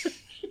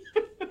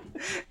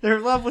 Their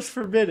love was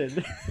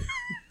forbidden.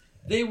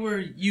 They were,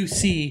 you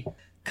see,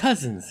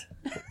 cousins.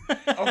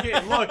 Okay,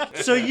 look.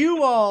 So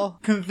you all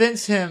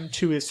convince him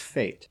to his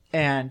fate,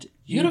 and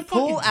You're gonna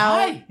fucking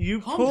die. you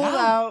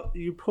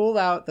pull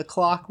out the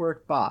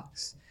clockwork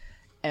box,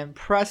 and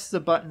press the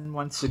button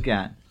once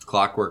again.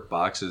 Clockwork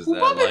box, is that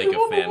like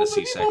a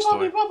fantasy sex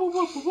toy?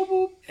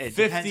 It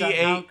depends on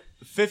how-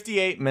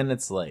 58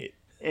 minutes late.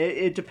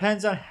 It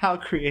depends on how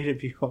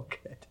creative you all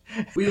get.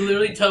 We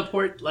literally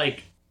teleport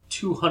like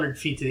 200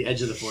 feet to the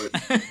edge of the forest.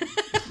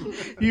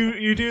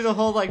 You do the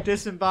whole like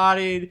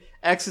disembodied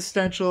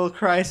existential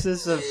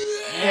crisis of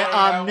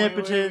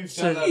omnipotence.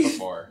 We've done that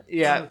before.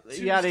 Yeah,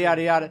 yada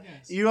yada yada.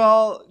 You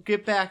all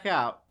get back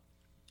out,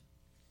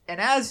 and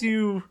as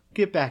you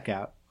get back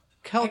out,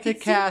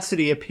 Celtic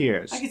Cassidy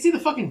appears. I can see the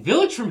fucking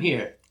village from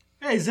here.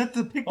 Hey, is that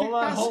the picnic Hold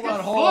on.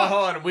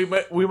 fuck?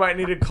 We might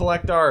need to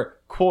collect our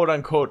quote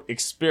unquote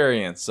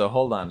experience. So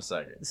hold on a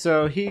second.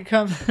 So he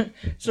comes.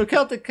 So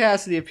Celtic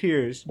Cassidy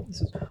appears. He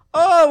says,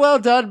 "Oh, well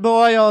done,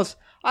 boys.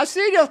 I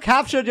see you've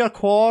captured your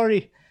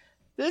quarry.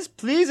 This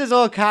pleases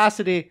old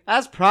Cassidy.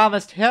 As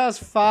promised, here's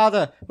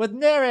father with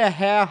nary a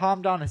hair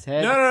harmed on his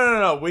head."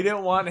 No. We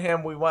didn't want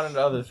him. We wanted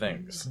other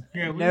things.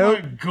 Yeah, we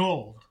Nope. want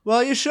gold.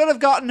 Well, you should have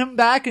gotten him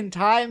back in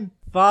time.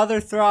 Father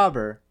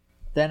Throbber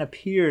then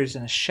appears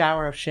in a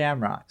shower of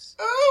shamrocks.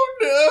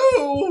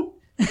 Oh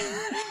no!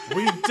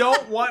 We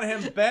don't want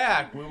him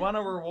back. We want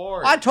a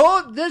reward. I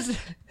told this.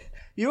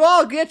 You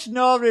all get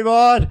no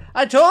reward.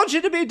 I told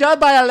you to be done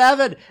by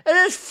 11. It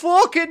is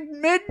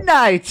fucking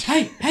midnight.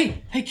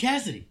 Hey,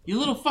 Cassidy, you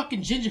little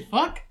fucking ginger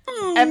fuck.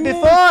 And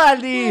before I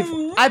leave,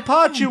 I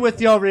part you with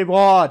your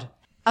reward.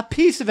 A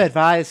piece of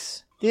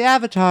advice. The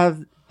avatar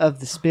of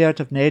the spirit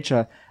of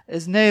nature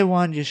is nae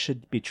one you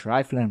should be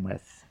trifling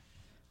with.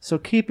 So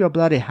keep your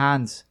bloody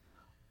hands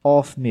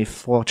off me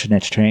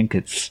fortunate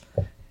trinkets.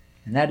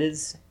 And that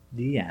is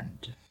the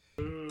end.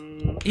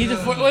 He's a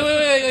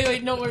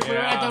wait. No, we're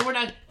not done. We're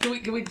not. We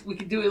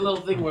can do a little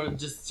thing where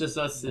just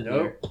us in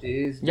here.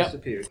 He's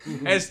disappeared.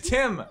 As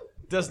Tim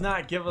does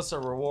not give us a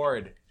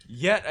reward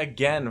yet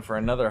again for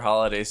another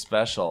holiday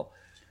special,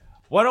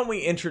 why don't we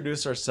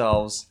introduce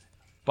ourselves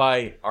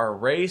by our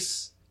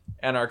race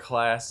and our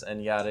class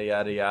and yada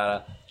yada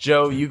yada.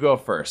 Joe, you go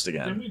first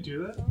Didn't again. we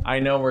do that? I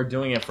know we're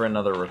doing it for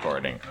another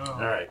recording, Oh. All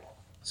right.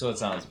 so it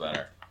sounds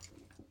better.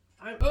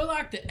 I'm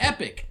Urlach the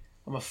Epic.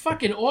 I'm a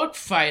fucking orc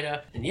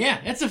fighter, and yeah,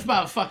 that's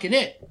about fucking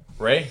it.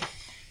 Ray?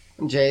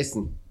 I'm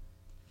Jason,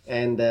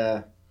 and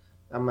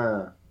I'm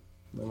a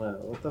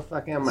what the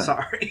fuck am I?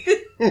 Sorry.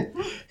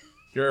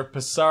 You're a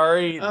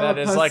Pasari I'm that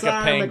is like a Pasar,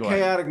 I'm penguin.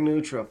 chaotic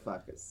neutral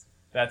fuckers.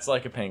 That's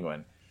like a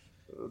penguin.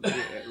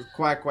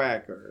 Quack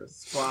quack or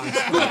squawk.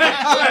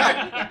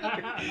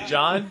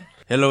 John?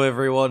 Hello,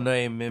 everyone.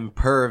 I'm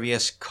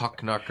Impervious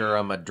Cockknocker.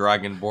 I'm a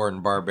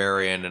dragonborn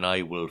barbarian, and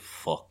I will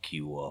fuck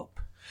you up.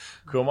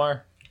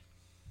 Kumar?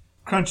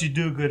 Crunchy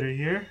do-gooder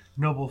here.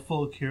 Noble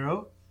folk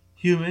hero.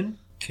 Human.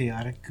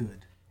 Chaotic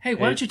good. Hey,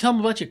 why don't you tell me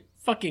about your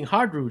fucking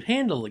hard root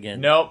handle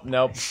again? Nope.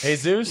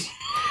 Jesus?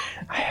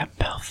 I am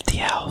Belf the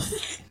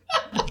Elf.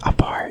 A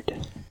bard.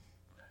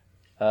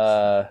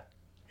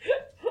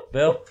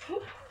 Bill?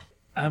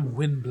 I'm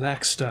Win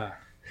Blackstar,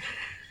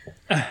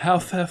 a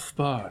half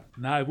bard,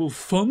 and I will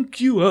funk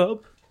you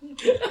up.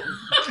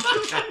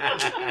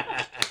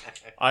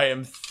 I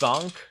am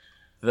Thunk,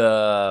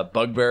 the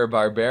Bugbear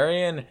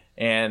Barbarian,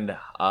 and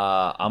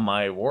on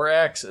my war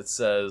axe it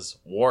says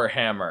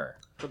Warhammer.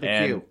 With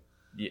a Q.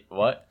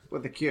 What?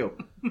 With a Q.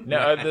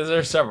 No, there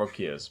are several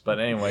Qs, but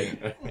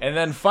anyway. And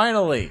then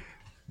finally,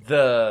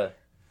 the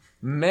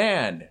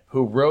man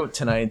who wrote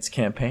tonight's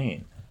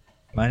campaign.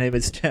 My name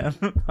is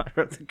Tim. I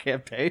wrote the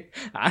campaign.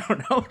 I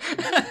don't know.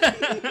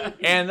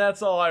 And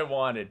that's all I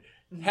wanted.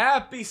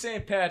 Happy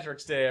St.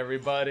 Patrick's Day,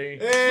 everybody.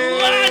 Wait,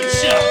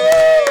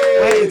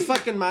 it's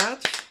fucking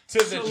March? To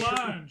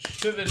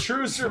the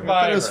true I thought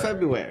survivor. it was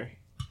February.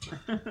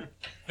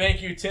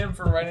 Thank you, Tim,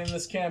 for writing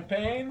this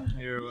campaign.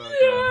 You're welcome.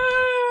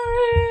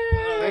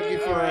 Thank you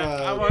for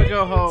I want to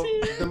go home.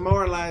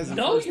 demoralizing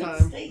No, first you can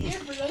time. stay here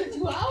for another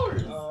 2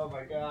 hours. Oh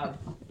my god.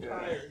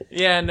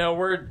 Yeah, no,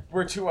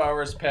 we're 2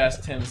 hours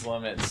past Tim's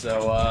limit,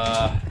 so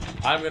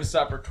I'm gonna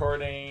stop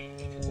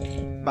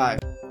recording. Bye.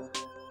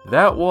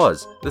 That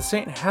was the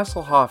St.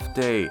 Hasselhoff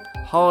Day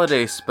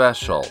Holiday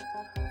Special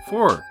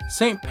for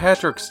St.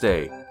 Patrick's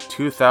Day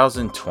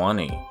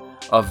 2020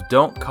 of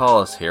Don't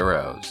Call Us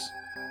Heroes.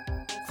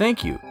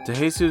 Thank you to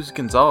Jesus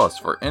Gonzalez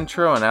for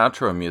intro and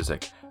outro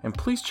music, and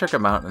please check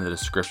him out in the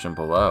description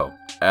below.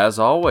 As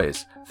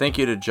always, thank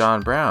you to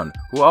John Brown,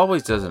 who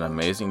always does an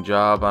amazing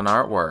job on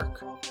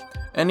artwork.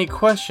 Any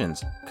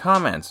questions,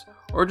 comments,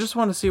 or just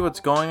want to see what's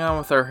going on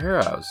with our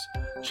heroes?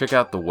 Check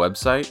out the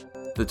website,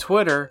 the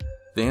Twitter,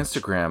 the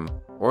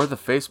Instagram, or the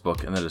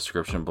Facebook in the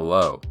description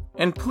below.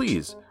 And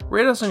please,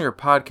 rate us on your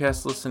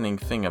podcast listening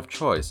thing of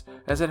choice,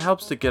 as it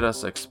helps to get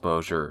us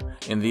exposure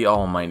in the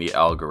almighty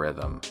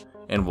algorithm.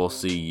 And we'll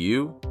see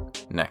you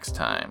next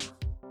time.